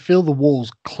you can feel the walls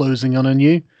closing on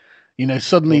you.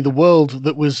 Suddenly the world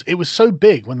it was so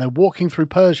big when they're walking through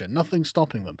Persia, nothing's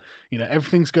stopping them.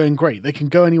 Everything's going great. They can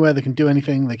go anywhere, they can do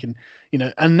anything, they can,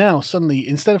 and now suddenly,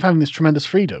 instead of having this tremendous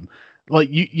freedom,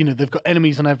 like, they've got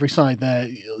enemies on every side, there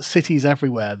cities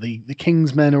everywhere, the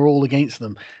king's men are all against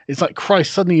them. It's like,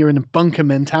 Christ, suddenly you're in a bunker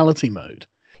mentality mode.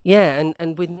 Yeah,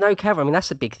 and with no cavalry, I mean, that's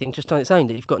a big thing just on its own,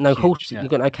 that you've got no horses, you've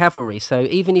got no cavalry. So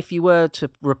even if you were to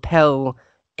repel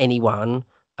anyone,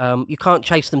 you can't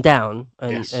chase them down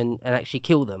and actually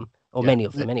kill them, or many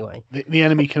of them anyway. The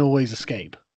enemy can always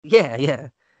escape. Yeah.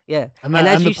 And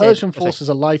the Persian forces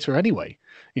are lighter anyway,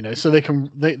 so they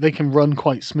can run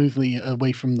quite smoothly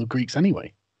away from the Greeks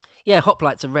anyway. Yeah,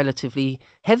 hoplites are relatively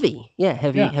heavy. Yeah,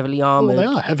 Yeah. heavily Well, they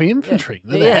armored. are heavy Yeah, infantry.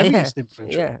 They're the yeah, yeah, heaviest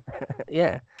infantry. yeah,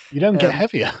 yeah. You don't get Um,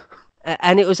 heavier.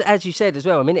 and it was, as you said as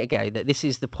well a minute ago, that this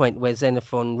is the point where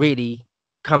Xenophon really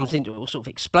comes into it, or sort of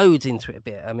explodes into it a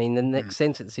bit. I mean, the next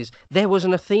sentence is, there was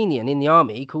an Athenian in the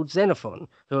army called Xenophon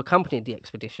who accompanied the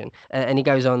expedition. And he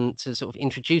goes on to sort of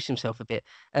introduce himself a bit.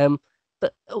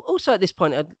 But also at this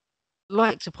point, I'd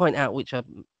like to point out, which I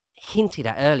hinted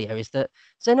at earlier, is that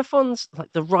Xenophon's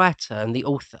like the writer and the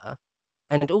author,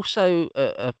 and also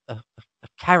a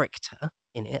character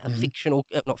in it, a fictional,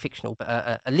 not fictional,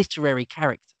 but a literary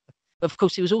character. But of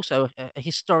course, he was also a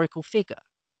historical figure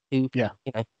who, Yeah.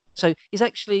 so he's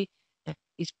actually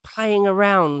he's playing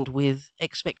around with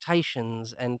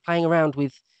expectations and playing around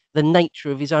with the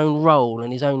nature of his own role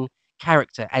and his own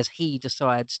character as he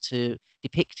decides to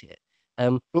depict it.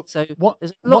 So What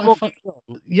there's a lot what I more find, going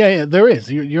on. yeah, there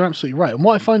is. You're absolutely right. And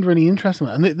what I find really interesting,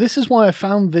 and this is why I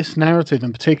found this narrative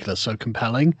in particular so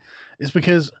compelling, is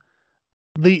because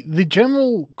the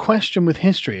general question with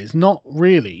history is not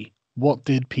really what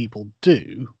did people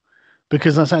do,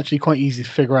 because that's actually quite easy to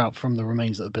figure out from the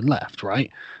remains that have been left,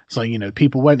 right? So,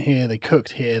 people went here, they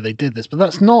cooked here, they did this, but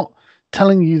that's not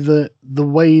telling you the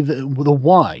way, the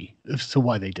why as to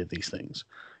why they did these things.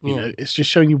 It's just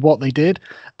showing you what they did.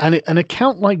 And an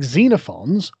account like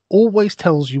Xenophon's always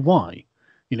tells you why.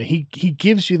 He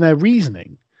gives you their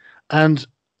reasoning. And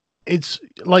it's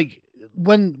like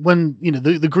when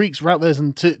the Greeks were out there,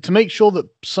 and to make sure that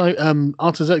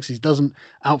Artaxerxes doesn't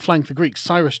outflank the Greeks,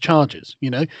 Cyrus charges.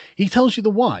 He tells you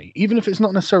the why, even if it's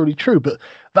not necessarily true, but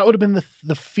that would have been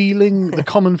the feeling, the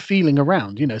common feeling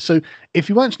around. So if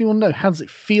you actually want to know, how does it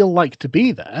feel like to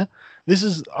be there? This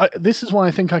is why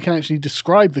I think I can actually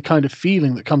describe the kind of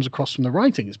feeling that comes across from the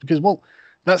writing. Is because, well,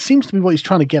 that seems to be what he's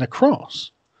trying to get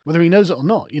across, whether he knows it or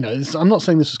not. I'm not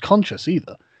saying this is conscious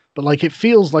either. But it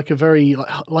feels like a very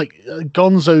like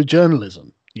gonzo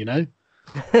journalism, Yeah.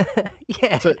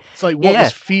 So it's like what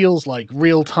this feels like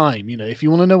real time. If you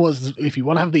want to know if you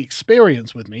want to have the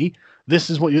experience with me, this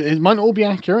is what it might not all be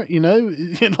accurate.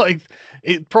 Like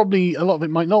it probably, a lot of it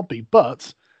might not be,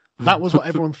 but that was what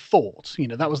everyone thought.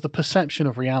 That was the perception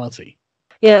of reality.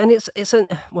 Yeah, and it's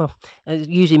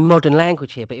using modern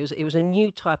language here, but it was a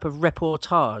new type of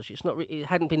reportage. It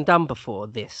hadn't been done before.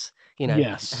 This,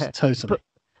 Yes, totally.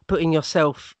 Putting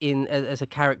yourself in as a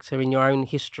character in your own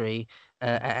history,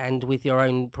 and with your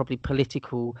own probably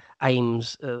political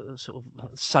aims sort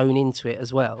of sewn into it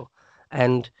as well.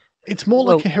 And it's more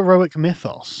like a heroic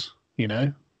mythos,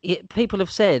 people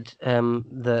have said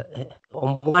that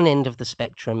on one end of the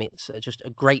spectrum, it's just a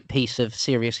great piece of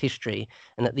serious history,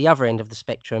 and at the other end of the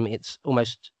spectrum, it's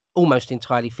almost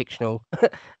entirely fictional.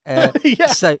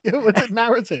 Yeah. So with the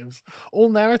narratives, all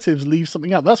narratives leave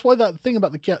something out. That's why that thing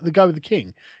about the guy with the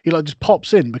king, he just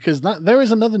pops in, because there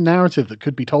is another narrative that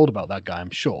could be told about that guy. I'm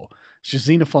sure. It's just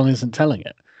Xenophon isn't telling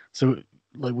it, so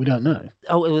we don't know.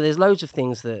 Oh, well, there's loads of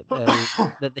things that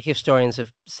that the historians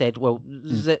have said. Well,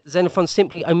 Xenophon's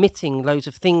simply omitting loads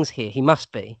of things here. He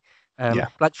must be.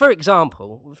 Like for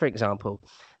example,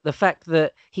 the fact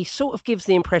that he sort of gives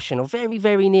the impression, or very,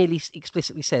 very nearly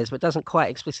explicitly says, but doesn't quite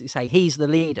explicitly say, he's the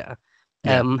leader. He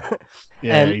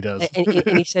does.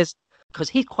 and he says, because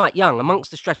he's quite young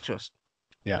amongst the Stratos.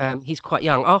 He's quite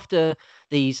young. After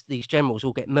these generals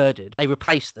all get murdered, they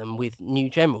replace them with new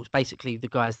generals, basically the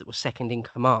guys that were second in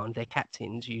command, they're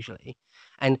captains usually.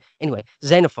 And anyway,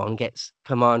 Xenophon gets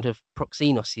command of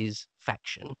Proxenos's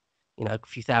faction, a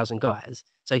few thousand guys.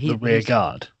 So he's the rear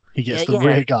guard. He gets the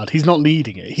rear guard. He's not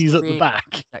leading it. He's at the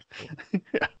back. Exactly.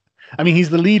 I mean, he's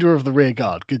the leader of the rear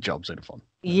guard. Good job, Xenophon.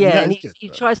 Yeah, and he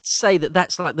tries to say that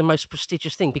that's like the most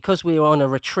prestigious thing, because we're on a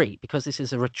retreat, because this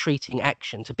is a retreating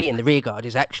action. To be in the rear guard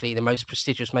is actually the most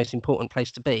prestigious, most important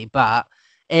place to be. But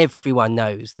everyone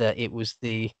knows that it was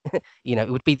it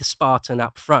would be the Spartan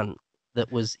up front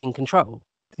that was in control.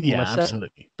 Yeah,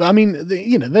 absolutely. But I mean,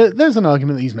 there's an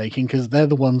argument that he's making, because they're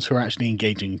the ones who are actually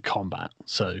engaging in combat.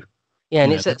 So yeah,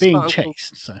 and it's being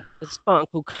chased. So a Spartan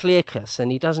called Clearchus,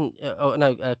 and he doesn't.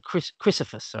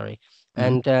 Chrysippus, sorry,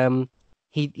 and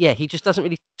he just doesn't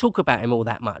really talk about him all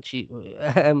that much.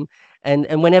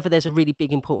 And whenever there's a really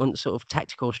big, important sort of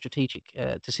tactical or strategic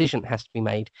decision that has to be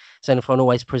made, Xenophon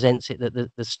always presents it that the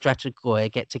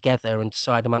strategoi get together and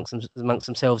decide amongst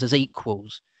themselves as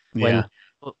equals. When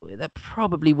that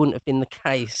probably wouldn't have been the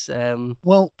case.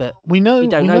 But we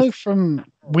know from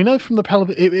the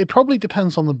Peloponnesian. It probably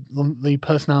depends on the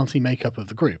personality makeup of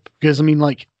the group, because I mean,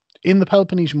 like in the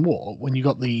Peloponnesian War, when you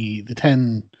got the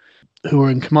 10 who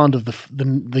are in command of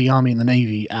the army and the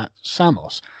navy at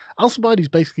Samos, Alcibiades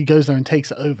basically goes there and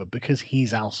takes it over because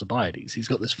he's Alcibiades. He's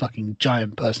got this fucking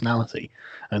giant personality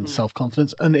and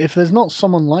self-confidence. And if there's not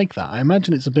someone like that, I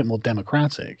imagine it's a bit more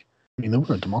democratic. I mean, they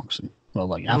were a democracy. Well,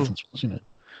 like Athens was, you know.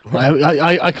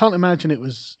 I can't imagine it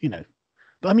was, you know.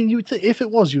 But I mean, you would if it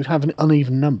was, you would have an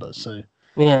uneven number. So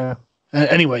yeah.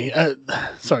 Anyway,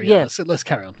 sorry. Yeah. Let's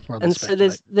carry on. And so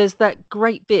there's that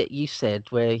great bit you said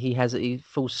where he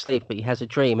falls asleep, but he has a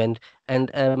dream, and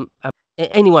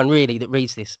anyone really that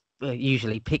reads this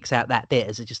usually picks out that bit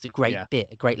as just a great bit,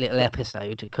 a great little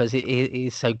episode, because it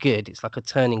is so good. It's like a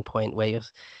turning point where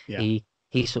he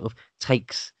sort of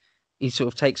takes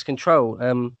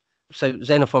control. So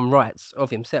Xenophon writes of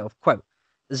himself, quote,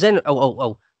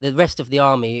 the rest of the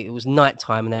army, it was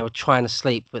nighttime and they were trying to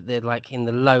sleep, but they're like in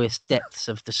the lowest depths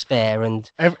of despair, and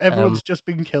everyone's just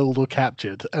been killed or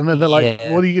captured, and then they're like,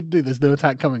 what are you gonna do? There's no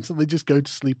attack coming, so they just go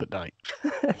to sleep at night.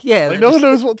 Like, no one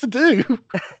knows what to do.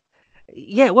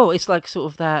 Yeah, well, it's like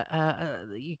sort of that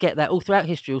you get that all throughout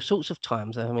history, all sorts of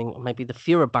times. I mean, maybe the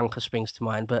Führer bunker springs to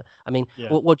mind, but I mean,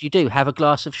 what do you do? Have a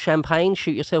glass of champagne,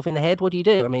 shoot yourself in the head? What do you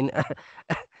do? I mean,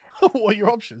 what are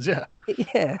your options?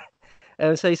 Yeah.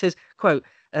 So he says, quote,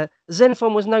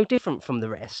 Xenophon was no different from the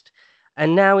rest,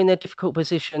 and now in their difficult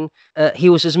position, he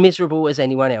was as miserable as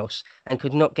anyone else and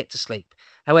could not get to sleep.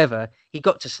 However, he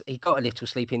got a little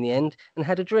sleep in the end and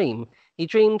had a dream. He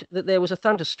dreamed that there was a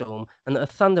thunderstorm and that a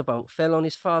thunderbolt fell on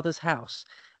his father's house,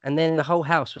 and then the whole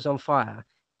house was on fire.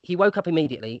 He woke up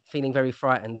immediately, feeling very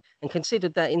frightened, and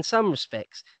considered that in some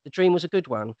respects the dream was a good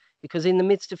one, because in the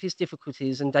midst of his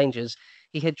difficulties and dangers,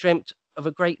 he had dreamt of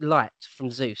a great light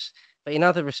from Zeus. But in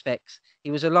other respects, he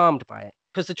was alarmed by it,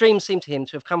 because the dream seemed to him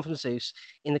to have come from Zeus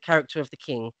in the character of the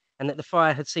king, and that the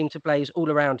fire had seemed to blaze all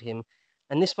around him.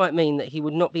 And this might mean that he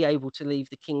would not be able to leave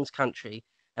the king's country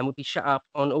and would be shut up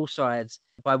on all sides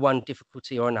by one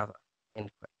difficulty or another. End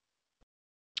quote.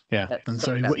 Yeah, and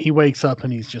so he wakes up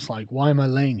and he's just like, why am I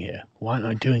laying here? Why aren't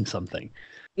I doing something?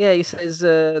 Yeah, he says,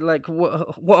 like,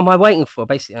 what am I waiting for?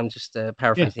 Basically, I'm just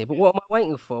paraphrasing here, but what am I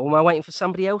waiting for? Am I waiting for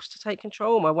somebody else to take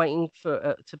control? Am I waiting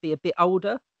for to be a bit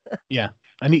older? Yeah,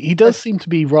 and he does seem to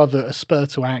be rather a spur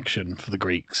to action for the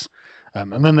Greeks.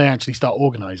 And then they actually start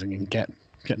organising and get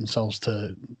themselves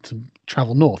to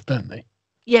travel north, don't they?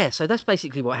 Yeah, so that's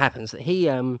basically what happens. That he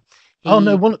Oh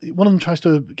no, one of them tries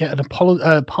to get an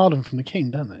pardon from the king,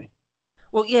 don't they?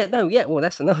 Well, well,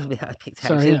 that's another bit I picked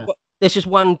out. Sorry, There's just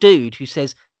one dude who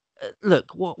says,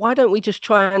 look, why don't we just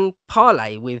try and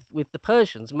parley with the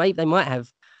Persians? Maybe they might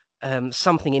have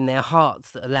something in their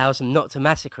hearts that allows them not to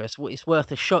massacre us. Well, it's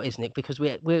worth a shot, isn't it? Because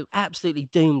we're absolutely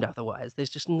doomed otherwise.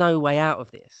 There's just no way out of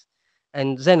this.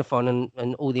 And Xenophon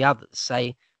and all the others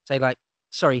say like,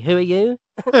 sorry, who are you?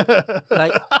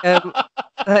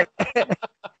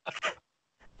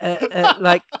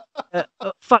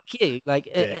 Fuck you. Like,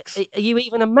 are you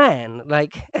even a man?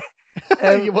 Like,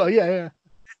 well, yeah.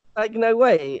 Like, no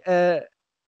way.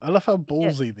 I love how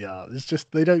ballsy they are. It's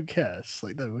just they don't care. It's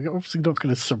like, no, we're obviously not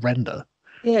going to surrender.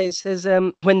 Yeah, it says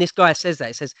when this guy says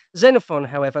that, it says Xenophon,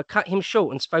 however, cut him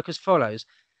short and spoke as follows: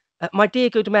 "My dear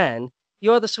good man,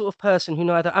 you are the sort of person who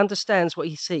neither understands what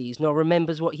he sees nor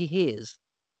remembers what he hears."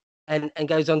 And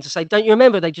goes on to say, "Don't you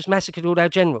remember they just massacred all our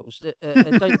generals?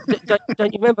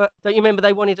 Don't you remember? Don't you remember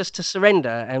they wanted us to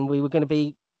surrender and we were going to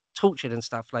be tortured and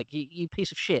stuff? Like, you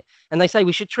piece of shit." And they say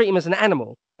we should treat him as an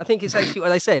animal. I think it's actually what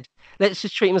they said. Let's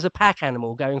just treat him as a pack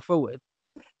animal going forward.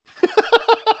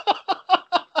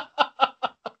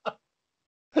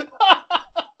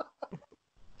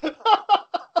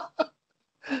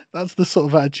 That's the sort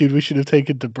of attitude we should have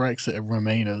taken to Brexit and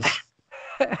Remainers.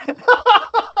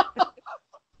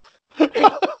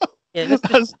 Yeah,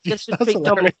 let's just treat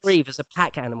Dominic Reeve as a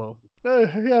pack animal.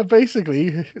 Yeah,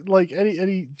 basically, like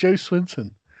any Joe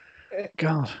Swinton.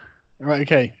 God. Right.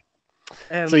 Okay.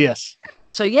 So yes.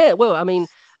 So yeah. Well, I mean,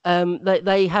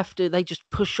 they just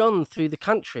push on through the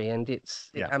country, and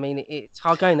I mean, it's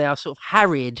hard going. They are sort of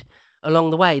harried along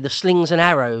the way. The slings and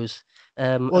arrows.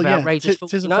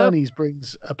 Tissaphernes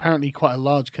brings apparently quite a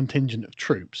large contingent of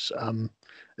troops. Hard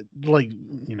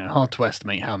to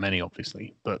estimate how many,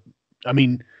 obviously, but I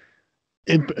mean,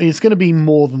 it's going to be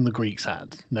more than the Greeks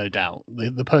had, no doubt.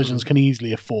 The Persians can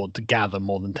easily afford to gather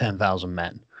more than 10,000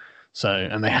 men,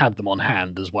 and they had them on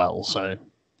hand as well. So,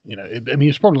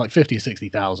 it's probably like 50 or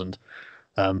 60,000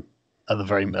 at the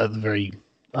very.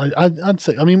 I'd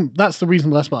say. I mean, that's the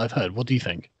reasonable estimate I've heard. What do you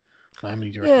think? How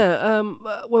many do you reckon?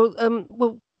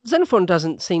 Well, Xenophon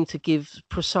doesn't seem to give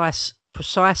precise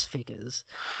figures.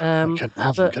 Couldn't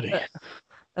have them, could he?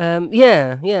 But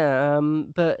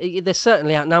they're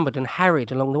certainly outnumbered and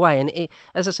harried along the way. And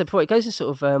as I said before, it goes in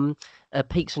sort of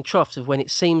peaks and troughs of when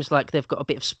it seems like they've got a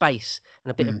bit of space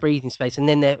and a bit of Mm. breathing space, and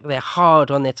then they're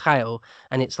hard on their tail,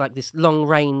 and it's like this long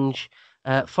range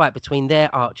fight between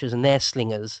their archers and their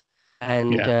slingers,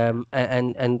 and Yeah.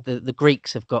 the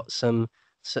Greeks have got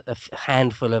a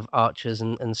handful of archers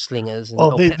and slingers and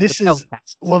Well, the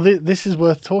this is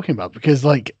worth talking about because,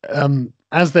 like,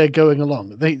 as they're going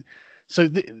along, this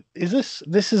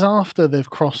is after they've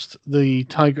crossed the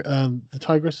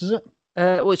Tigris, is it?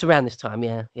 Well, it's around this time,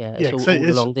 yeah. It's Yeah, all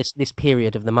along this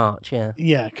period of the march, yeah.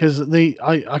 Yeah, because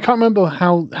I can't remember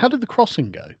how did the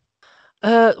crossing go?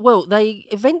 Well, they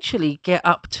eventually get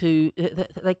up to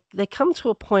they come to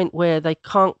a point where they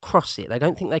can't cross it. They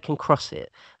don't think they can cross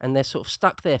it, and they're sort of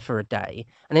stuck there for a day.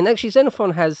 And then actually,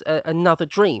 Xenophon has another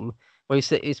dream where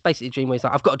it's basically a dream where he's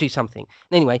like, "I've got to do something."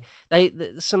 And anyway,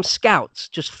 some scouts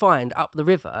just find up the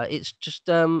river. It's just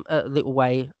a little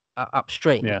way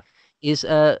upstream. Yeah. It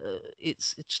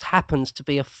just happens to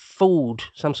be a ford,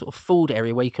 some sort of ford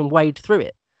area where you can wade through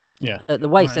it. Yeah, At the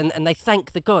waist, right. and they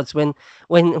thank the gods when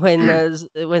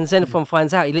Xenophon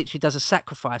finds out. He literally does a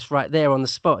sacrifice right there on the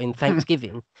spot in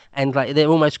thanksgiving, and like they're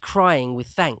almost crying with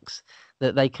thanks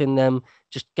that they can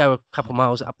just go a couple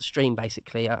miles up the stream,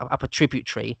 basically up a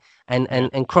tributary,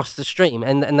 and cross the stream,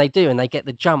 and they do, and they get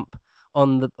the jump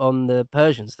on the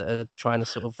Persians that are trying to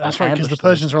sort of That's right, because the ambush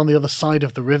them. Persians are on the other side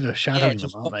of the river, shadowing them,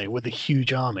 just aren't they, with a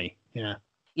huge army? Yeah,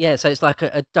 Yeah, so it's like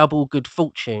a double good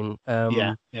fortune.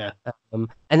 yeah.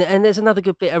 And there's another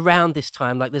good bit around this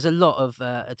time. Like there's a lot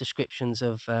of descriptions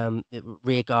of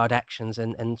rear guard actions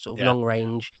and sort of Yeah. long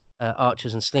range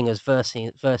archers and slingers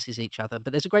versus each other.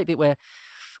 But there's a great bit where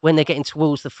when they're getting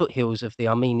towards the foothills of the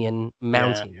Armenian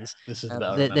mountains, This is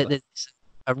about there's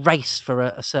a race for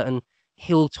a certain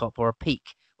hilltop or a peak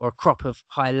or a crop of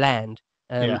high land,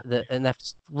 and they have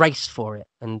to race for it.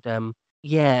 And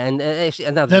actually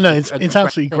another. No, it's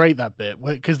absolutely great that bit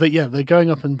because they're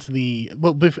going up into the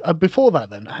before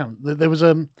that. Then there was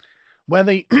where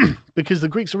they because the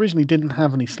Greeks originally didn't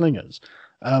have any slingers,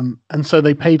 and so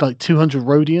they paid like 200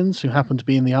 Rhodians who happened to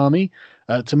be in the army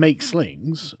to make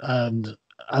slings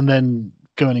and then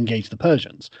go and engage the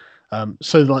Persians.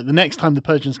 So like the next time the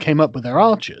Persians came up with their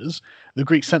archers, the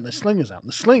Greeks sent their slingers out.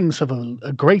 The slings have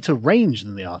a greater range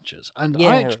than the archers, and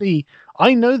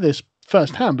I know this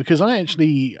firsthand because I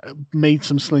actually made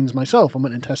some slings myself and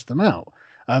went and tested them out.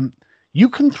 You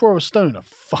can throw a stone a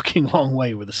fucking long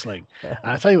way with a sling. And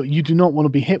I tell you what, you do not want to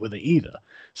be hit with it either.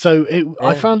 So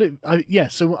I found it, I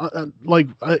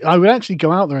would actually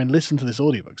go out there and listen to this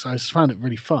audiobook. So I just found it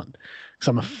really fun because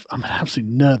I'm an absolute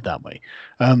nerd that way.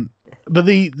 But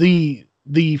the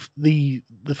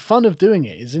fun of doing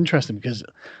it is interesting because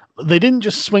they didn't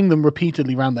just swing them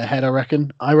repeatedly around their head. I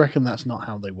reckon that's not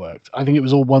how they worked. I think it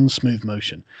was all one smooth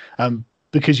motion,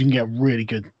 because you can get really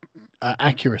good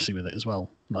accuracy with it as well,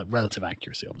 like relative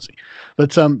accuracy, obviously.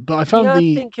 But I found I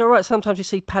think you're right. Sometimes you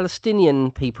see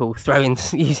Palestinian people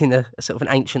using a sort of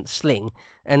an ancient sling,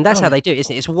 and that's how they do it,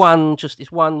 isn't it? It's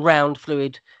one round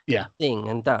fluid thing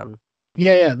and done.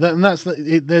 Yeah, and that's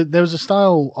there was a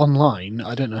style online.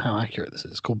 I don't know how accurate this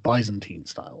is. It's called Byzantine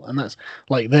style, and that's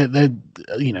like they're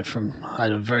from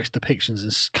various depictions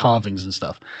and carvings and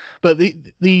stuff. But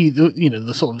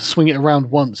the sort of swing it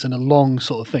around once in a long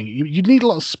sort of thing. You'd need a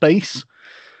lot of space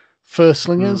for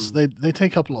slingers. They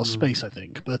take up a lot of space, I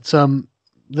think. But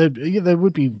they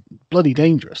would be bloody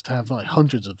dangerous to have like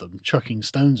hundreds of them chucking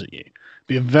stones at you.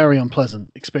 Be a very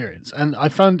unpleasant experience. And I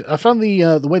found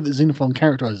the way that Xenophon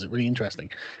characterizes it really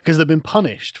interesting because they've been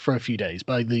punished for a few days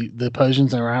by the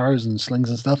Persians, their arrows and slings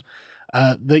and stuff.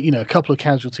 A couple of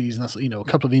casualties and that's a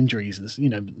couple of injuries.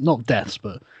 And not deaths,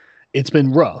 but it's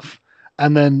been rough.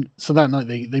 And then so that night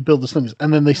they build the slings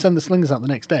and then they send the slings out the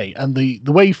next day. And the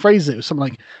way he phrased it was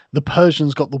something like the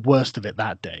Persians got the worst of it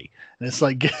that day. And it's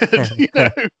like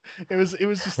it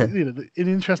was just an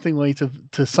interesting way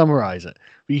to summarize it.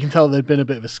 But you can tell there'd been a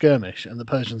bit of a skirmish and the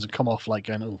Persians had come off like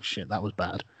going, oh shit, that was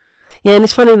bad. Yeah, and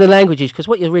it's funny in the languages because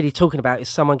what you're really talking about is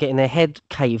someone getting their head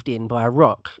caved in by a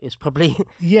rock. It's probably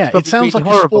it sounds really like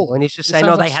horrible, and he's just saying,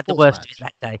 "Oh, they had the worst of it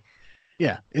that day."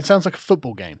 Yeah, it sounds like a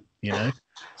football game.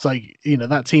 It's like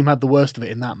that team had the worst of it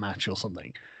in that match or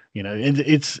something.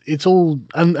 It's all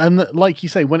and like you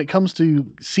say, when it comes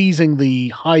to seizing the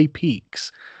high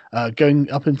peaks, going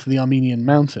up into the Armenian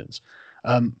mountains,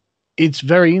 it's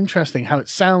very interesting how it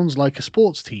sounds like a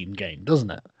sports team game, doesn't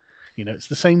it? It's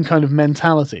the same kind of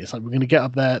mentality. It's like we're going to get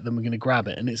up there, then we're going to grab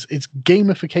it, and it's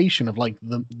gamification of like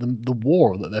the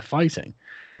war that they're fighting.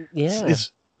 Yeah,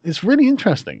 it's really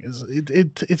interesting.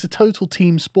 It's a total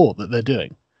team sport that they're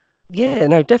doing. Yeah,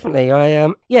 no, definitely.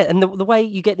 Yeah, and the way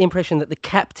you get the impression that the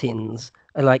captains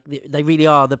are like they really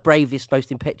are the bravest,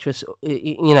 most impetuous,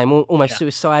 almost Yeah,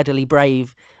 suicidally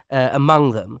brave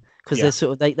among them, because yeah, they're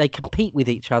sort of they compete with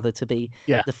each other to be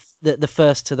yeah, the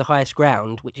first to the highest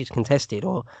ground, which is contested,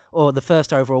 or the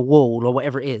first over a wall, or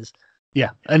whatever it is.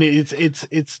 yeah. And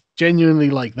it's genuinely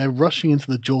like they're rushing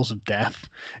into the jaws of death.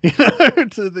 You know,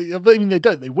 I mean, they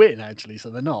don't. They win actually, so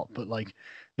they're not. But like,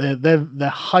 they're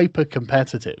hyper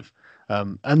competitive.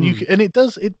 And Mm.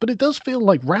 and but it does feel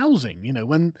like rousing. You know,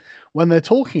 when they're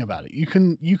talking about it, you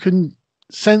can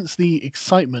sense the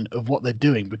excitement of what they're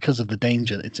doing because of the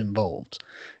danger that's involved.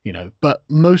 You know, but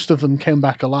most of them came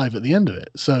back alive at the end of it.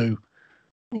 So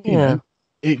you Yeah, know,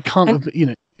 it can't and have. You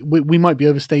know, we might be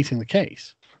overstating the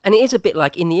case. and it is a bit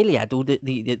like in the Iliad,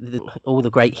 all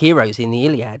the great heroes in the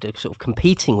Iliad are sort of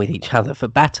competing with each other for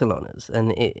battle honors,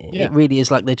 and it Yeah, really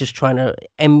is like they're just trying to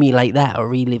emulate that or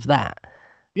relive that.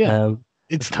 yeah. Um,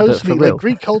 It's but for totally like real.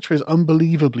 Greek culture is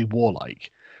unbelievably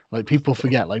warlike. Like people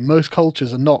forget, like most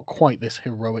cultures are not quite this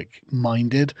heroic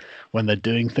minded when they're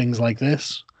doing things like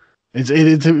this.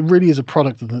 It really is a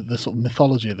product of the sort of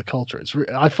mythology of the culture.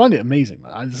 I find it amazing,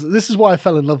 man. This is why I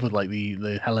fell in love with like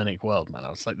the Hellenic world, man. I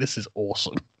was like, this is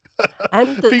awesome. And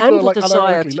People are the like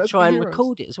desire unironically, to let's be try and heroes.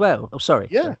 record it as well. Oh, sorry.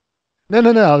 Yeah. No.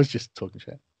 I was just talking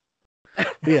shit. But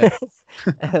yeah,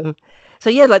 um, so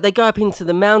yeah, like they go up into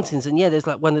the mountains, and yeah, there's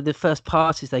like one of the first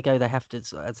parties they go. They have to,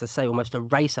 as I say, almost a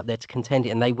race up there to contend it,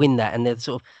 and they win that. And they're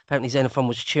sort of apparently Xenophon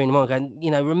was cheering them on,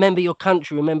 going, remember your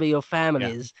country, remember your yeah.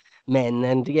 families, men.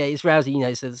 And yeah, it's rousing.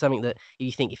 So it's something that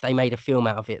you think if they made a film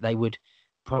out of it, they would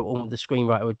probably the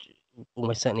screenwriter would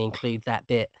almost certainly include that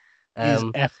bit. It is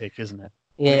Um, epic, isn't it?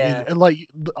 yeah, Like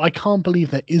I can't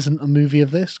believe there isn't a movie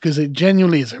of this because it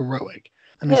genuinely is heroic,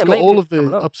 and it's yeah, got maybe all it'll of come the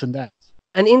along. ups and downs.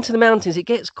 And into the mountains, it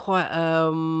gets quite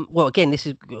well. Again, this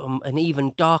is an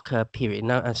even darker period,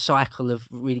 no, a cycle of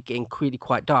really getting really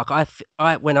quite dark.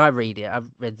 When I read it, I've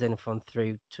read Xenophon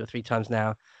through 2 or 3 times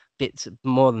now, bits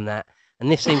more than that, and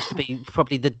this seems to be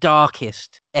probably the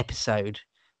darkest episode.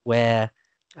 Where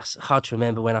it's hard to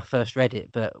remember when I first read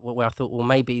it, but where I thought, well,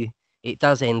 maybe it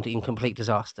does end in complete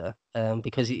disaster,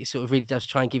 because it sort of really does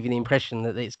try and give you the impression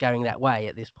that it's going that way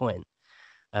at this point.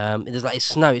 There's like it's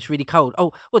snow, it's really cold.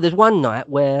 Oh, well, there's one night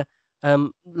where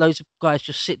loads of guys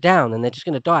just sit down and they're just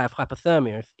going to die of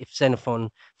hypothermia if Xenophon,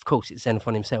 of course, it's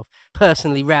Xenophon himself,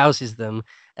 personally rouses them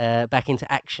back into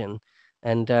action.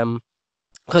 And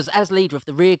because as leader of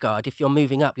the rear guard, if you're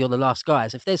moving up, you're the last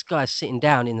guys. If there's guys sitting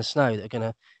down in the snow that are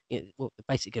going to,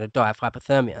 basically going to die of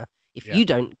hypothermia, if Yeah, you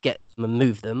don't get them and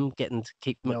move them, get them to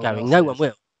keep them no one going, else no one is.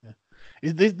 will.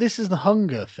 Yeah. This is the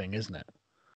hunger thing, isn't it?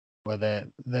 Where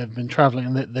they've been traveling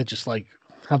and they're just like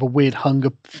have a weird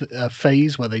hunger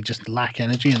phase where they just lack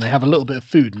energy and they have a little bit of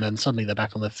food and then suddenly they're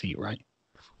back on their feet, right?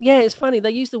 Yeah, it's funny.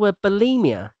 They use the word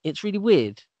bulimia. It's really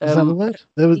weird. Is that the word?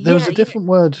 There was Yeah, a yeah. different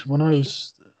word when I I-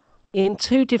 was. In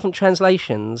two different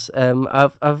translations,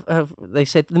 they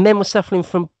said the men were suffering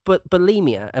from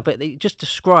bulimia, but it just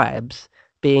describes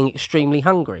being extremely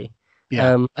hungry.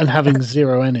 Yeah, Um, and having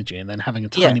zero energy and then having a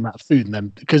yeah, tiny amount of food and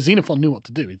then because Xenophon knew what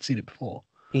to do, he'd seen it before.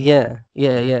 yeah, You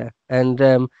know? yeah.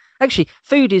 And actually,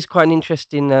 food is quite an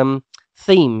interesting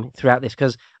theme throughout this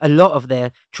because a lot of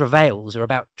their travails are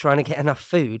about trying to get enough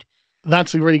food.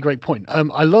 That's a really great point.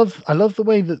 I love the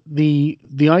way that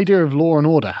the idea of law and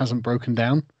order hasn't broken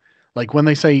down. Like when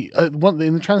they say one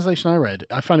in the translation I read,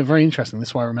 I found it very interesting. This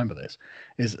is why I remember this.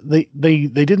 Is they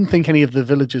didn't think any of the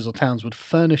villages or towns would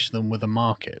furnish them with a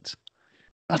market.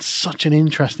 That's such an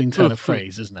interesting turn of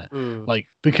phrase, isn't it? Mm. Like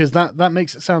because that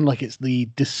makes it sound like it's the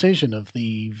decision of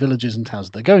the villages and towns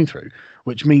that they're going through,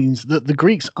 which means that the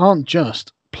Greeks aren't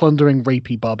just plundering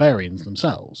rapey barbarians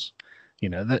themselves. You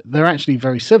know, they're actually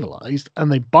very civilized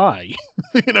and they buy,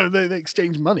 they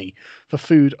exchange money for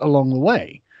food along the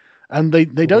way. And they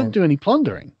don't Yeah. do any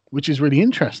plundering, which is really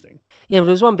interesting. Yeah, but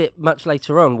there's one bit much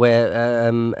later on where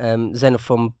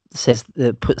Xenophon says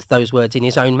puts those words in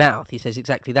his own mouth. He says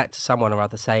exactly that to someone or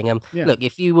other, saying, Yeah. "Look,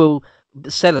 if you will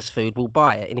sell us food, we'll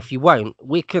buy it, and if you won't,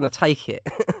 we're gonna take it."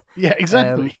 Yeah, um,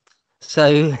 exactly.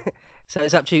 so, so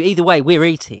it's up to you. Either way, we're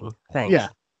eating. Yeah. Thanks.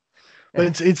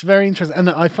 But it's very interesting, and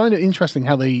I find it interesting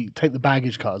how they take the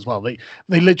baggage car as well. They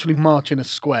literally march in a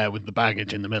square with the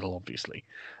baggage in the middle, obviously,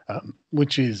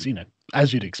 which is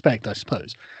as you'd expect, I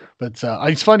suppose. But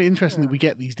I just find it interesting that Yeah. we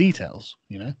get these details.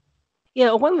 You know.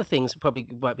 Yeah, one of the things probably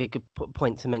might be a good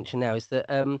point to mention now is that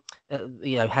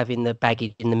having the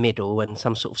baggage in the middle and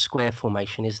some sort of square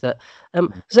formation is that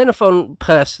Xenophon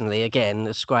personally, again,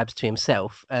 ascribes to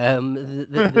himself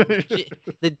the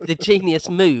genius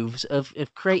moves of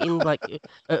creating like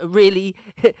a really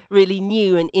really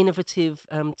new and innovative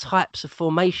types of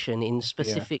formation in Yeah.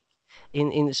 specific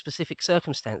in specific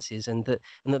circumstances, and that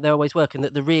they always work, and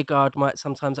that the rear guard might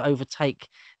sometimes overtake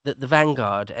the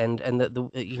vanguard, and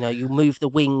that you move the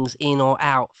wings in or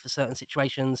out for certain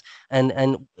situations,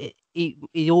 and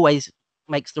he always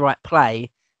makes the right play,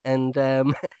 and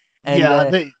and Yeah,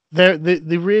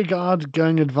 the rear guard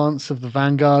going advance of the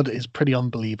vanguard is pretty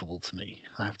unbelievable to me,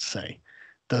 I have to say.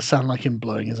 Does sound like him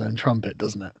blowing his own trumpet,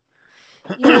 doesn't it?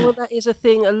 yeah, well, that is a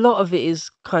thing. A lot of it is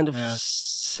kind of Yeah.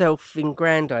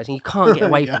 self-aggrandizing. You can't get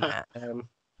away from Yeah. that.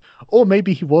 Or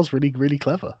maybe he was really, really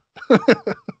clever.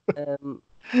 Um,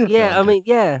 No, yeah, I'm joking.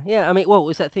 yeah. I mean, well, it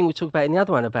was that thing we talked about in the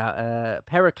other one about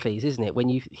Pericles, isn't it? When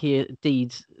you hear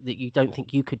deeds that you don't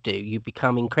think you could do, you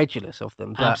become incredulous of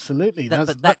them. But Absolutely. that, That's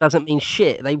but that that doesn't mean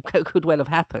shit. They could well have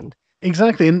happened.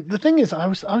 exactly. And the thing is, I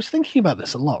was thinking about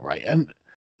this a lot, right? And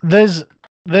there's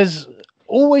there's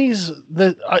always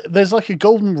there's like a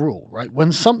golden rule, right?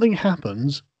 When something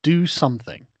happens, do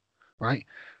something, right?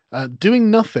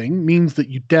 Doing nothing means that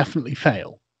you definitely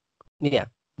fail. Yeah.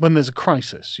 When there's a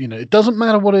crisis, it doesn't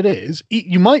matter what it is.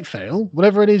 You might fail,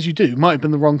 whatever it is you do might have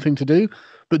been the wrong thing to do,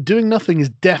 but doing nothing is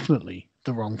definitely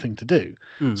the wrong thing to do.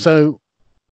 Mm. So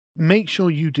make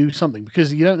sure you do something,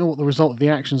 because you don't know what the result of the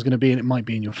action is going to be, and it might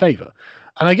be in your favor.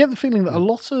 And I get the feeling that a Mm.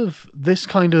 lot of this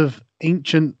kind of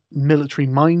ancient military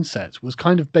mindset was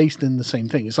kind of based in the same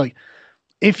thing. It's like,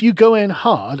 if you go in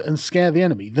hard and scare the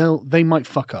enemy, they might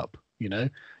fuck up.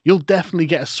 You'll definitely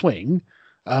get a swing.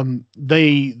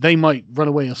 They might run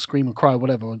away or scream or cry or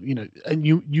whatever. And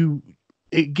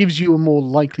it gives you a more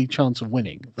likely chance of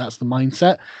winning. That's the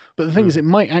mindset. But the thing is, Mm. it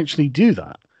might actually do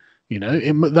that.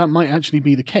 That might actually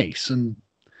be the case, and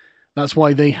that's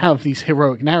why they have these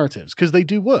heroic narratives, because they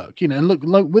do work. And look,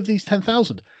 with these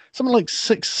 10,000, something like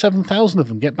 7,000 of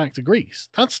them get back to Greece.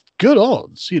 That's good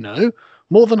odds.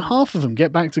 More than half of them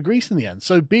get back to Greece in the end.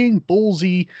 So being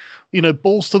ballsy,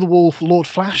 balls to the wall for Lord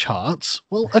Flashhearts,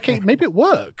 well, okay, maybe it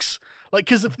works. Like,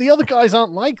 because if the other guys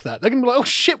aren't like that, they're gonna be like, oh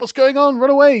shit, what's going on?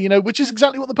 Run away, which is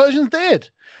exactly what the Persians did.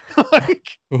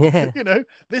 Like, Yeah.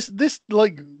 this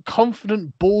like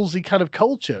confident, ballsy kind of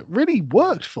culture really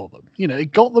worked for them.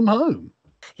 It got them home.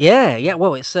 Yeah.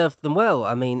 Well, it served them well.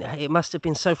 I mean, it must have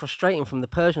been so frustrating from the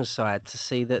Persian side to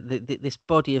see that this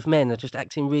body of men are just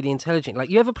acting really intelligent. Like,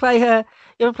 you ever play a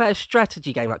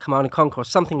strategy game like Command and Conquer or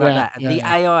something like Yeah, that, and yeah, the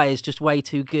yeah, AI is just way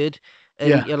too good, and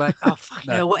yeah. you're like, oh fuck,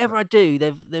 No, whatever I do,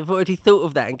 they've already thought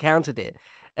of that and countered it.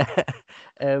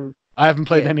 um, I haven't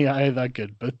played yeah. any AI that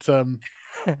good,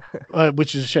 but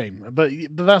which is a shame. But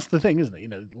that's the thing, isn't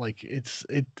it? Like it's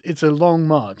a long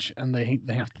march, and they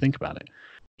have to think about it.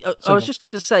 I was So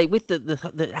just to say, with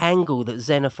the angle that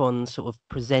Xenophon sort of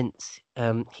presents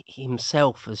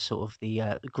himself as sort of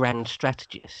the grand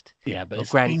strategist yeah, but or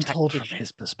it's grand being told from tactician.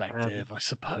 his perspective. I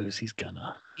suppose he's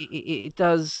gonna. It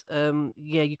does,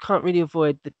 yeah, you can't really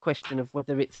avoid the question of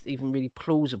whether it's even really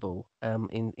plausible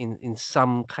in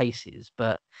some cases,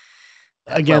 but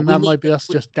well, Again, that might be us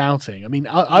just doubting. I mean,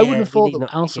 I would yeah, have we thought need that not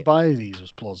think it. Alcibiades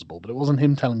was plausible, but it wasn't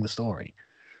him telling the story.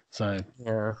 So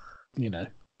Yeah. you know,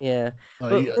 Yeah,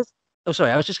 like, but oh, sorry,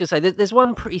 I was just going to say there's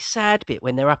one pretty sad bit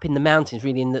when they're up in the mountains,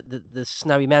 really in the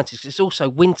snowy mountains. 'Cause it's also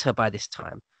winter by this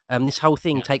time. This whole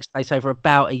thing yeah, takes place over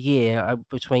about a year,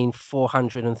 between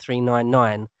 400 and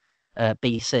 399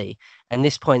 BC, and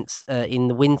this point's in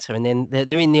the winter, and then they're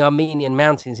in the Armenian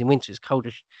mountains in winter. It's cold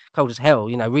as hell,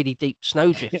 really deep yeah,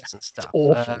 snowdrifts and it's stuff.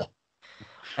 awful.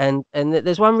 And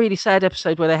there's one really sad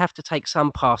episode where they have to take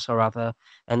some pass or other,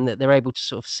 and that they're able to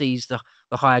sort of seize the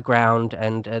higher ground,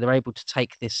 and they're able to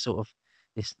take this sort of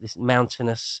this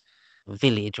mountainous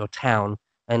village or town,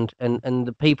 and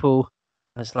the people,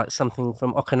 it's like something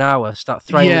from Okinawa, start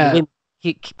throwing the Yeah, women,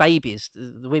 babies,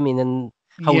 the women and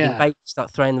holding yeah. babies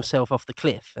start throwing themselves off the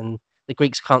cliff, and the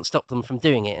Greeks can't stop them from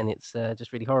doing it, and it's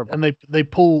just really horrible. And they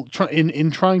pull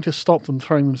in trying to stop them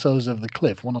throwing themselves over the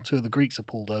cliff. One or two of the Greeks are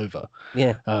pulled over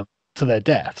Yeah, uh, to their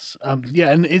deaths.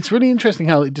 Yeah, and it's really interesting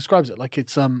how it describes it. Like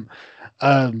it's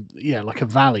yeah, like a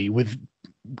valley with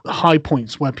high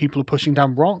points where people are pushing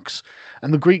down rocks,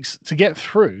 and the Greeks, to get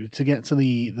through, to get to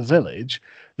the village,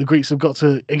 the Greeks have got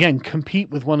to again compete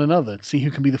with one another to see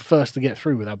who can be the first to get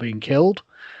through without being killed.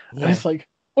 And yeah. it's like,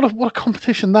 what a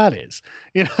competition that is,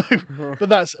 you know.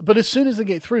 But as soon as they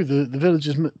get through, the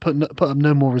villagers put up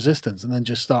no more resistance, and then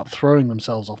just start throwing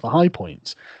themselves off the high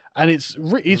points. and it's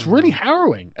really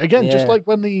harrowing. Again, just Yeah. like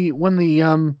when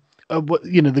the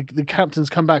captains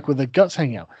come back with their guts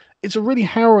hanging out. It's a really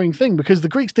harrowing thing because the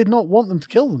Greeks did not want them to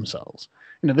kill themselves.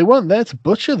 They weren't there to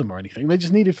butcher them or anything. They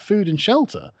just needed food and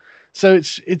shelter. So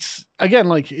it's again,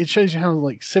 like, it shows you how,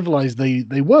 like, civilized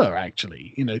they were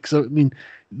actually. Because I mean,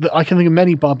 I can think of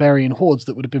many barbarian hordes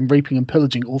that would have been raping and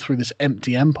pillaging all through this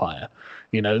empty empire.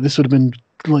 This would have been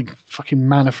like fucking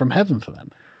manna from heaven for them.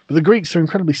 But the Greeks are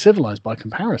incredibly civilized by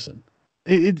comparison.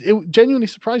 It genuinely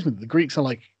surprised me that the Greeks are,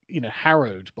 like,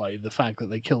 harrowed by the fact that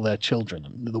they kill their children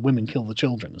and the women kill the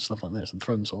children and stuff like this and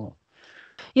throw them so on.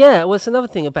 Yeah, well, it's another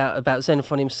thing about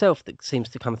Xenophon himself that seems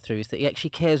to come through is that he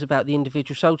actually cares about the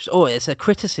individual soldiers. Or it's a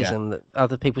criticism that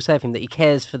other people say of him, that he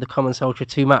cares for the common soldier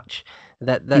too much.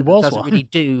 That doesn't really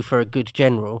do for a good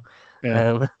general.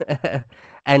 Yeah.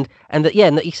 And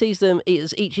that he sees them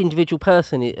as each individual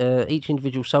person, each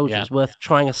individual soldier is worth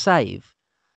trying to save.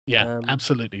 Yeah,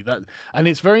 absolutely. And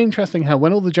it's very interesting how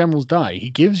when all the generals die,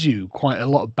 he gives you quite a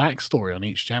lot of backstory on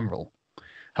each general.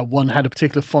 How one had a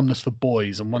particular fondness for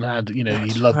boys, and one had, he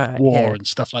loved war and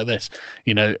stuff like this.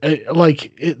 There's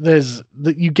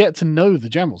that you get to know the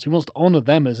generals. He wants to honor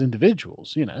them as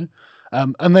individuals.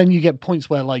 And then you get points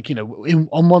where, like,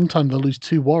 on one time they'll lose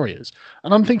 2 warriors,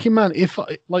 and I'm thinking, man, if,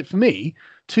 like, for me,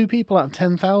 2 people out of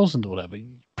 10,000 or whatever,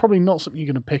 probably not something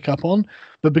you're going to pick up on.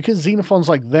 But because Xenophon's,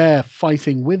 like, there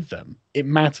fighting with them, it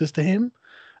matters to him,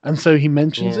 and so he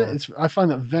mentions it. I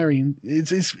find that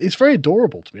it's very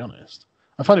adorable, to be honest.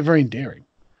 I find it very endearing.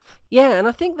 Yeah, and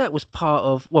I think that was part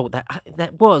of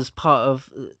that was part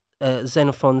of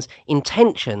Xenophon's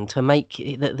intention to make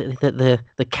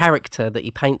the character that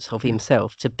he paints of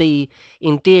himself to be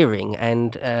endearing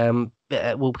and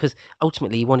because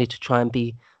ultimately he wanted to try and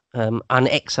be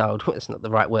unexiled. Well, that's not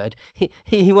the right word.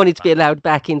 He wanted to be allowed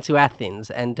back into Athens,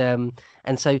 and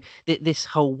so this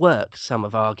whole work, some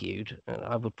have argued, and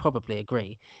I would probably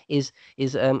agree, is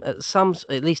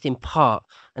at least in part,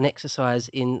 an exercise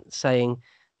in saying,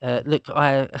 look,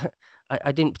 I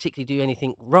didn't particularly do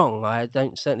anything wrong. I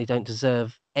certainly don't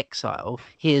deserve exile.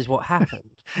 Here's what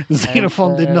happened.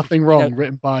 Xenophon did nothing wrong.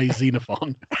 Written by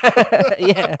Xenophon.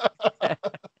 Yeah.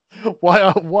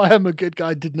 Why I'm a good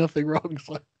guy did nothing wrong.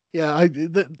 So, yeah,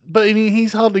 but I mean,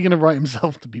 he's hardly going to write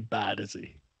himself to be bad, is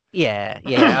he? Yeah.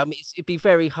 I mean, it'd be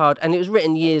very hard, and it was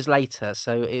written years later,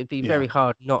 so it'd be very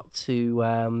hard not to,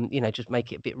 just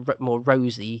make it a bit more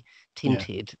rosy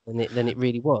tinted than it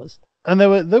really was. And there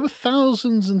were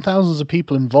thousands and thousands of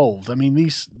people involved. I mean,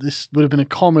 this would have been a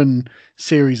common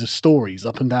series of stories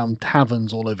up and down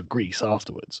taverns all over Greece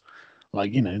afterwards.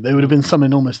 Like, there would have been some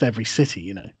in almost every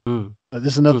city. But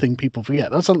this is another thing people forget.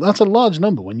 That's a large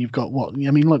number when you've got the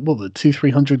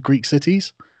 200-300 Greek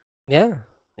cities. Yeah.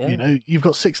 You've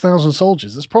got 6,000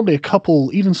 soldiers. There's probably a couple,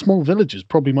 even small villages,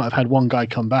 probably might have had one guy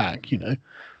come back.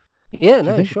 Yeah,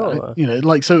 no, sure.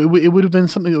 So it would have been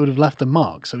something that would have left a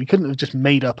mark. So he couldn't have just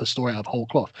made up a story out of whole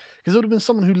cloth, because it would have been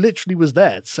someone who literally was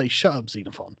there to say, "Shut up,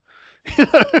 Xenophon."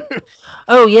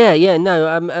 Oh yeah,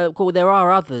 no. Well, there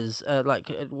are others.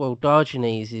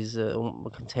 Diogenes is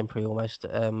contemporary almost.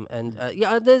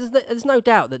 There's no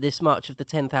doubt that this march of the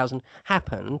 10,000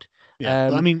 happened.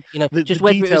 Yeah, I mean, just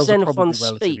whether it was Xenophon's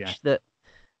speech that.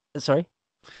 Sorry.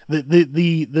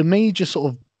 The major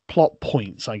sort of plot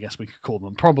points, I guess we could call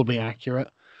them, probably accurate.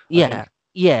 Yeah,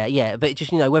 but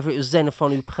just whether it was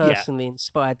Xenophon who personally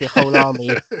inspired the whole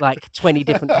army like 20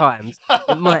 different times,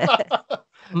 it might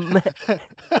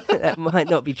that might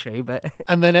not be true, but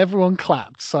and then everyone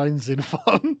clapped, signed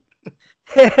Xenophon.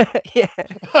 Yeah,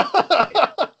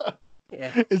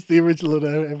 it's the original.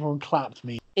 Everyone clapped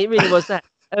me. It really was that.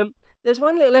 There's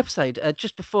one little episode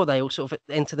just before they all sort of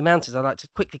enter the mountains. I'd like to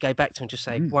quickly go back to and just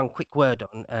say one quick word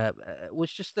on.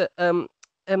 Was just that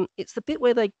it's the bit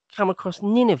where they come across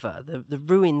Nineveh, the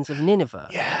ruins of Nineveh.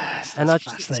 Yes, and I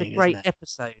just think it's a great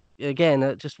episode.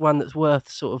 Again, just one that's worth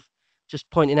sort of just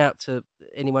pointing out to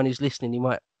anyone who's listening. You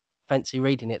might fancy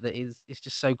reading it. It's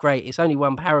just so great. It's only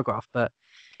one paragraph, but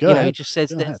it just says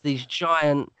there's these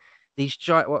giant.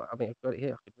 Well, I mean, I've got it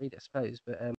here. I could read it, I suppose.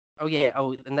 But and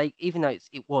they, even though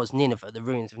it was Nineveh, the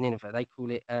ruins of Nineveh, they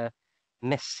call it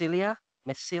Messila.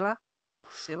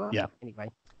 Yeah.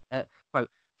 Anyway, quote: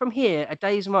 "From here, a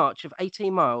day's march of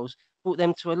 18 miles brought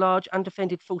them to a large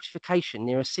undefended fortification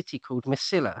near a city called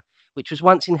Messila, which was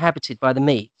once inhabited by the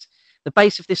Medes. The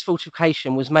base of this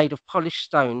fortification was made of polished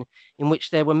stone, in which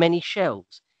there were many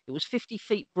shells. It was 50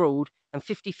 feet broad and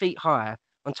 50 feet high.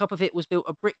 On top of it was built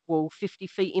a brick wall 50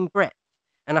 feet in breadth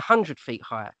and 100 feet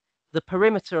high. The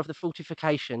perimeter of the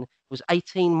fortification was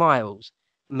 18 miles.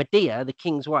 Medea, the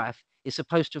king's wife, is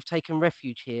supposed to have taken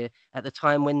refuge here at the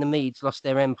time when the Medes lost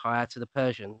their empire to the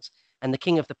Persians. and the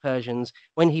king of the Persians,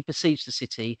 when he besieged the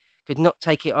city, could not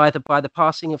take it either by the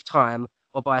passing of time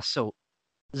or by assault.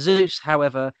 Zeus,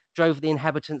 however, drove the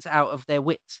inhabitants out of their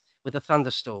wits with a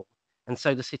thunderstorm, and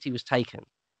so the city was taken.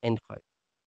 End quote.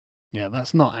 Yeah,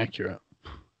 that's not accurate.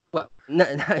 Well, no,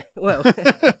 well,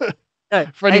 no.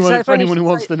 For anyone who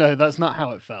wants to know, that's not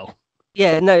how it fell.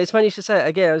 Yeah, no, it's funny you should say it.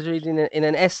 Again, I was reading in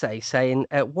an essay saying,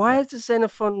 why does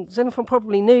Xenophon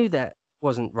probably knew that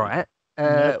wasn't right.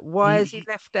 Why has he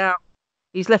left out?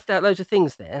 He's left out loads of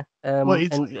things there. There are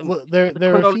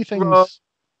a few things.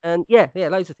 And yeah,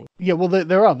 loads of things. Yeah, well,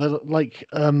 there are. Like,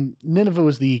 Nineveh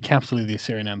was the capital of the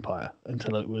Assyrian Empire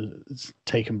until it was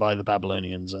taken by the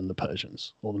Babylonians and the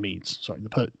Persians, or the Medes. Sorry,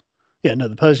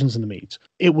 the Persians and the Medes.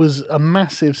 It was a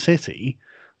massive city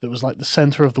that was like the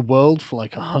center of the world for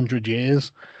like 100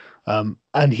 years.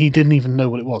 And he didn't even know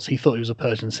what it was. He thought it was a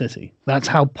Persian city. That's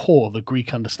how poor the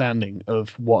Greek understanding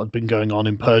of what had been going on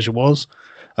in Persia was.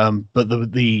 But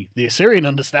the Assyrian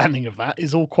understanding of that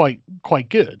is all quite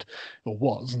good, or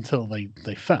was, until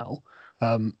they fell.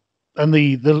 And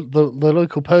the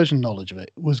local Persian knowledge of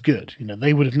it was good. You know,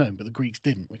 they would have known, but the Greeks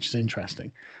didn't, which is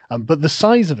interesting. But the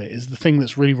size of it is the thing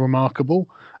that's really remarkable,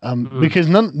 because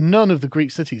none of the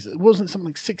Greek cities, it wasn't something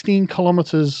like 16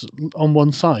 kilometers on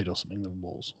one side or something, the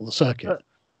walls or the circuit.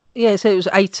 Yeah, so it was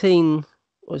 18.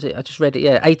 What was it? I just read it.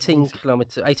 Yeah, 18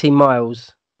 kilometers, 18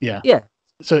 miles. Yeah.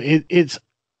 So it's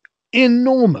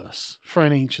enormous for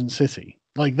an ancient city.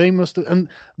 Like, they must have, and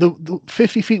the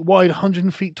 50 feet wide,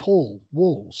 100 feet tall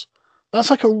walls. That's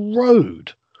like a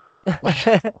road.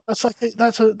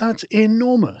 That's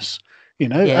enormous. You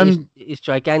know, yeah, and it's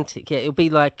gigantic. Yeah, it'll be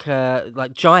like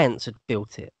giants had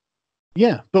built it.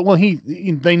 Yeah, but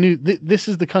they knew this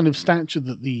is the kind of stature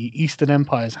that the Eastern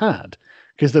empires had,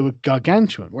 because they were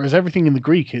gargantuan. Whereas everything in the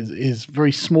Greek is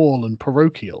very small and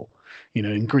parochial. You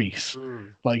know, in Greece,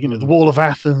 like, you know, the Wall of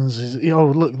Athens is,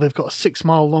 look, they've got a 6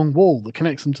 mile long wall that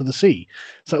connects them to the sea.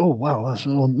 So, oh wow, that's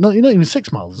not even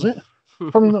 6 miles, is it?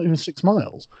 Probably not even 6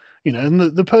 miles. You know, and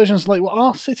the Persians are like, well,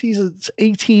 our city's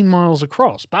 18 miles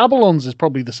across. Babylon's is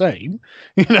probably the same.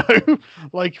 You know,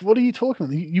 like, what are you talking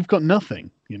about? You've got nothing.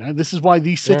 You know, this is why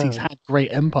these cities had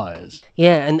great empires.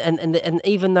 Yeah, and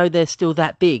even though they're still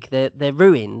that big, they're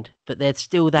ruined, but they're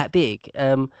still that big.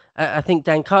 I think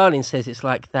Dan Carlin says it's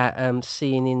like that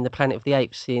scene in the Planet of the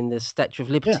Apes, seeing the Statue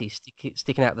of Liberty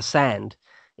sticking out of the sand.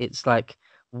 It's like,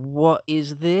 what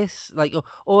is this? Like,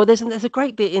 or there's a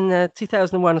great bit in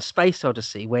 2001: A Space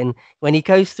Odyssey when he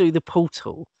goes through the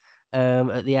portal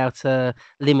at the outer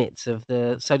limits of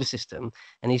the solar system,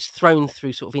 and he's thrown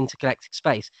through sort of intergalactic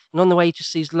space, and on the way he just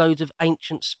sees loads of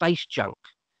ancient space junk.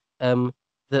 In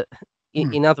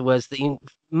other words, the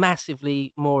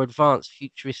massively more advanced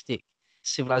futuristic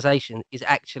civilization is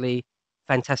actually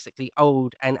fantastically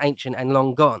old and ancient and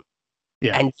long gone.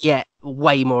 Yeah, and yet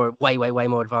way more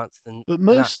advanced than. But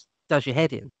most does your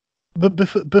head in. But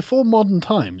before modern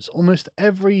times, almost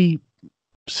every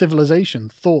civilization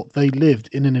thought they lived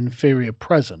in an inferior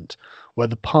present, where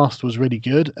the past was really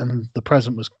good and the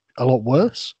present was a lot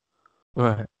worse.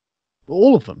 Right.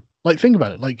 All of them. Like, think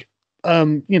about it. Like,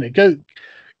 go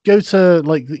to,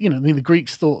 like, the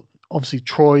Greeks thought, obviously,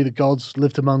 Troy, the gods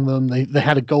lived among them. They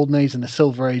had a golden age and a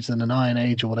silver age and an iron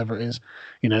age, or whatever it is,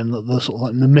 and the sort of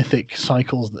like the mythic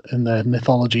cycles in their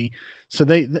mythology. So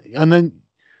and then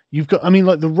you've got,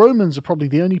 like, the Romans are probably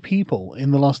the only people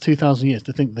in the last 2,000 years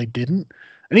to think they didn't.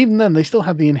 And even then, they still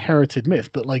had the inherited myth,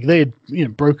 but like they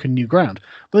had, broken new ground.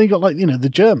 But then you got, like, the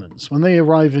Germans, when they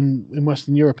arrive in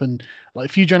Western Europe, and like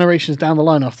a few generations down the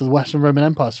line after the Western Roman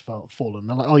Empire's fallen,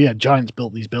 they're like, oh yeah, giants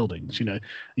built these buildings. You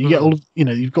get all,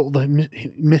 you've got all the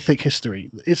mythic history.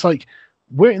 It's like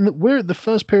we're at the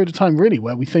first period of time really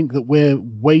where we think that we're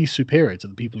way superior to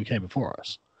the people who came before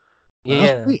us.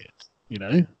 Yeah, that's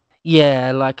weird,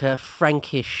 Yeah, like a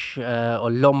Frankish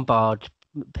or Lombard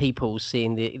people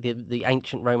seeing the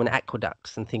ancient Roman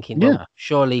aqueducts and thinking, well,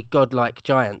 surely godlike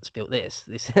giants built this.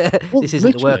 This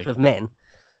isn't the work of men.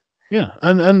 Yeah,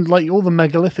 and like all the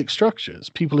megalithic structures,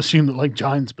 people assume that like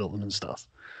giants built them and stuff.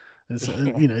 It's,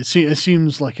 it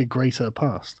assumes like a greater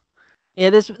past. Yeah,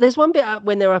 there's one bit up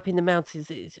when they're up in the mountains.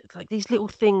 It's like these little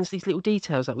things, these little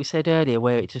details, like we said earlier,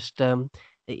 where it just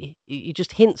it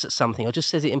just hints at something or just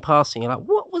says it in passing. You're like,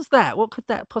 what was that? What could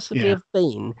that possibly have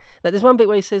been? Like, there's one bit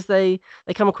where he says they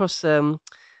come across some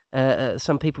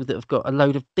people that have got a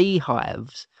load of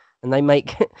beehives and they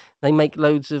make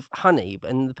loads of honey.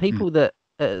 And the people that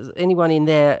anyone in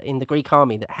the Greek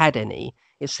army that had any,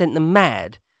 it sent them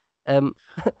mad.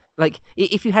 Like,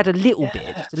 if you had a little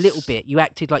bit, just a little bit, you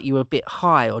acted like you were a bit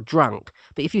high or drunk.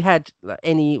 But if you had like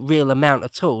any real amount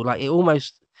at all, like, it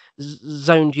almost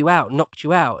zoned you out, knocked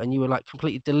you out, and you were like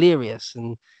completely delirious,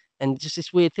 and just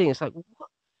this weird thing. It's like,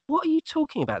 what are you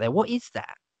talking about there? What is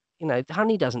that?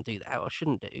 Honey doesn't do that, or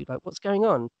shouldn't do. Like, what's going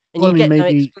on? And Well, I you mean, get no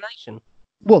maybe. explanation.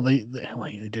 Well, they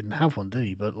didn't have one, did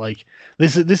he? But like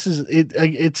this is it.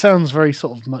 It sounds very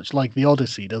sort of much like the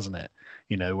Odyssey, doesn't it?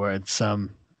 Where it's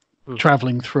Hmm.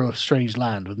 traveling through a strange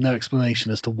land with no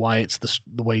explanation as to why it's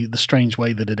the strange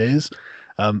way that it is.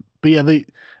 But yeah,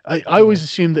 I Yeah. always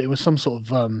assumed that it was some sort of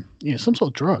some sort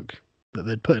of drug that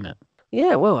they'd put in it.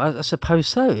 Yeah, well, I suppose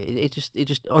so. It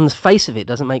just on the face of it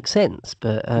doesn't make sense,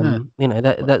 but No,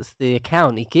 but that's the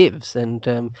account he gives, and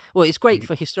well, it's great y-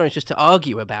 for historians just to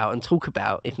argue about and talk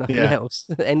about, if nothing yeah, else,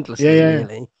 yeah, endlessly, yeah, yeah.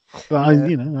 really. But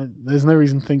Yeah. there's no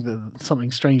reason to think that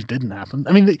something strange didn't happen.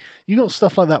 I mean, you got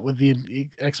stuff like that with the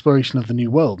exploration of the New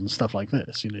World and stuff like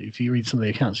this. If you read some of the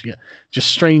accounts, you get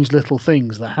just strange little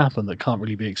things that happen that can't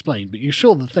really be explained. But you're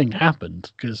sure the thing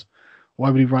happened because why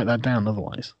would he write that down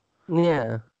otherwise?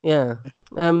 Yeah, yeah.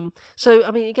 So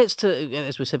I mean, it gets to,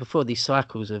 as we said before, these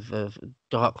cycles of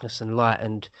darkness and light,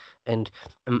 and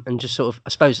just sort of, I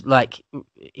suppose, like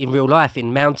in real life,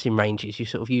 in mountain ranges, you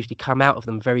sort of usually come out of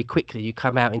them very quickly. You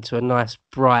come out into a nice,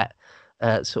 bright,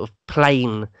 sort of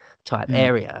plain type Mm.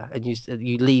 area, and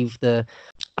you leave the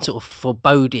sort of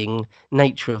foreboding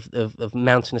nature of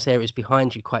mountainous areas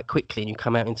behind you quite quickly, and you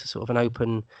come out into sort of an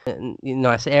open,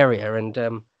 nice area, and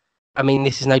I mean,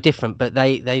 this is no different, but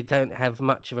they don't have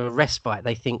much of a respite.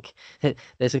 They think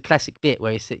there's a classic bit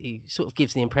where he sort of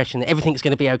gives the impression that everything's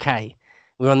going to be okay.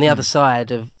 We're on the other Mm.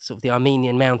 side of sort of the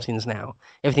Armenian mountains now.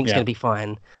 Everything's Yeah. going to be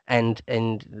fine, and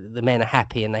the men are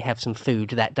happy and they have some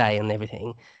food that day and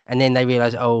everything. And then they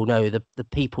realize, oh no, the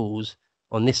peoples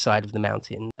on this side of the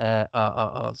mountain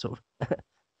are sort of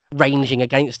ranging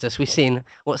against us. We're seeing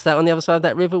what's that on the other side of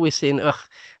that river? We're seeing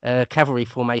cavalry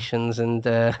formations and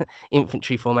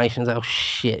infantry formations. Oh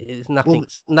shit! Well,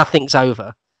 Nothing's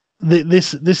over.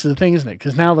 this is the thing, isn't it?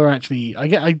 Because now they're actually,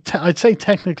 I'd say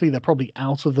technically they're probably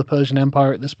out of the Persian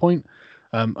Empire at this point.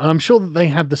 And I'm sure that they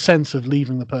had the sense of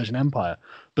leaving the Persian Empire,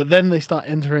 but then they start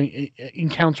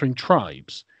encountering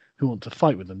tribes who want to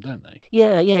fight with them, don't they?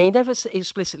 Yeah, yeah. He never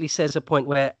explicitly says a point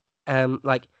where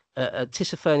like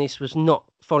Tissaphernes was not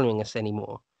following us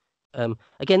anymore.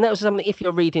 Again, that was something. If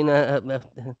you're reading a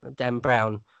Dan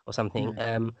Brown or something,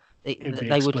 Mm. It'd be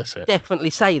they would explicit.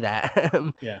 definitely say that.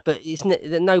 Yeah. But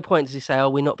at no point does he say, "Oh,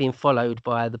 we're not being followed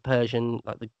by the Persian,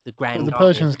 like the But the Grand Army of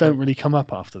Persians the don't Persian." really come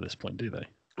up after this point, do they?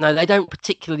 No, they don't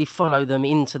particularly follow them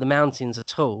into the mountains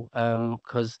at all,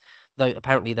 because though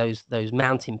apparently those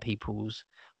mountain peoples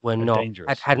were They're not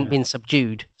dangerous. hadn't Yeah. been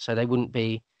subdued, so they wouldn't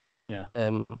be. Yeah.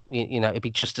 It'd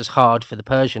be just as hard for the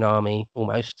Persian army,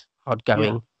 almost hard Yeah.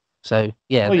 going. So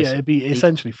yeah, Well, yeah, this it'd be the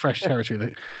essentially fresh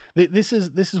territory. This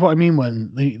is what I mean when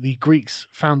the Greeks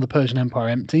found the Persian Empire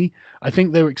empty. I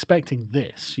think they were expecting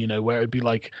this, where it'd be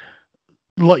like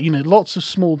lots of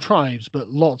small tribes, but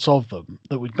lots of them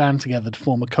that would band together to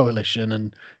form a coalition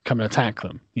and come and attack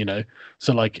them.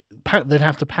 So like they'd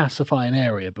have to pacify an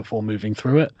area before moving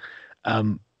through it,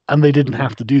 and they didn't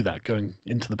have to do that going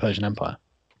into the Persian Empire.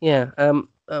 yeah.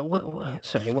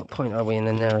 Sorry, what point are we in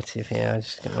the narrative here? I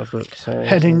just get my book. So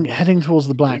Heading towards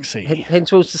the Black Sea. heading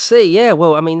towards the sea. Yeah.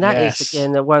 Well, I mean that is Yes.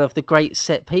 again one of the great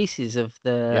set pieces of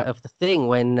the Yep. of the thing.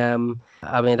 When I mean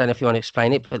I don't know if you want to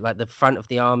explain it, but like the front of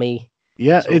the army.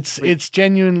 Yeah, Sort of it's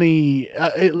genuinely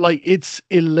it's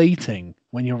elating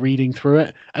when you're reading through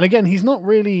it. And again, he's not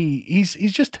really he's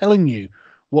just telling you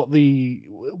what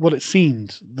it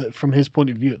seemed that from his point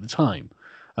of view at the time.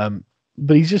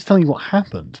 But he's just telling you what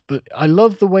happened. But I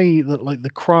love the way that like the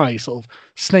cry sort of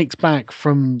snakes back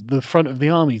from the front of the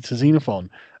army to Xenophon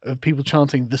of people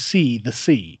chanting the sea,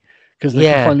 because they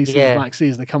can Yeah, finally see the yeah, Black Sea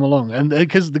as they come along. And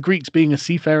because the Greeks being a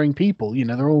seafaring people,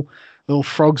 they're all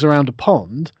frogs around a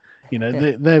pond.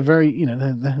 They're very,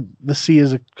 the sea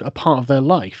is a part of their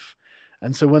life.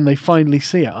 And so when they finally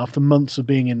see it after months of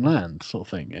being inland, sort of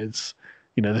thing, it's,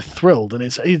 they're thrilled and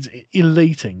it's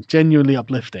elating, genuinely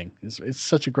uplifting. It's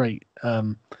such a great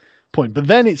point. But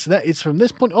then it's from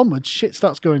this point onwards, shit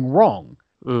starts going wrong.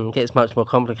 It gets much more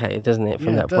complicated, doesn't it,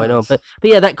 from Yeah, it that point on? does. But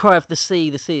yeah, that cry of the sea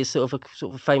is sort of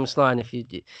a famous line if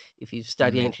you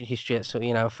study Mm. ancient history. It's sort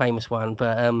of, a famous one.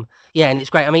 But yeah, and it's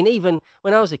great. I mean, even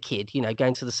when I was a kid,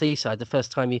 going to the seaside, the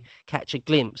first time you catch a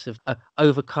glimpse of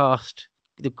overcast,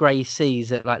 the grey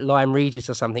seas at like Lyme Regis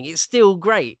or something, it's still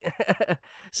great.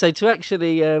 So to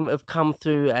actually have come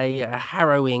through a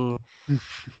harrowing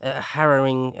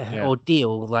Yeah,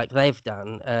 ordeal like they've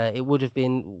done, it would have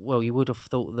been, well, you would have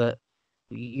thought that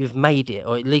you've made it,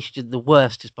 or at least the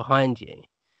worst is behind you.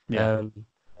 yeah. Um,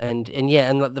 and yeah,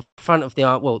 and like the front of the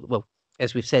arm, well,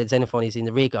 as we've said, Xenophon is in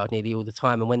the rear guard nearly all the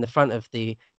time, and when the front of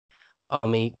the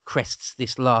army crests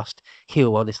this last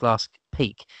hill or this last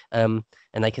peak, and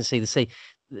they can see the sea,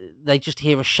 they just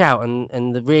hear a shout,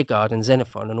 and the rear guard and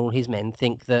Xenophon and all his men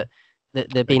think that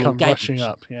they're being engaged. Rushing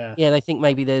up, yeah. Yeah, they think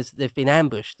maybe they've been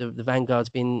ambushed. The vanguard's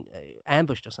been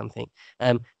ambushed or something.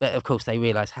 But of course they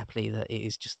realise happily that it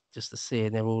is just the sea,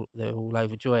 and they're all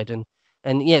overjoyed. And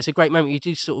yeah, it's a great moment. You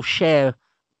do sort of share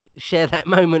that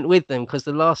moment with them, because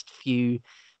the last few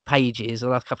pages, the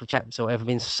last couple of chapters or whatever, have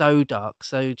been so dark,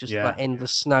 so just like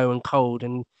endless snow and cold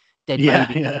and dead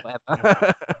babies or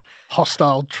whatever.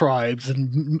 Hostile tribes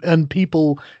and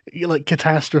people, like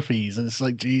catastrophes, and it's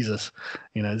like, Jesus,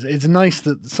 it's nice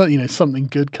that something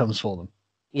good comes for them.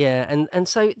 Yeah, and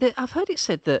so I've heard it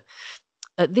said that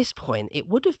at this point it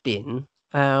would have been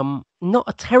not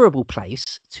a terrible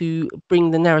place to bring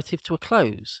the narrative to a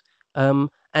close. And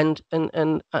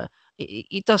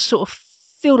it does sort of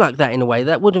feel like that in a way.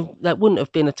 That wouldn't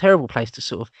have been a terrible place to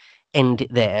sort of end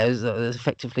it there, as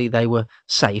effectively they were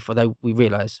safe, although we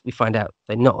find out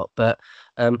they're not. But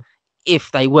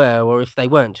if they were, or if they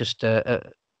weren't, just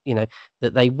that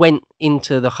they went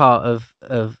into the heart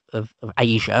of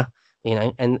Asia,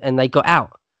 and they got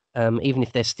out, even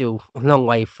if they're still a long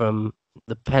way from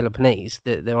the Peloponnese.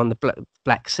 They're on the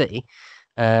Black Sea,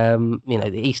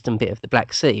 the eastern bit of the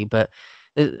Black Sea, but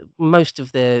most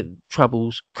of their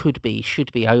troubles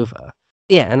should be over.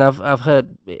 Yeah, and I've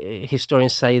heard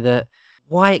historians say that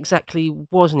why exactly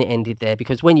wasn't it ended there?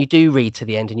 Because when you do read to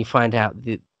the end and you find out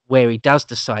where he does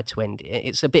decide to end it,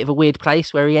 it's a bit of a weird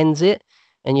place where he ends it,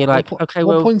 and you're like, okay,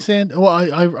 well, what point's the end? Well,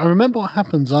 I remember what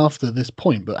happens after this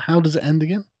point, but how does it end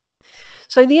again?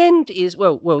 So the end is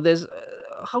well, there's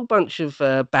a whole bunch of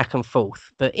back and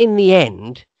forth, but in the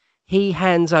end,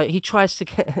 Xenophon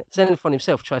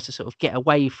himself tries to sort of get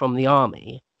away from the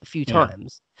army a few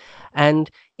times, and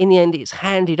in the end it's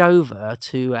handed over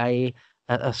to a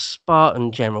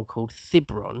Spartan general called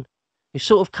Thibron, who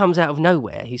sort of comes out of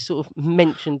nowhere. He's sort of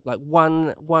mentioned like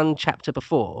one chapter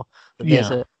before that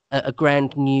there's a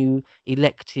grand new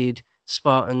elected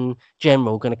Spartan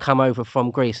general going to come over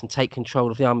from Greece and take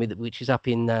control of the army which is up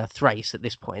in Thrace at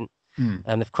this point.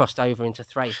 And they've crossed over into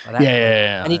Thrace by that point.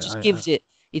 And he just gives it.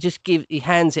 He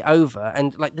hands it over,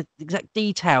 and like the exact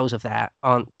details of that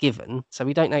aren't given, so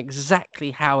we don't know exactly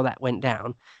how that went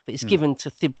down. But it's given to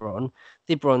Thibron.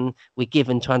 Thibron, we're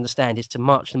given to understand, is to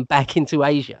march them back into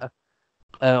Asia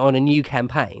on a new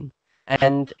campaign,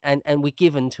 and we're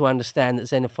given to understand that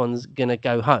Xenophon's going to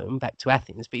go home back to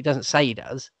Athens, but he doesn't say he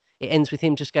does. It ends with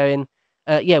him just going,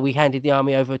 "Yeah, we handed the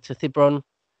army over to Thibron,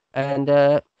 and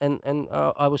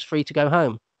I was free to go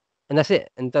home," and that's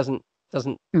it, and doesn't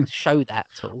show that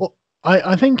at all. Well,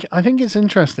 I think it's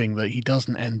interesting that he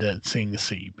doesn't end at seeing the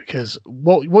sea, because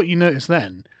what you notice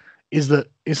then is that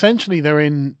essentially they're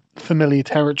in familiar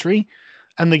territory,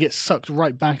 and they get sucked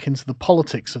right back into the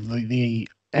politics of the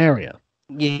area.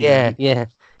 Yeah.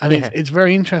 And it's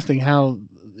very interesting how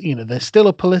they're still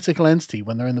a political entity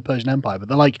when they're in the Persian Empire, but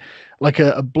they're like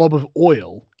a blob of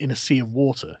oil in a sea of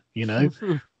water.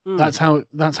 That's how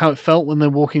it felt when they're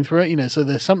walking through it, so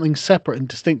there's something separate and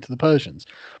distinct to the Persians.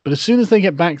 But as soon as they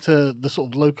get back to the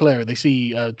sort of local area, they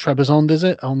see Trebizond, is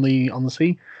it, on the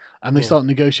sea, and they start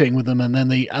negotiating with them, and then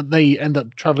they end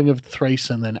up traveling over to Thrace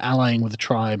and then allying with the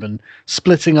tribe and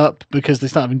splitting up because they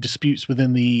start having disputes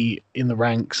in the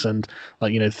ranks, and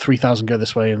 3,000 go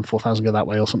this way and 4,000 go that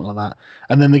way or something like that.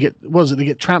 And then they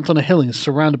get trapped on a hill and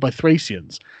surrounded by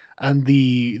Thracians, and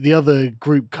the other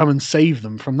group come and save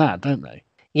them from that, don't they?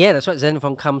 Yeah, that's right.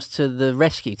 Xenophon comes to the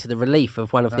rescue, to the relief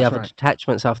of one of the other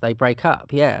detachments after they break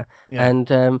up. Yeah. And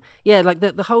like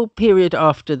the whole period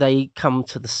after they come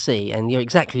to the sea, and you're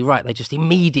exactly right. They just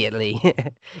immediately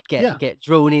get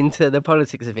drawn into the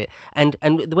politics of it, and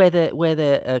where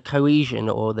their cohesion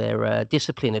or their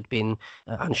discipline had been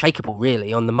unshakable,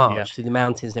 really, on the march through the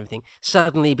mountains and everything,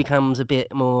 suddenly becomes a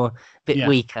bit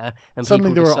weaker, and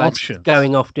suddenly people there are decide options,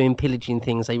 going off doing pillaging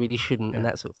things they really shouldn't, and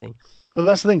that sort of thing. Well,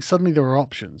 that's the thing. Suddenly there are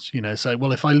options, So,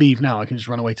 well, if I leave now, I can just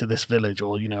run away to this village,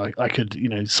 or I could,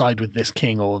 side with this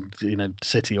king or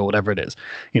city or whatever it is.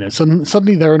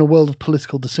 Suddenly they're in a world of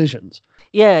political decisions.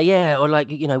 Yeah, or like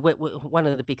one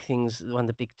of the big things, one of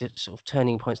the big sort of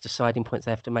turning points, deciding points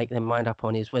they have to make their mind up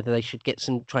on is whether they should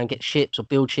try and get ships or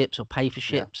build ships or pay for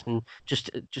ships, and just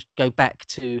go back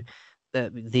to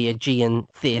the Aegean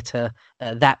theatre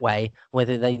that way,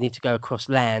 whether they need to go across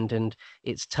land, and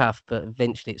it's tough, but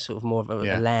eventually it's sort of more of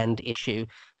a land issue,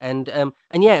 and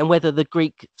whether the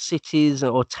Greek cities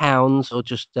or towns or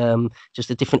just the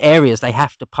different areas they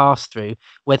have to pass through,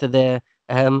 whether they're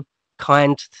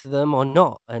kind to them or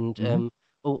not, and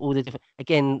all the different.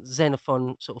 Again,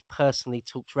 Xenophon sort of personally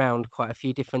talks round quite a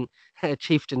few different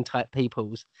chieftain type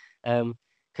peoples,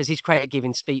 because he's great at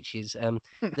giving speeches.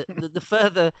 The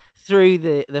further through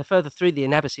the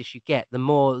Anabasis you get, the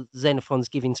more Xenophon's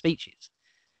giving speeches,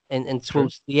 and True.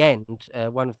 towards the end,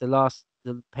 one of the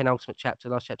penultimate chapter,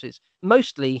 last chapter, it's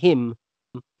mostly him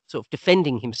sort of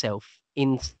defending himself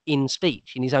in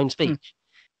speech, in his own speech,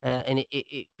 and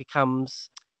it becomes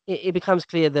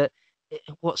clear that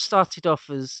what started off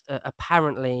as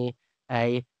apparently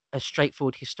a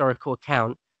straightforward historical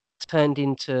account turned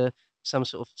into some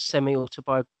sort of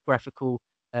semi-autobiographical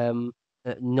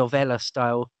novella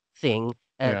style thing.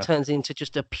 Turns into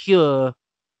just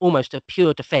almost a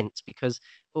pure defense, because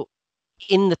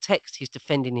in the text he's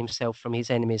defending himself from his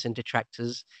enemies and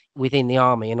detractors within the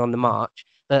army and on the march,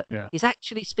 but he's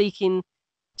actually speaking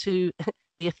to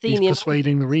the Athenian. He's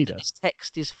persuading the reader. This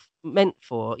text is meant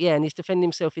for, and he's defending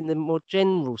himself in the more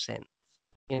general sense,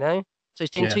 So he's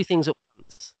doing two things at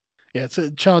once. Yeah, it's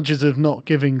charges of not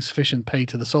giving sufficient pay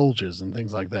to the soldiers and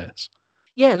things like this.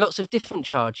 Yeah, lots of different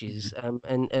charges,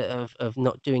 and of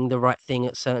not doing the right thing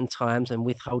at certain times, and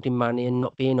withholding money, and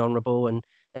not being honourable, and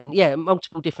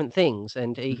multiple different things,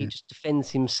 and he just defends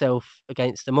himself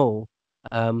against them all.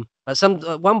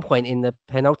 At one point in the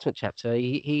penultimate chapter,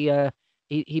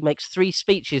 he makes 3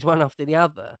 speeches, one after the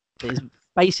other, that is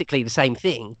basically the same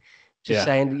thing, just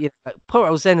saying, poor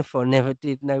old Xenophon never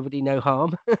did nobody no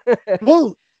harm.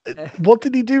 Well, what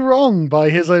did he do wrong by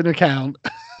his own account?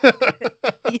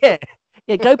 Yeah,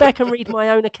 go back and read my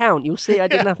own account. You'll see I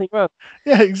did nothing wrong.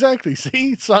 Yeah, exactly.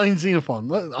 See, signed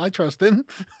Xenophon. I trust him.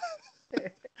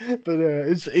 But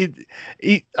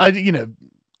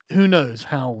who knows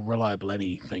how reliable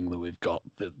anything that we've got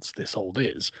that's this old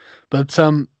is. But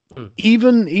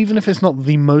even if it's not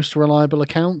the most reliable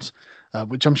account,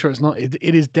 which I'm sure it's not, it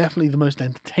is definitely the most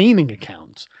entertaining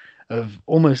account of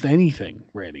almost anything,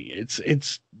 really.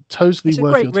 It's totally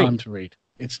worth your time to read.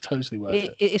 It's totally worth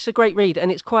it. It's a great read,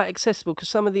 and it's quite accessible, because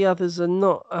some of the others are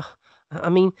not. I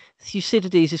mean,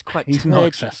 Thucydides is quite turgid. Not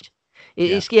accessible.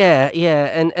 It's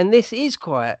and this is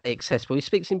quite accessible. He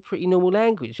speaks in pretty normal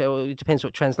language. It depends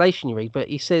what translation you read, but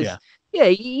he says,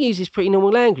 he uses pretty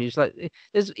normal language. Like,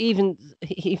 there's even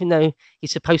though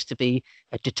he's supposed to be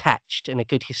a detached and a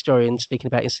good historian, speaking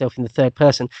about himself in the third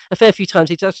person, a fair few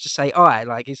times he does just say "I."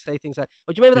 Like, he say things like,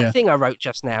 "Oh, do you remember that thing I wrote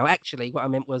just now? Actually, what I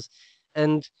meant was,"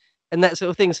 and that sort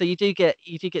of thing. So you do get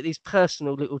these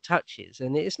personal little touches,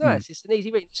 and it's nice. It's an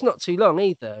easy read. It's not too long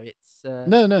either. It's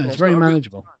it's very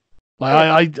manageable.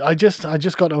 Like I just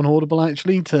got it on Audible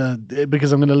actually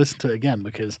because I'm going to listen to it again,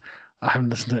 because I haven't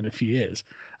listened to it in a few years,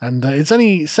 and it's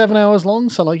only 7 hours long.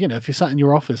 So if you're sat in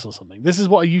your office or something, this is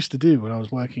what I used to do when I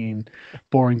was working in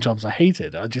boring jobs I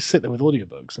hated. I'd just sit there with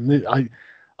audiobooks, and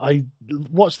I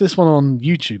watched this one on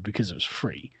YouTube because it was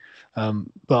free.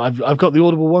 But I've got the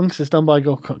Audible one because it's done by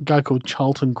a guy called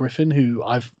Charlton Griffin, who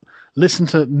I've listened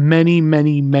to many,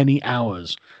 many, many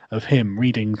hours of him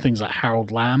reading things like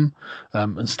Harold Lamb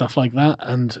and stuff like that.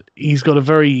 And he's got a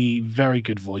very, very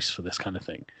good voice for this kind of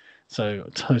thing. So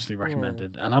totally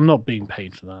recommended. And I'm not being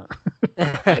paid for that.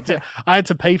 I had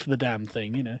to pay for the damn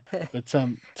thing, but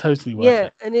totally worth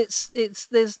it. And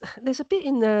there's a bit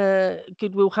in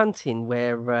Good Will Hunting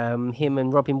where him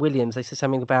and Robin Williams, they say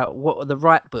something about what are the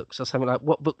right books, or something like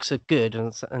what books are good,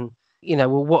 and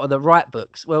what are the right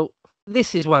books? Well,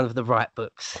 this is one of the right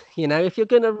books. If you're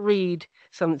going to read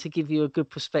something to give you a good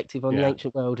perspective on the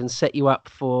ancient world and set you up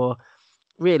for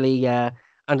really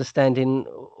understanding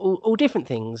all different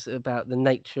things about the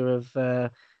nature of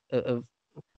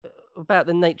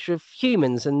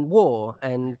humans and war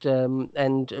and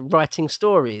writing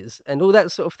stories and all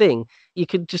that sort of thing, you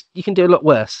can do a lot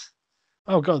worse.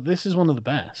 Oh god, this is one of the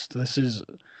best. There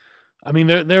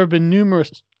have been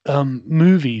numerous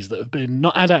movies that have been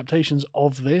not adaptations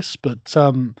of this, but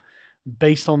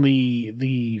based on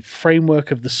the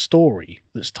framework of the story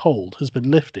that's told, has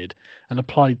been lifted and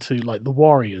applied to like The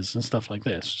Warriors and stuff like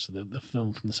this. So the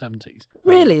film from the 70s.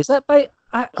 Really? Is that I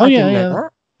didn't know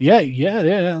that. Yeah.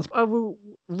 I will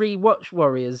rewatch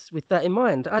Warriors with that in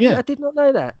mind. I did not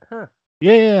know that. Huh.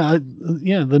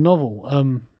 The novel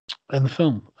and the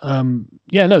film.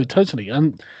 No, totally.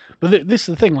 But this is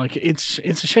the thing. Like, it's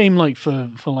a shame, like for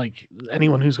like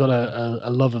anyone who's got a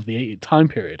love of the time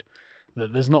period,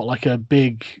 that there's not like a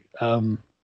big,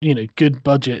 good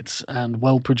budget and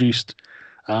well produced,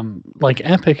 like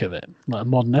epic of it, like a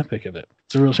modern epic of it.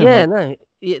 It's a real shame.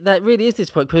 That really is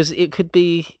disappointing, because it could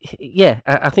be.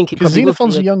 I think it. Because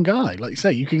Xenophon's a young guy, like you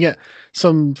say, you can get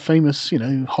some famous,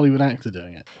 Hollywood actor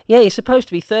doing it. Yeah, he's supposed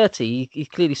to be 30. He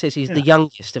clearly says he's the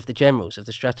youngest of the generals of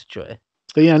the Stratotroy.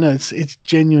 But yeah, no, it's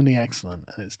genuinely excellent,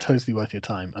 and it's totally worth your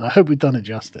time. And I hope we've done it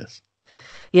justice.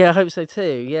 Yeah, I hope so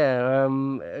too. Yeah.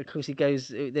 Of course, he goes.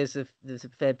 There's a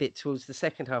fair bit towards the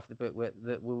second half of the book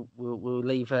that will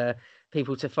leave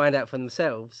people to find out for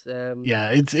themselves.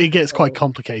 Yeah, it gets quite So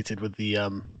complicated with the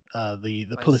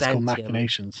political Byzantium.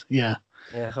 machinations. Yeah.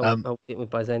 Yeah, Um, whole bit with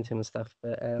Byzantium and stuff.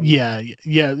 But yeah.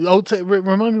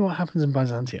 Remind me what happens in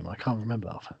Byzantium. I can't remember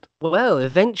that offhand. well,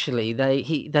 eventually they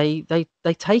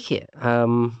take it.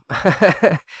 Oh,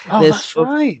 There's that's sort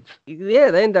of, right.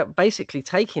 yeah, they end up basically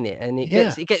taking it, and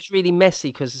Yeah, it gets really messy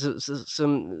because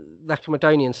some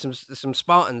Lacedaemonians, some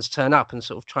Spartans turn up and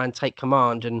sort of try and take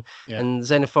command, yeah, and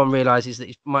Xenophon realizes that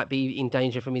he might be in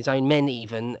danger from his own men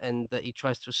even, and that he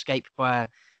tries to escape by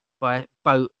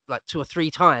boat like 2 or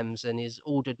 3 times and is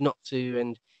ordered not to,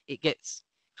 and it gets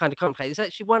kind of complicated. It's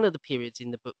actually one of the periods in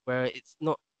the book where it's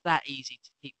not that easy to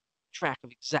keep track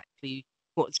of exactly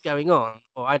what's going on,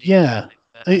 or I didn't yeah. find it.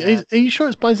 Are, But are you sure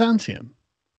it's Byzantium?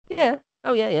 yeah,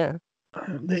 oh yeah, yeah.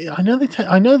 I know they take.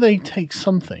 I know they take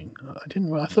something. I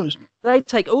didn't. I thought it was. They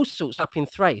take all sorts up in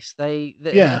Thrace.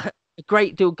 Yeah, A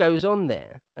great deal goes on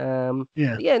there. yeah.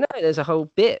 But yeah, no, there's a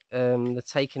whole bit. The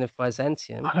taking of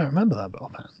Byzantium. I don't remember that bit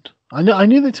offhand. I know. I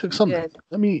knew they took something. Yeah,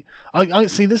 Let me. I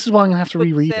see. This is why I'm gonna have to book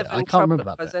reread it. I seven, can't Trouble remember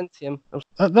at that bit. Byzantium.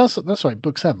 Oh, That's right.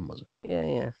 Book 7 was it? yeah,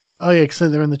 yeah. Oh yeah,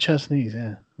 because they're in the Chersonese.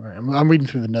 Yeah, right. I'm reading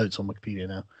through the notes on Wikipedia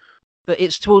now. But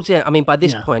it's towards the end. I mean, by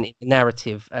this Yeah, point in the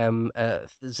narrative,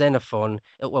 Xenophon.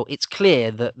 Well, it's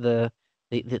clear that the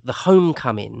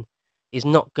homecoming is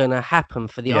not going to happen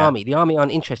for the yeah, army. The army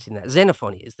aren't interested in that.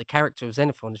 Xenophon is the character of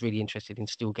Xenophon is really interested in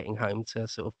still getting home to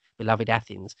sort of beloved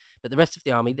Athens. But the rest of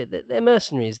the army, they're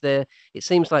mercenaries. It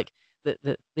seems like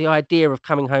the idea of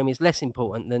coming home is less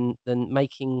important than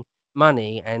making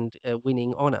money and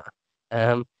winning honor.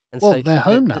 And Well, so they're the,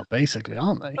 home the now, basically,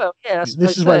 aren't they? well, yeah, I This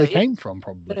suppose is where so. they Yeah, came from,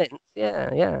 probably.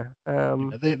 yeah, yeah. You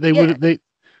know, But yeah,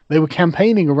 they were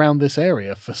campaigning around this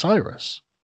area for Cyrus.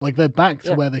 Like they're back to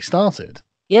yeah, where they started.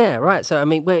 yeah, right. So I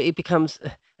mean, where it becomes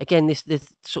again this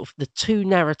sort of the two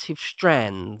narrative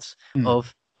strands Hmm.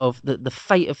 of the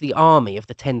fate of the army of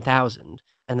the 10,000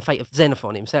 and the fate of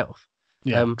Xenophon himself.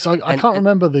 Yeah, Um, because I can't and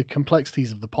remember the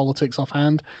complexities of the politics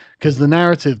offhand. Because the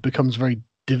narrative becomes very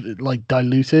like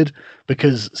diluted.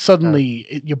 Because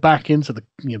suddenly you're back into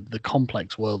the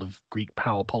complex world of Greek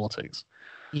power politics.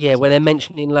 yeah, So where they're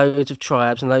mentioning loads of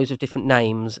tribes and loads of different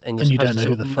names, and you're and you supposed don't to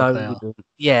know who sort the of fuck they know are. them.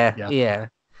 Yeah, Yeah, yeah.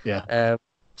 yeah, Um,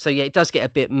 so yeah, it does get a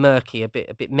bit murky, a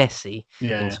bit messy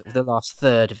yeah, in yeah. sort of the last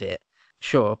third of it,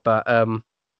 sure.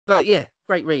 But yeah,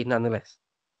 great read nonetheless.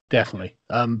 Definitely.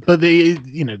 But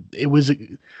it was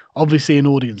obviously an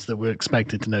audience that were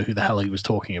expected to know who the hell he was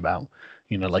talking about.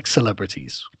 Like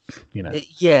celebrities. You know.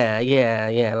 Yeah, yeah,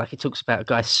 yeah. Like it talks about a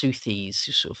guy Soothes,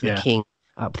 who's sort of the Yeah, king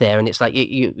up there, and it's like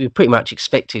you're pretty much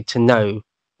expected to know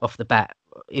off the bat,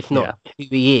 if not yeah,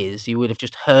 who he is, you would have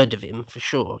just heard of him for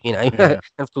sure. yeah, And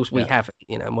of course we yeah,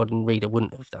 haven't. Modern reader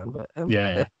wouldn't have done, but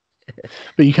yeah.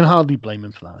 But you can hardly blame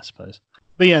him for that, I suppose.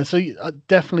 But yeah, so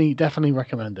definitely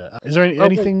recommend it. Is there oh,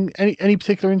 well, any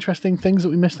particular interesting things that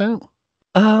we missed out?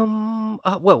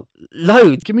 well,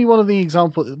 loads. Give me one of the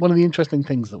interesting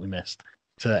things that we missed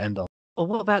to end on. Or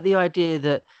what about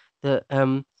that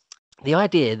the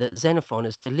idea that Xenophon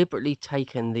has deliberately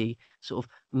taken the sort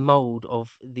of mold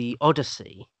of the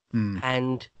Odyssey, Hmm.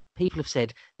 and people have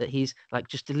said that he's like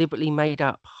just deliberately made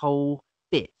up whole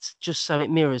bits just so it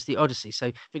mirrors the Odyssey.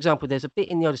 So, for example, there's a bit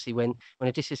in the Odyssey when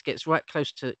Odysseus gets right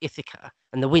close to Ithaca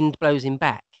and the wind blows him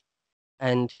back,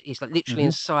 and he's like literally in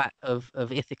Hmm. sight of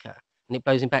Ithaca, and it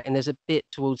blows him back. And there's a bit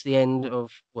towards the end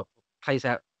of what plays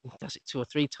out, does it 2 or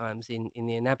 3 times in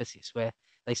the Anabasis, where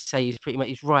they say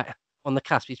he's right on the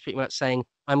cusp. He's pretty much saying,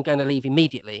 "I'm going to leave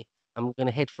immediately. I'm going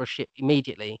to head for a ship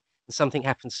immediately," and something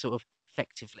happens, sort of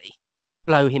effectively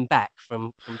blow him back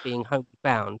from being homeward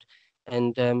bound.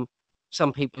 And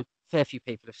some people, fair few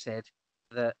people, have said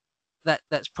that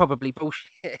that's probably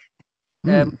bullshit.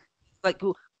 um, Hmm. like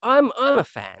well, I'm a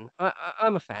fan.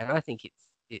 I'm a fan. I think it's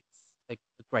a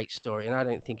great story, and I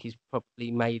don't think he's probably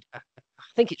made. I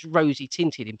think it's rosy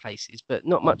tinted in places, but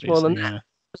not much more than Obviously, that. yeah,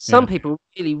 But some yeah. people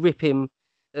really rip him.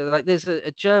 Like there's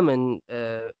a German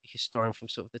historian from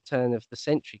sort of the turn of the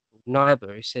century called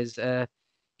Niebuhr who says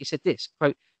he said this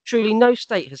quote: "Truly, no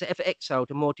state has ever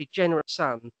exiled a more degenerate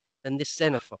son than this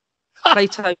Xenophon.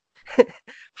 Plato,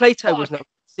 Plato was Fuck. not a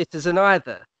citizen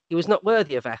either. He was not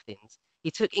worthy of Athens.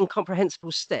 He took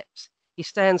incomprehensible steps. He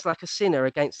stands like a sinner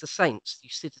against the saints,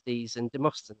 Thucydides and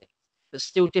Demosthenes, but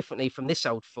still differently from this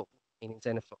old fool," meaning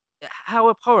Xenophon. "How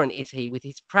abhorrent is he with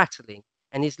his prattling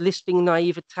and his lisping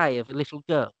naivete of a little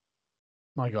girl."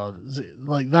 My God,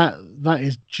 like that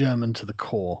is German to the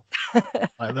core.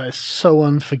 Like that is so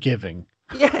unforgiving.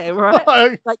 Yeah,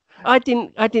 right. Like I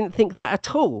didn't think that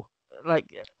at all.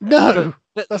 Like, No,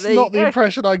 but that's there you not the go.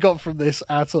 impression I got from this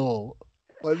at all.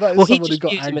 Like that is Well, he someone who just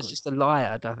got views him as angry. just a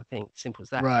liar. I don't think simple as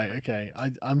that. Right, okay.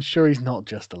 I'm sure he's not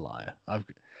just a liar.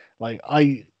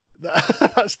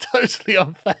 That's totally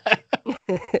unfair.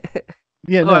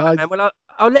 Yeah, All no, right, man. Well,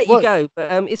 I'll let you what go,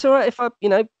 but it's all right if I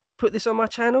put this on my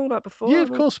channel like yeah, before. I of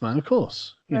mean, course, man, of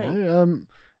course. great.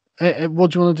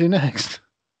 What do you want to do next?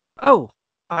 Oh,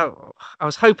 I, I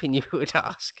was hoping you would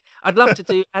ask. I'd love to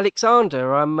do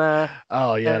Alexander.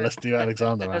 Oh yeah, let's do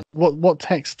Alexander, man. What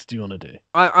text do you want to do?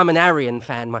 I'm an Aryan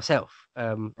fan myself.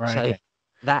 Right, So okay.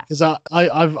 that. Because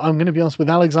I'm going to be honest with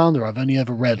Alexander. I've only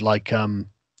ever read like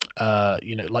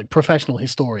like professional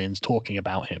historians talking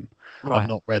about him. I've Right.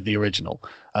 not read the original.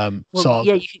 Well, So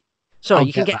yeah. Sorry, I'll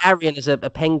you can get get that. Aryan as a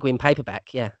Penguin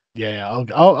paperback. Yeah. Yeah,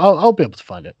 I'll be able to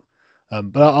find it.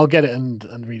 But I'll get it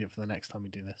and read it for the next time we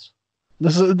do this.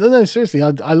 No, seriously,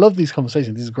 I love these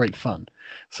conversations. These are great fun.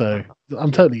 So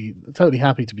I'm Cheers. totally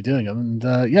happy to be doing them.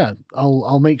 And yeah,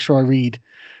 I'll make sure I read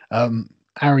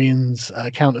Arian's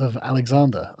account of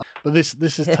Alexander. But this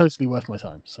is totally worth my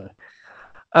time. So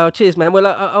Oh, cheers, man. Well,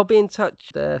 I'll be in touch.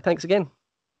 Thanks again.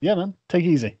 yeah, man, take it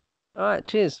easy. All right.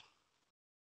 Cheers.